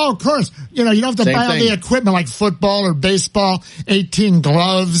 Basketball. Oh, of course. You don't have to buy all the equipment like football or baseball, 18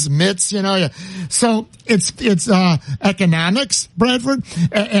 gloves, mitts, So it's economics, Bradford,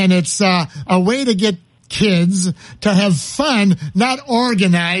 and it's a way to get kids to have fun, not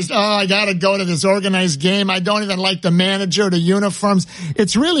organized. Oh, I got to go to this organized game. I don't even like the manager, the uniforms.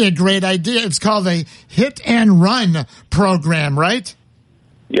 It's really a great idea. It's called a hit and run program, right?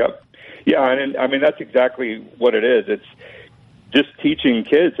 Yep. Yeah, and I mean, that's exactly what it is. It's just teaching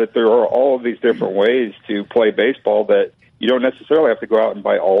kids that there are all of these different ways to play baseball, that you don't necessarily have to go out and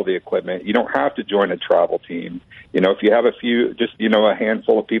buy all the equipment. You don't have to join a travel team. If you have a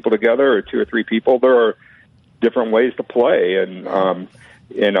handful of people together or 2 or 3 people, there are different ways to play. And,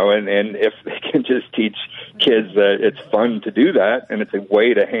 and if they can just teach kids that it's fun to do that, and it's a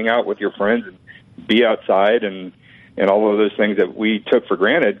way to hang out with your friends and be outside and all of those things that we took for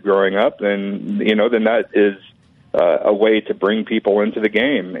granted growing up, then that is a way to bring people into the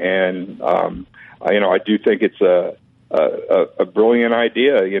game. And, I do think it's a brilliant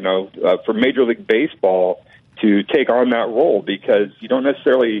idea, for Major League Baseball to take on that role, because you don't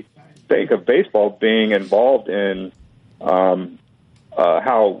necessarily think of baseball being involved in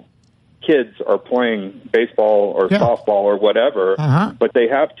how kids are playing baseball or softball or whatever, but they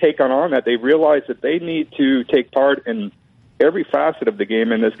have taken on that. They realize that they need to take part in every facet of the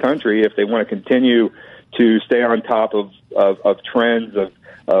game in this country if they want to continue to stay on top of trends,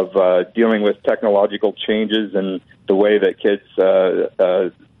 of dealing with technological changes and the way that kids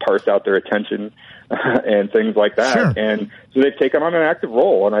parse out their attention and things like that. Sure. And so they've taken on an active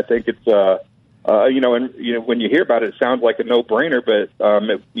role, and I think it's when you hear about it, it sounds like a no-brainer, but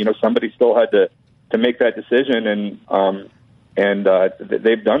somebody still had to make that decision, and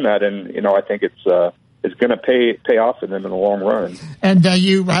they've done that, and I think it's going to pay off for them in the long run. And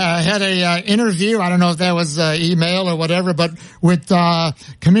you had a interview, I don't know if that was email or whatever, but with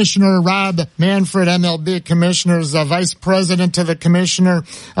Commissioner Rob Manfred, MLB Commissioner's Vice President to the Commissioner,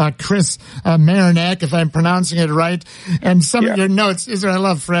 Chris Marinak, if I'm pronouncing it right. And some of your notes, is what I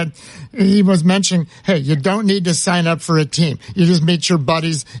love, Fred. He was mentioning, hey, you don't need to sign up for a team. You just meet your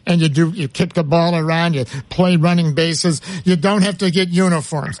buddies and you kick the ball around, you play running bases. You don't have to get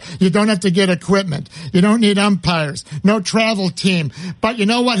uniforms. You don't have to get equipment. You don't need umpires. No travel team. But you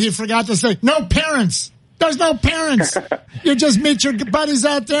know what he forgot to say? No parents. There's no parents. You just meet your buddies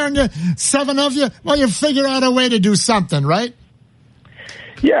out there and 7 of you. Well, you figure out a way to do something, right?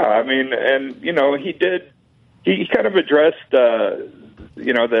 Yeah, I mean, and, he kind of addressed,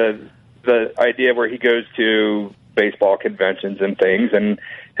 the idea where he goes to baseball conventions and things, and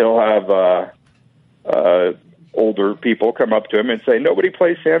he'll have older people come up to him and say, nobody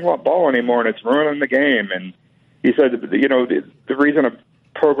plays sandlot ball anymore, and it's ruining the game. And he said, the reason a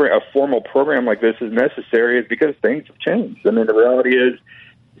formal program like this is necessary is because things have changed. I mean, the reality is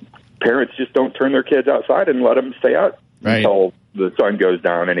parents just don't turn their kids outside and let them stay out until the sun goes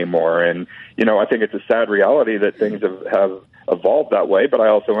down anymore. And, I think it's a sad reality that things have evolved that way, but I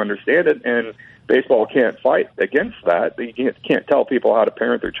also understand it, and baseball can't fight against that. You can't tell people how to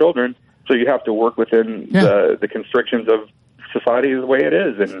parent their children, so you have to work within the constrictions of society the way it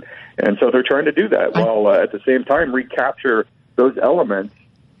is, and so they're trying to do that while at the same time recapture those elements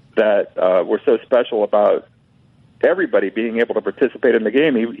that were so special about everybody being able to participate in the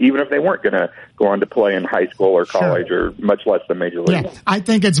game, even if they weren't going to go on to play in high school or college or much less the major league. Yeah, I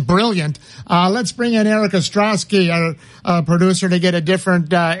think it's brilliant. Let's bring in Eric Ostrowski, our producer, to get a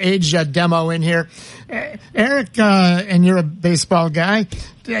different age demo in here. Eric, and you're a baseball guy.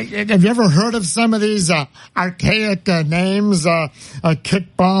 Have you ever heard of some of these archaic names?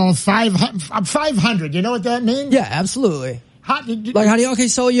 Kickball, 500. You know what that means? Yeah, absolutely.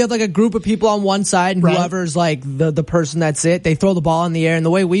 So you have like a group of people on one side, and whoever's like the person that's it, they throw the ball in the air, and the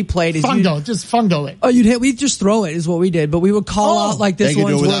way we played is just fungo it. Oh, we just throw it is what we did, but we would call out like this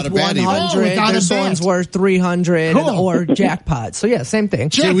one's worth 100, this one's worth 300, or jackpot. So yeah, same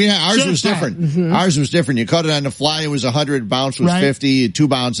thing. Ours was different. Mm-hmm. Ours was different. You caught it on the fly, it was 100, bounce was 50, 2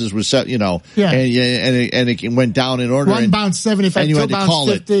 bounces was and it went down in order. 1 bounce 75, and you 2 had to bounce call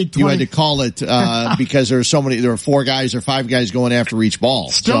 50, it. 20. You had to call it because there were 4 guys or 5 guys going after each ball.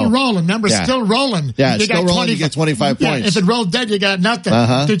 Still rolling. Remember, still rolling. Yeah, still rolling. You get 25 points. If it rolled dead, you got nothing.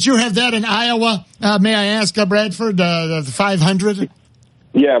 Did you have that in Iowa? May I ask, Bradford, the 500?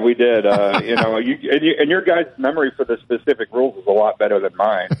 Yeah, we did. And your guys' memory for the specific rules is a lot better than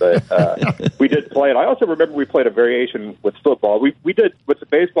mine. But we did play it. I also remember we played a variation with football. We did with the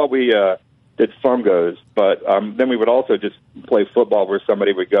baseball. We did fungos, but then we would also just play football where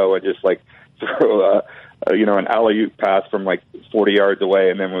somebody would go and just like throw an alley-oop pass from like 40 yards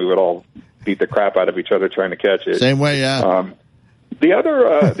away, and then we would all beat the crap out of each other trying to catch it. Same way, yeah. The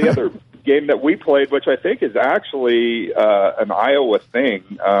other game that we played, which I think is actually an Iowa thing,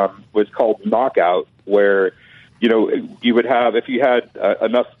 was called knockout, where you would have, if you had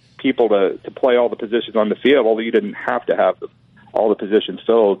enough people to play all the positions on the field, although you didn't have to have all the positions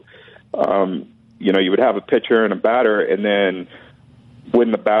filled. You would have a pitcher and a batter, and then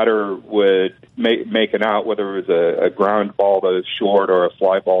when the batter would make an out, whether it was a ground ball to short or a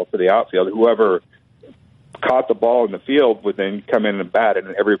fly ball to the outfield, whoever caught the ball in the field would then come in and bat,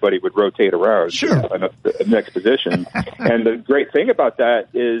 and everybody would rotate around the next position. And the great thing about that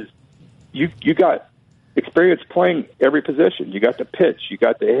is you got experience playing every position. You got to pitch, you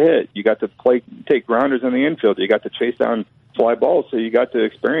got to hit, you got to take grounders in the infield, you got to chase down fly balls, so you got to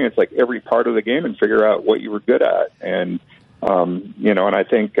experience like every part of the game and figure out what you were good at. And and I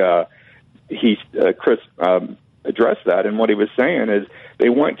think Chris addressed that, and what he was saying is they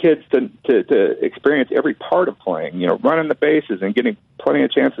want kids to experience every part of playing, running the bases and getting plenty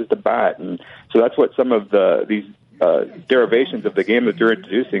of chances to bat. And so that's what some of these derivations of the game that they're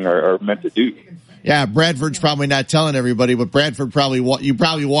introducing are meant to do. Yeah, Bradford's probably not telling everybody, but Bradford you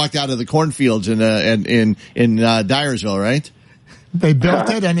probably walked out of the cornfields in Dyersville, right? They built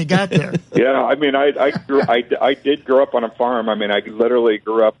it, and he got there. Yeah, I mean, I did grow up on a farm. I mean, I literally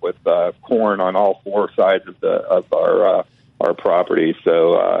grew up with corn on all 4 sides of our property.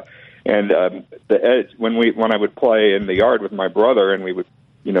 So, the edge when I would play in the yard with my brother, and we would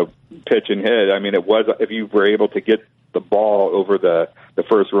pitch and hit. I mean, it was, if you were able to get the ball over the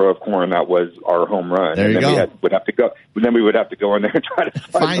first row of corn, that was our home run. There you go. Then we would have to go in there and try to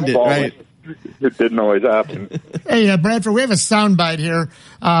find the ball. Right. It didn't always happen. Hey, Bradford, we have a soundbite here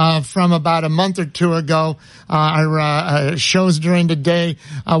from about a month or 2 ago. Our shows during the day,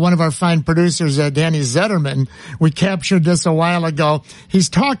 one of our fine producers, Danny Zetterman, we captured this a while ago. He's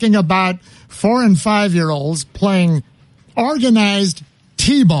talking about 4 and 5-year-olds playing organized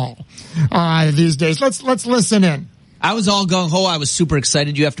T-ball these days. Let's listen in. I was all gung-ho. I was super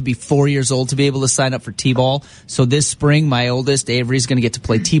excited. You have to be 4 years old to be able to sign up for T-ball. So this spring, my oldest, Avery's going to get to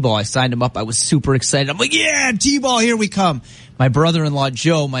play T-ball. I signed him up. I was super excited. I'm like, yeah, T-ball, here we come. My brother-in-law,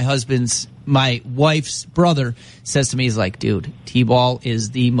 Joe, my wife's brother, says to me, he's like, dude, T-ball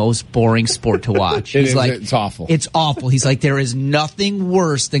is the most boring sport to watch. He's like, it's awful. It's awful. He's like, there is nothing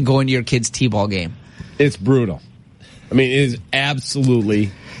worse than going to your kid's T-ball game. It's brutal. I mean, it is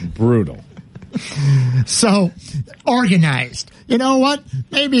absolutely brutal. So, organized. You know what?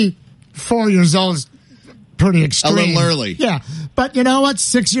 Maybe 4 years old is pretty extreme. A little early. Yeah. But you know what?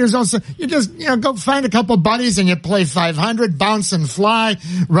 6 years old, so you just, go find a couple buddies and you play 500, bounce and fly,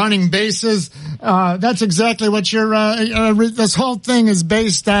 running bases. That's exactly what this whole thing is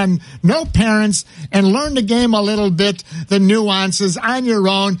based on. No parents, and learn the game a little bit, the nuances on your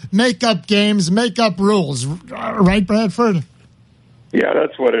own, make up games, make up rules. Right, Bradford? Yeah,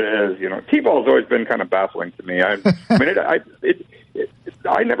 that's what it is. T-ball's always been kind of baffling to me. I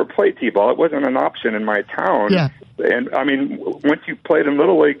never played T-ball. It wasn't an option in my town. Yeah. And I mean, once you played in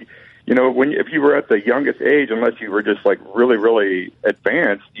Little League, if you were at the youngest age, unless you were just like really, really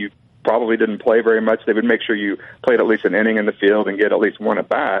advanced, you probably didn't play very much. They would make sure you played at least an inning in the field and get at least one at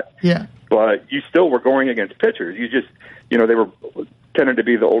bat. Yeah. But you still were going against pitchers. You just, they were tended to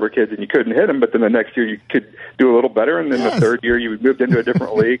be the older kids and you couldn't hit them, but then the next year you could do a little better, and then the third year you moved into a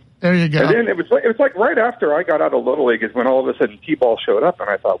different league. There you go. And then it was like right after I got out of Little League is when all of a sudden T-ball showed up, and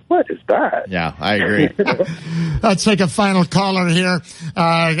I thought, what is that? Yeah, I agree. Let's take a final caller here.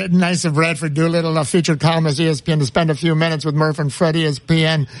 Nice of Bradford Doolittle, a featured columnist ESPN, to spend a few minutes with Murph and Fred,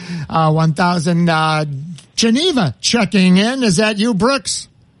 ESPN 1000. Geneva checking in. Is that you, Brooks?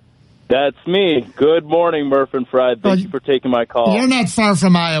 That's me. Good morning, Murph and Fred. Thank you for taking my call. You're not far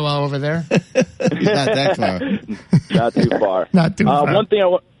from Iowa over there. Not that far. Not too far. Not too far. One thing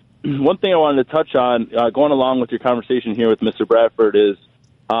I wanted to touch on, going along with your conversation here with Mr. Bradford, is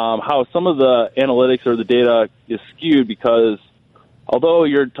how some of the analytics or the data is skewed, because although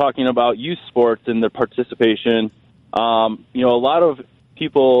you're talking about youth sports and their participation, a lot of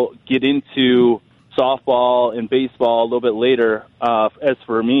people get into softball and baseball a little bit later. As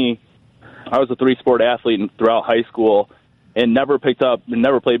for me, I was a 3-sport athlete throughout high school and never played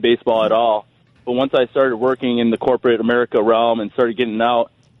baseball at all. But once I started working in the corporate America realm and started getting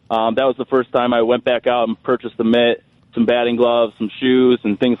out, that was the first time I went back out and purchased a mitt, some batting gloves, some shoes,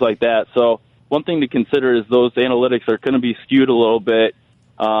 and things like that. So one thing to consider is those analytics are going to be skewed a little bit,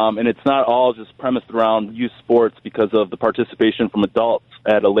 and it's not all just premised around youth sports because of the participation from adults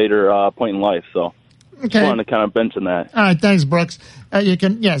at a later point in life. So Okay. Just wanted to kind of mention that. All right, thanks, Brooks.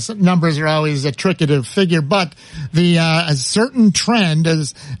 Numbers are always tricky to figure, but the a certain trend,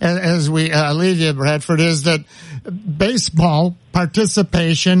 as we leave you, Bradford, is that baseball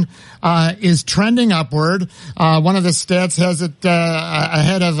participation is trending upward. One of the stats has it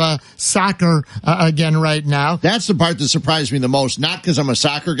ahead of soccer again right now. That's the part that surprised me the most. Not because I'm a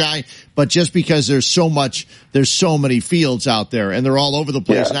soccer guy, but just because there's so many fields out there, and they're all over the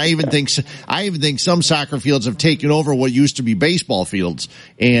place. Yeah. And I even think some soccer fields have taken over what used to be baseball fields,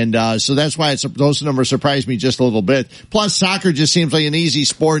 and so that's why those numbers surprised me just a little bit. Plus, soccer just seems like an easy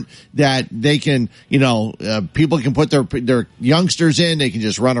sport that they can, people can put their youngsters in. They can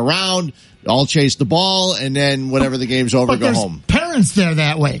just run around, all chase the ball, and then whenever the game's over, go home. Parents there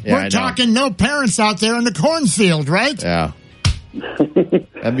that way. Yeah, We're talking no parents out there in the cornfield, right? Yeah,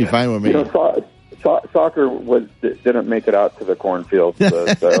 that'd be fine with me. Soccer didn't make it out to the cornfield, so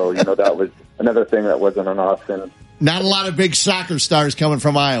that was another thing that wasn't an option. Not a lot of big soccer stars coming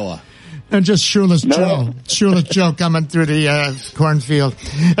from Iowa. And just Shoeless Joe coming through the cornfield.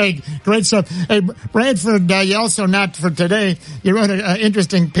 Hey, great stuff. Hey, Bradford, you also, not for today, you wrote an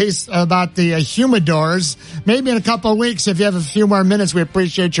interesting piece about the humidors. Maybe in a couple of weeks, if you have a few more minutes, we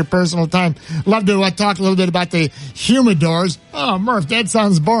appreciate your personal time. Love to talk a little bit about the humidors. Oh, Murph, that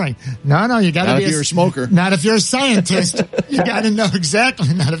sounds boring. No, you got to be if you're a smoker. Not if you're a scientist. You got to know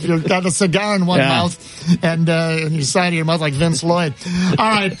exactly. Not if you've got a cigar in one mouth and you side of your mouth like Vince Lloyd. All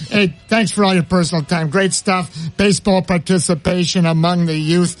right. Hey, thanks for all your personal time. Great stuff. Baseball participation among the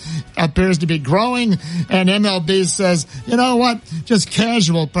youth appears to be growing, and MLB says, you know what? Just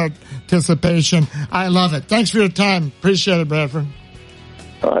casual participation. I love it. Thanks for your time. Appreciate it, Bradford.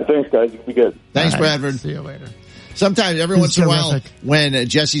 All right, thanks, guys. You'll be good. Thanks, Bradford. See you later. Sometimes, every once in a while, when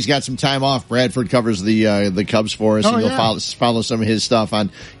Jesse's got some time off, Bradford covers the Cubs for us, and you'll follow some of his stuff on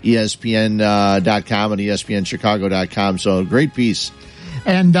ESPN.com and ESPNChicago.com. So, great piece.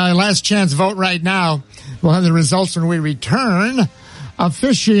 And last chance vote right now. We'll have the results when we return.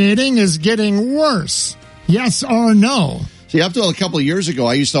 Officiating is getting worse. Yes or no? See, up till a couple of years ago,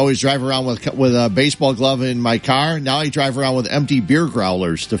 I used to always drive around with a baseball glove in my car. Now I drive around with empty beer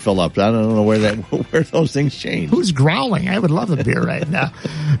growlers to fill up. I don't know where those things change. Who's growling? I would love a beer right now.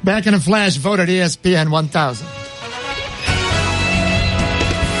 Back in a flash, voted ESPN 1000.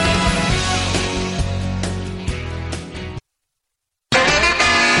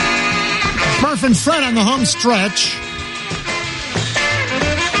 Murph and Fred on the home stretch.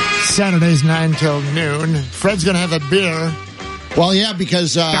 Saturdays 9 till noon. Fred's going to have a beer. Well, yeah,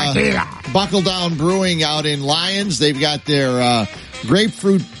 because Buckle Down Brewing out in Lyons, they've got their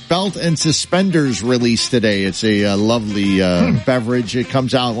grapefruit belt and suspenders released today. It's a lovely beverage. It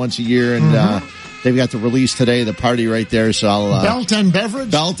comes out once a year, and they've got the release today, the party right there. So I'll belt and beverage?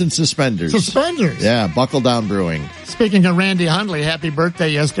 Belt and suspenders. Suspenders? Yeah, Buckle Down Brewing. Speaking of Randy Hundley, happy birthday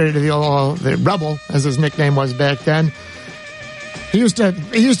yesterday to the Rebel, as his nickname was back then. He used to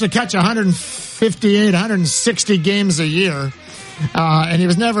catch 158, 160 games a year. And he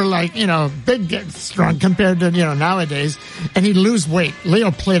was never big, strong compared to, nowadays. And he'd lose weight. Leo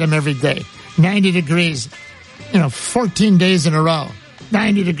played him every day. 90 degrees, 14 days in a row.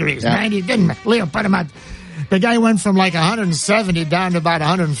 90 degrees, 90, didn't Leo put him out. The guy went from 170 down to about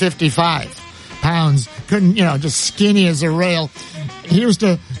 155 pounds. Couldn't, just skinny as a rail. He used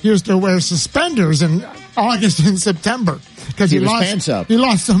to wear suspenders in August and September because he lost pants up. He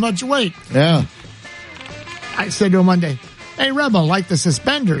lost so much weight. Yeah. I said to him one day, "Hey, Rebel, like the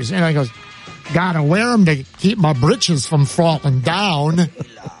suspenders?" And he goes, "Gotta wear them to keep my britches from falling down."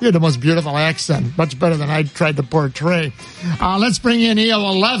 He had the most beautiful accent, much better than I tried to portray. Let's bring in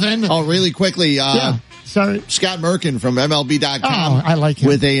EO11. Oh, really quickly. Sorry. Scott Merkin from MLB.com. Oh, I like him.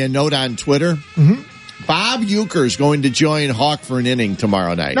 With a note on Twitter. Mm-hmm. Bob Uecker is going to join Hawk for an inning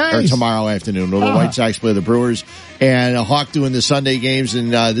tomorrow night. Nice. Or tomorrow afternoon. When the White Sox play the Brewers. And Hawk doing the Sunday games.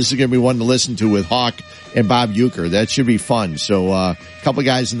 And this is going to be one to listen to with Hawk and Bob Uecker. That should be fun. So a couple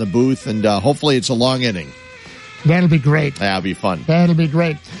guys in the booth. And hopefully it's a long inning. That'll be great. That'll be fun. That'll be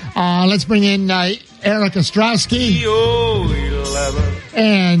great. Let's bring in Eric Ostrowski.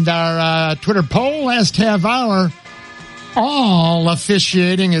 And our Twitter poll last half hour. All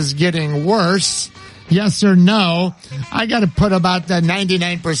officiating is getting worse. Yes or no? I got to put about the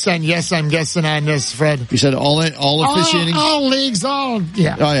 99% yes, I'm guessing on this, Fred. You said all officiating? All leagues,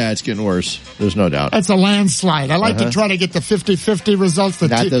 yeah. Oh, yeah, it's getting worse. There's no doubt. It's a landslide. I like to try to get the 50-50 results.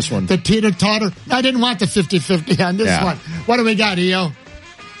 Not this one. The teeter-totter. I didn't want the 50-50 on this one. What do we got, EO?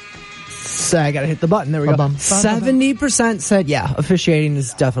 So I got to hit the button. There we go. 70% said, yeah, officiating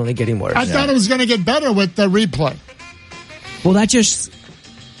is definitely getting worse. I thought it was going to get better with the replay. Well, that just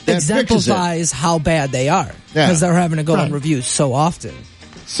exemplifies how bad they are because they're having to go on reviews so often.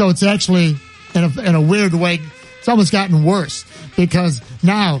 So it's actually, in a weird way, it's almost gotten worse because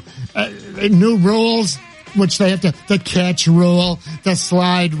now new rules, which they have to, the catch rule, the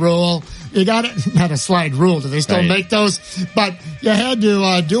slide rule. You got it, not a slide rule. Do they still make those? But you had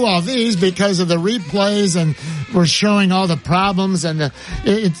to do all these because of the replays, and we're showing all the problems. And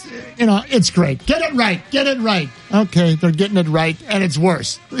it's great. Get it right. Get it right. Okay, they're getting it right, and it's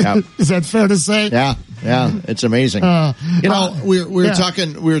worse. Yep. Is that fair to say? Yeah, it's amazing. We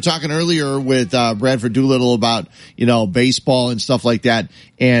were talking earlier with Bradford Doolittle about baseball and stuff like that,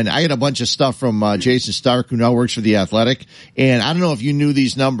 and I had a bunch of stuff from Jason Stark, who now works for The Athletic, and I don't know if you knew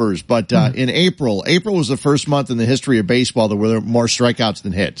these numbers, but in April was the first month in the history of baseball that were more strikeouts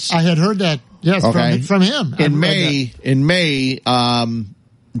than hits. I had heard that. Yes, from him. In May,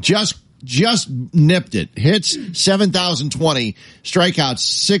 just nipped it. Hits 7,020, strikeouts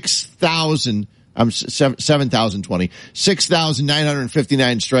 7,020,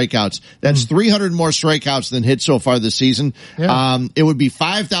 6,959 strikeouts. That's 300 more strikeouts than hits so far this season. Yeah. It would be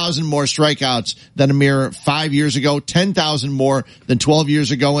 5,000 more strikeouts than a mere 5 years ago, 10,000 more than 12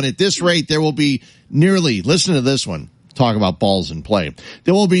 years ago. And at this rate, there will be nearly, listen to this one. Talk about balls in play.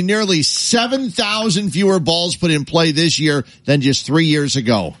 There will be nearly 7,000 fewer balls put in play this year than just 3 years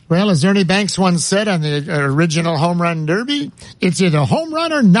ago. Well, as Ernie Banks once said on the original Home Run Derby, it's either home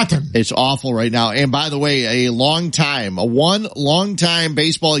run or nothing. It's awful right now. And by the way, one long-time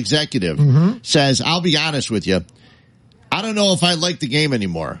baseball executive says, I'll be honest with you, I don't know if I like the game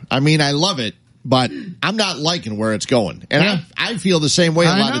anymore. I mean, I love it, but I'm not liking where it's going. And I feel the same way a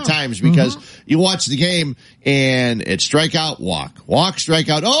lot of times because you watch the game and it's strikeout, walk,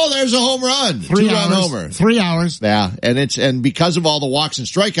 strikeout. Oh, there's a home run. 2-run homer. 3 hours. Yeah. And because of all the walks and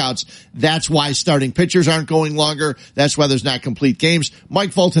strikeouts, that's why starting pitchers aren't going longer. That's why there's not complete games.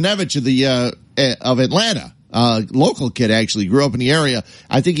 Mike Fultonevich of Atlanta. Local kid actually grew up in the area.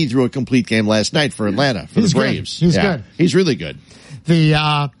 I think he threw a complete game last night for Atlanta, for the Braves. He's good. He's really good.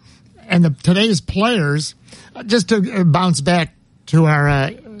 today's players, just to bounce back to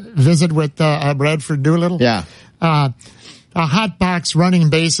our visit with Bradford Doolittle. Yeah. A hot box, running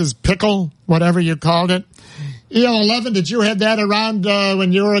bases, pickle, whatever you called it. EO11, did you have that around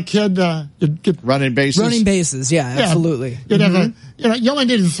when you were a kid? You'd get running bases? Running bases, yeah, absolutely. You'd have you only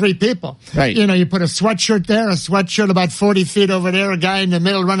needed 3 people. Right. You put a sweatshirt there, a sweatshirt about 40 feet over there, a guy in the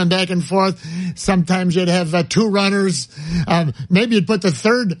middle running back and forth. Sometimes you'd have 2 runners. Maybe you'd put the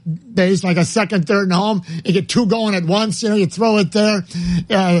third base, like a second, third, and home. You get 2 going at once. You throw it there.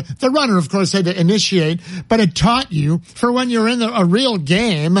 The runner, of course, had to initiate, but it taught you for when you're in a real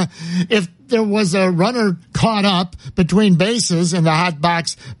game, if there was a runner caught up between bases in the hot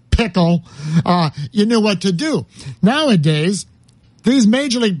box pickle, you knew what to do. Nowadays, these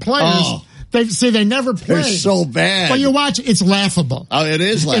major league players, they never play. They're so bad. Well, you watch, it's laughable. Oh, it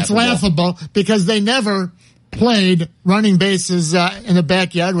is laughable. It's laughable because they never played running bases in the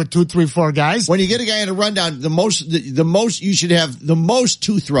backyard with 2, 3, 4 guys. When you get a guy in a rundown, the most you should have the most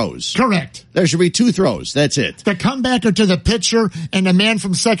 2 throws. Correct. There should be 2 throws. That's it. The comebacker to the pitcher and the man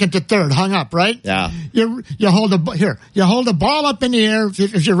from second to third hung up, right? Yeah. You hold a ball up in the air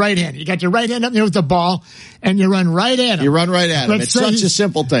if you're right-handed. You got your right hand up there with the ball, and you run right at him. You run right at him. It's such a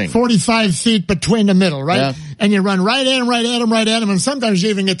simple thing. 45 feet between the middle, right? Yeah. And you run right at him, and sometimes you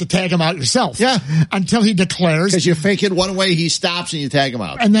even get to tag him out yourself. Yeah. Until he declares. Because you fake it one way, he stops, and you tag him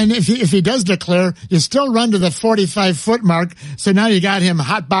out. And then if he does declare, you still run to the 45-foot mark, so now you got him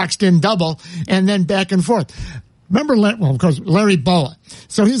hot-boxed in double, and then back and forth. Remember, of course, Larry Boa.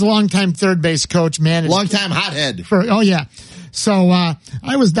 So he's a longtime third base coach, man. Longtime hothead. So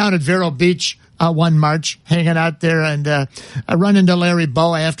I was down at Vero Beach one March, hanging out there, and I run into Larry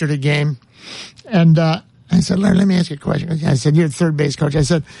Boa after the game. And I said, Larry, let me ask you a question. I said, you're a third base coach. I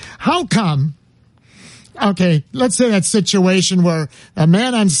said, how come, okay, let's say that situation where a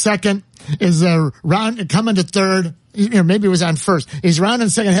man on second is coming to third, maybe it was on first. He's rounding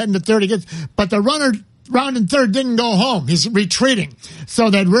second, heading to third. But the runner rounding third didn't go home. He's retreating. So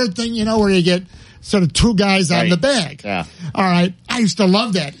that weird thing, where you get sort of 2 guys on the bag. Yeah. All right. I used to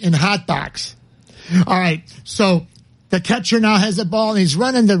love that in hot box. All right. So the catcher now has the ball and he's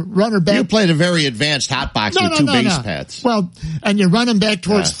running the runner back. You played a very advanced hot box with 2 base paths. Well, and you're running back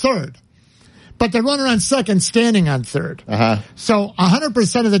towards third. But the runner on second standing on third. So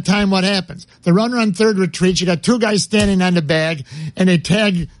 100% of the time what happens? The runner on third retreats. You got 2 guys standing on the bag and they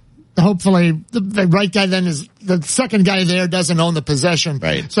tag, hopefully the right guy then is, the second guy there doesn't own the possession.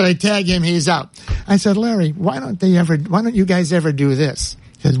 Right. So they tag him, he's out. I said, Larry, why don't you guys ever do this?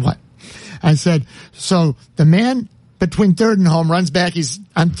 He said, what? I said, so the man between third and home runs back, he's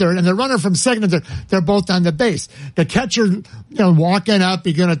on third, and the runner from second and third, they're both on the base. The catcher, walking up,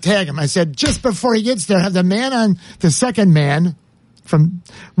 you're going to tag him. I said, just before he gets there, have the man on the second man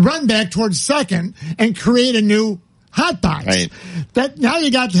run back towards second and create a new hot box. Right. That now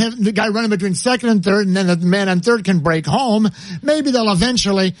you got to have the guy running between second and third, and then the man on third can break home. Maybe they'll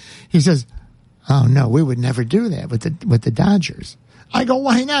eventually. He says, "Oh no, we would never do that with the Dodgers." I go,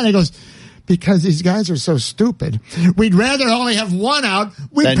 "Why not?" He goes, because these guys are so stupid. We'd rather only have 1 out.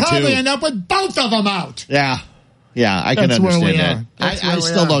 We'd probably end up with both of them out. Yeah. Yeah, I can understand that. I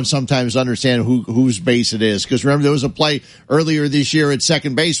still don't sometimes understand whose base it is. Because remember, there was a play earlier this year at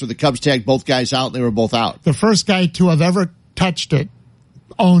second base where the Cubs tagged both guys out and they were both out. The first guy to have ever touched it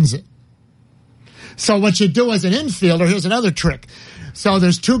owns it. So what you do as an infielder, here's another trick. So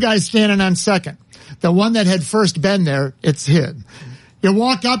there's 2 guys standing on second. The one that had first been there, it's him. You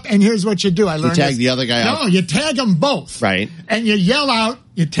walk up, and here's what you do. I learned you tag the other guy out. No, you tag them both. Right. And you yell out,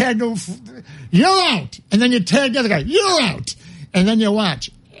 you tag them, you're out. And then you tag the other guy, you're out. And then you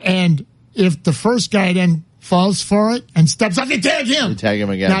watch. And if the first guy then falls for it and steps up, you tag him. You tag him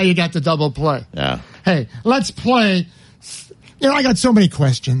again. Now you got the double play. Yeah. Hey, let's play. I got so many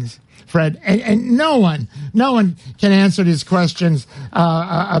questions, Fred, and no one can answer these questions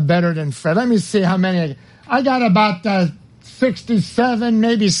better than Fred. Let me see how many. I got about 67,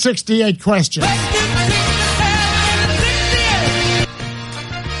 maybe 68 questions.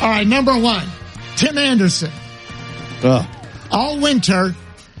 All right, number 1, Tim Anderson. All winter,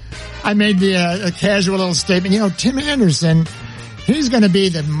 I made a casual little statement. Tim Anderson, he's going to be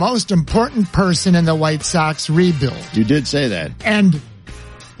the most important person in the White Sox rebuild. You did say that. And,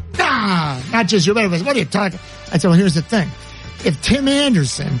 not just you, but what are you talking? I said, well, here's the thing. If Tim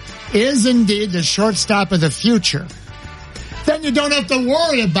Anderson is indeed the shortstop of the future, then you don't have to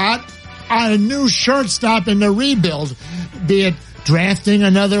worry about a new shortstop in the rebuild, be it drafting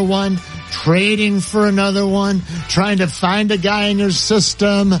another one, trading for another one, trying to find a guy in your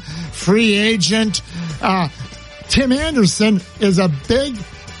system, free agent. Tim Anderson is a big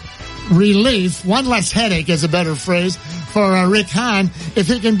relief, one less headache is a better phrase, for Rick Hahn if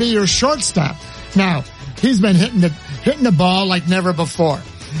he can be your shortstop. Now, he's been hitting the ball like never before.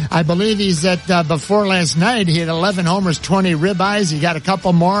 I believe he's at, before last night, he had 11 homers, 20 ribeyes. He got a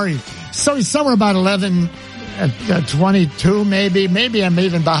couple more. So he's somewhere about 11, 22 maybe. Maybe I'm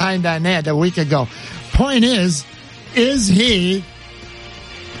even behind on that a week ago. Point is he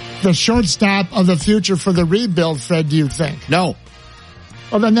the shortstop of the future for the rebuild, Fred, do you think? No.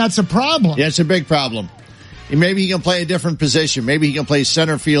 Well, then that's a problem. Yeah, it's a big problem. Maybe he can play a different position. Maybe he can play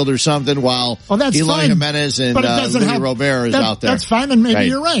center field or something while Eloy Jimenez and Luis Robert is out there. That's fine, and maybe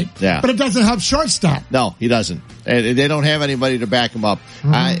you're right. Yeah. But it doesn't help shortstop. No, he doesn't. They don't have anybody to back him up.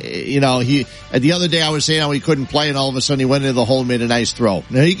 Mm-hmm. The other day I was saying how he couldn't play, and all of a sudden he went into the hole and made a nice throw.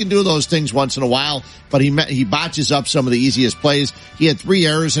 Now, he can do those things once in a while, but he botches up some of the easiest plays. He had 3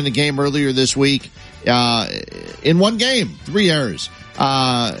 errors in a game earlier this week. In one game, 3 errors.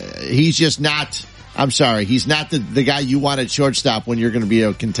 He's just not... I'm sorry, he's not the guy you want at shortstop when you're going to be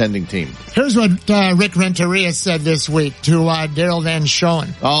a contending team. Here's what Rick Renteria said this week to Daryl Van Schoen.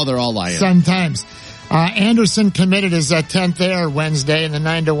 Oh, they're all lying. Sometimes. Anderson committed his 10th error Wednesday in the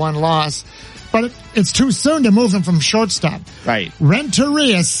 9-1 loss, but it's too soon to move him from shortstop. Right.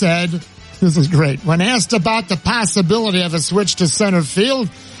 Renteria said, this is great, when asked about the possibility of a switch to center field,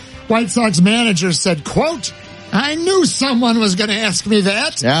 White Sox manager said, quote, I knew someone was going to ask me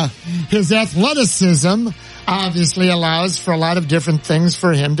that. Yeah. His athleticism obviously allows for a lot of different things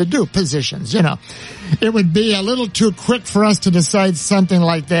for him to do, positions, It would be a little too quick for us to decide something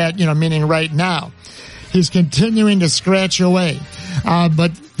like that, meaning right now. He's continuing to scratch away.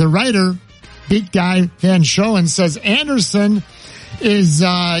 But the writer, beat guy Van Schoen, says Anderson is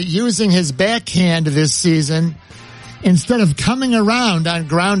using his backhand this season instead of coming around on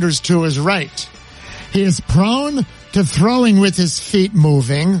grounders to his right. He is prone to throwing with his feet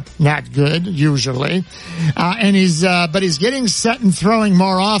moving. Not good, usually. But he's getting set and throwing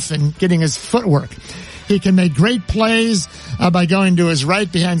more often, getting his footwork. He can make great plays by going to his right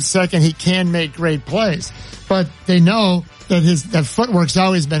behind second. He can make great plays. But they know that footwork's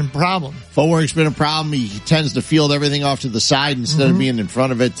always been a problem. Footwork's been a problem. He tends to field everything off to the side instead of being in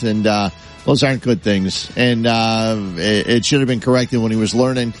front of it. And, those aren't good things. And, it should have been corrected when he was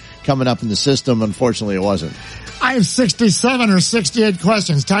learning, coming up in the system. Unfortunately, it wasn't. I have 67 or 68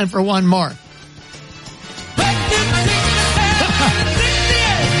 questions. Time for one more.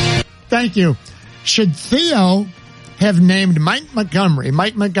 Thank you. Should Theo have named Mike Montgomery,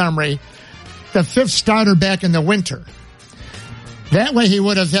 the 5th starter back in the winter? That way he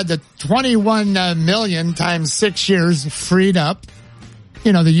would have had the $21 million times 6 years freed up,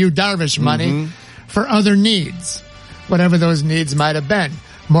 the Yu Darvish money for other needs, whatever those needs might have been.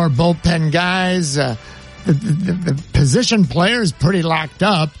 More bullpen guys, the position player is pretty locked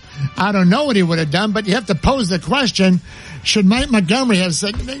up. I don't know what he would have done, but you have to pose the question, should Mike Montgomery have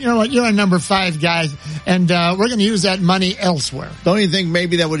said, you know what, you're a number 5 guy, and we're going to use that money elsewhere? Don't you think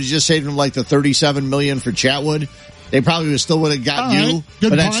maybe that would have just saved him like the $37 million for Chatwood? They probably still would have got you,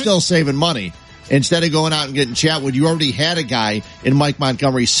 but that's still saving money. Instead of going out and getting Chatwood, you already had a guy in Mike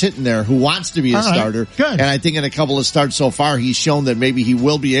Montgomery sitting there who wants to be a starter. Good. And I think in a couple of starts so far, he's shown that maybe he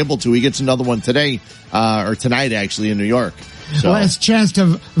will be able to. He gets another one today, or tonight actually in New York. So. Last chance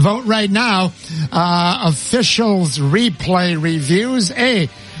to vote right now. Officials replay reviews. A,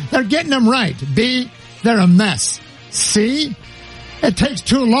 they're getting them right. B, they're a mess. C, it takes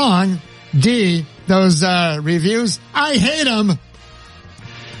too long. D, those reviews, I hate them.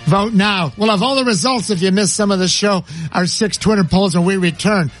 Vote now. We'll have all the results if you missed some of the show. Our 6 Twitter polls when we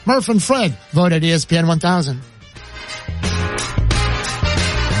return. Murph and Fred, vote at ESPN 1000.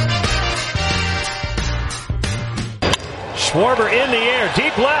 Schwarber in the air,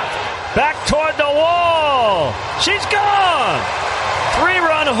 deep left, back toward the wall. She's gone.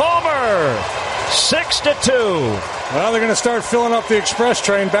 3-run homer. 6-2. Well, they're going to start filling up the express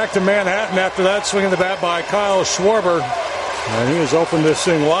train back to Manhattan after that swing of the bat by Kyle Schwarber. And he has opened this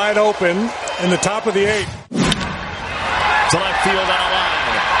thing wide open in the top of the 8th. To left field on a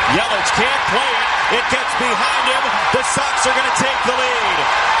line. Yelich can't play it. It gets behind him. The Sox are going to take the lead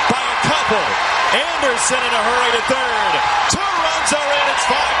by a couple. Anderson in a hurry to third. 2 runs are in. It's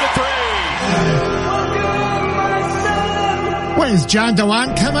 5-3. Wait, is John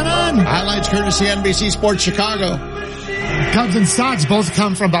Dewan coming on? Highlights courtesy NBC Sports Chicago. Cubs and Sox both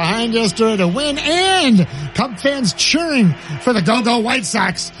come from behind yesterday to win, and Cub fans cheering for the Go-Go White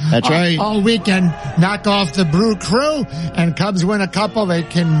Sox. That's right. All weekend, knock off the Brew Crew, and Cubs win a couple. It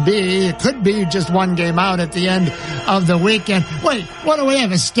could be just one game out at the end of the weekend. Wait, what do we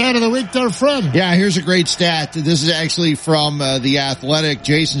have? A stat of the week there, Fred? Yeah, here's a great stat. This is actually from The Athletic.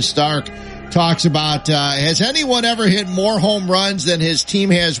 Jason Stark talks about, has anyone ever hit more home runs than his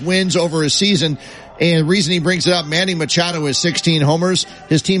team has wins over a season? And the reason he brings it up, Manny Machado has 16 homers.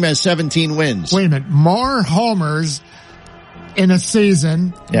 His team has 17 wins. Wait a minute. More homers in a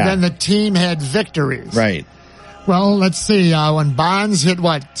season than the team had victories. Right. Well, let's see. When Bonds hit,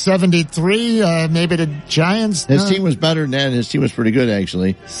 73? Maybe the Giants? His team was better than that. His team was pretty good,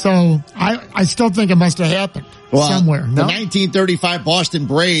 actually. So I still think it must have happened somewhere. No? The 1935 Boston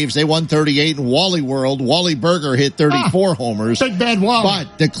Braves, they won 38 in Wally World. Wally Berger hit 34 homers. Big bad Wally.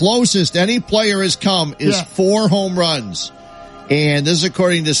 But the closest any player has come is 4 home runs. And this is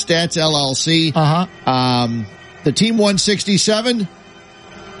according to Stats LLC. The team won 67.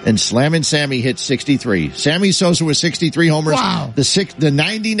 And Slammin' Sammy hit 63. Sammy Sosa was 63 homers. Wow. The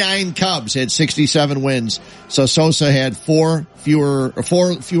 99 Cubs had 67 wins. So Sosa had 4 fewer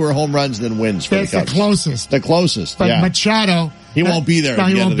home runs than wins for That's the Cubs. The closest. The closest. But yeah. Machado. He won't be there. No, at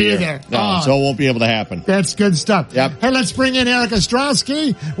the he end won't of the be year. there. No, so it won't be able to happen. That's good stuff. Yep. Hey, let's bring in Eric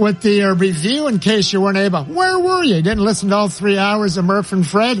Ostrowski with the review in case you weren't able. Where were you? Didn't listen to all 3 hours of Murph and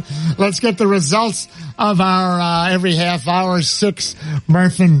Fred. Let's get the results of our every half hour 6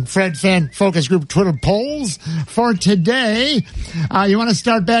 Murph and Fred fan focus group Twitter polls for today. You want to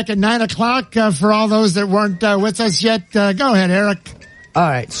start back at 9 o'clock for all those that weren't with us yet? Go ahead, Eric. All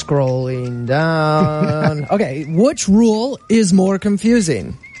right, scrolling down. Okay, which rule is more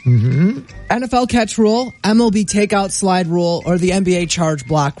confusing? NFL catch rule, MLB takeout slide rule, or the NBA charge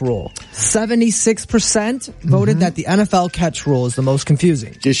block rule? 76% voted that the NFL catch rule is the most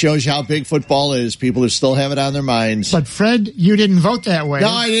confusing. Just shows you how big football is. People still have it on their minds. But Fred, you didn't vote that way. No,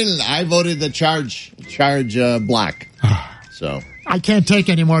 I didn't. I voted the charge block. So I can't take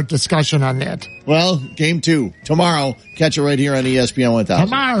any more discussion on that. Well, game 2 tomorrow. Catch it right here on ESPN 1000.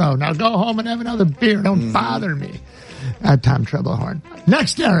 Tomorrow. Now go home and have another beer. Don't bother me. Tom Trebelhorn.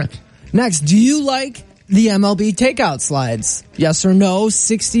 Next, Eric. Next, do you like the MLB takeout slides? Yes or no?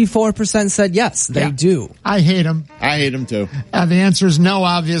 64% said yes, they do. I hate them. I hate them too. The answer is no,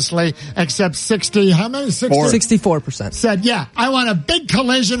 obviously, except 60. How many? 64% said, yeah, I want a big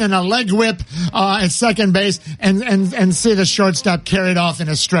collision and a leg whip at second base and see the shortstop carried off in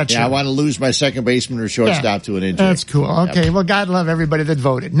a stretcher. Yeah, I want to lose my second baseman or shortstop to an injury. That's cool. Okay, well, God love everybody that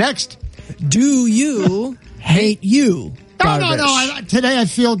voted. Next. Do you hate you? Darvish? No. Today I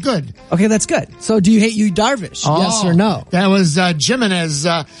feel good. Okay, that's good. So do you hate you, Darvish? Yes or no? That was Jimenez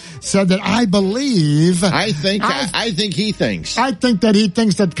said that I believe. I think he thinks. I think that he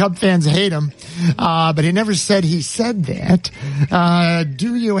thinks that Cub fans hate him, but he never said he said that.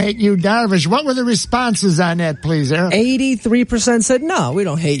 Do you hate you, Darvish? What were the responses on that, please, Eric? 83% said no, we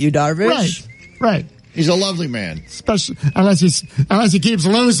don't hate you, Darvish. Right. He's a lovely man. Especially unless he keeps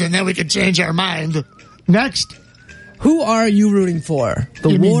losing, then we could change our mind. Next. Who are you rooting for?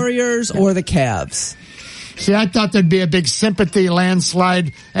 The Warriors or the Cavs? See, I thought there'd be a big sympathy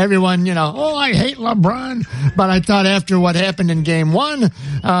landslide. Everyone, I hate LeBron. But I thought after what happened in game 1,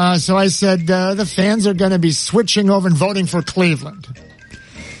 so I said the fans are going to be switching over and voting for Cleveland.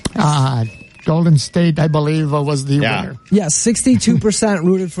 Golden State, I believe, was the winner. Yes, 62%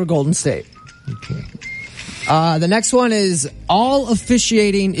 rooted for Golden State. Okay. The next one is all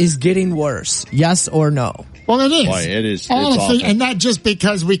officiating is getting worse. Yes or no? Well, it is. Boy, it is. And not just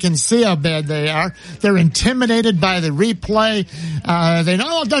because we can see how bad they are. They're intimidated by the replay. They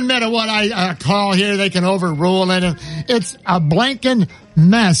know it doesn't matter what I call here. They can overrule it. It's a blanking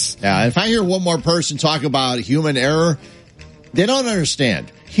mess. Yeah, if I hear one more person talk about human error, they don't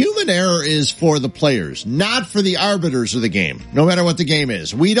understand. Human error is for the players, not for the arbiters of the game, no matter what the game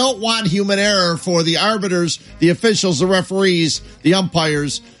is. We don't want human error for the arbiters, the officials, the referees, the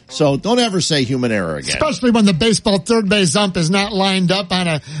umpires. So don't ever say human error again. Especially when the baseball third base ump is not lined up on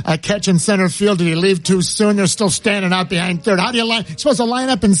a catch in center field. Did he leave too soon? They're still standing out behind third. How do you line? You're supposed to line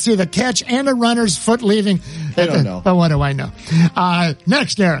up and see the catch and a runner's foot leaving. They don't know. But what do I know?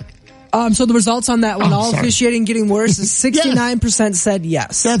 Next, Eric. So the results on that one, officiating getting worse, is 69% said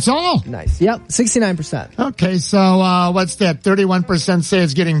yes. That's all? Nice. Yep, 69%. Okay, so what's that? 31% say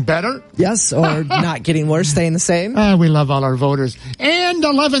it's getting better? Yes, or not getting worse, staying the same. We love all our voters. And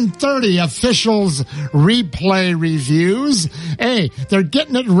 11:30, officials replay reviews. A, they're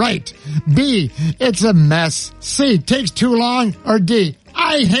getting it right. B, it's a mess. C, takes too long. Or D,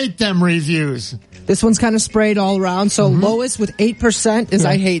 I hate them reviews. This one's kind of sprayed all around. So lowest with 8% is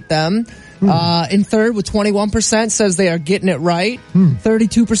I hate them. In third with 21% says they are getting it right.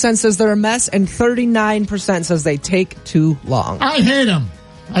 32% says they're a mess, and 39% says they take too long. I hate them.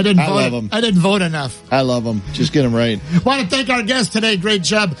 I love them. I didn't vote enough. I love them. Just get them right. Want to thank our guest today. Great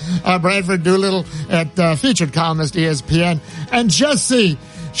job, Bradford Doolittle at featured columnist ESPN, and Jesse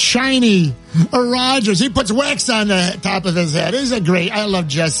Shiny Rogers. He puts wax on the top of his head. He's a great. I love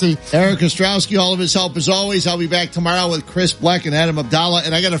Jesse. Eric Ostrowski, all of his help as always. I'll be back tomorrow with Chris Bleck and Adam Abdallah,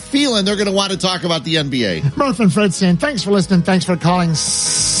 and I got a feeling they're going to want to talk about the NBA. Murph and Fred saying thanks for listening. Thanks for calling.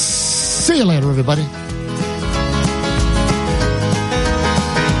 See you later, everybody.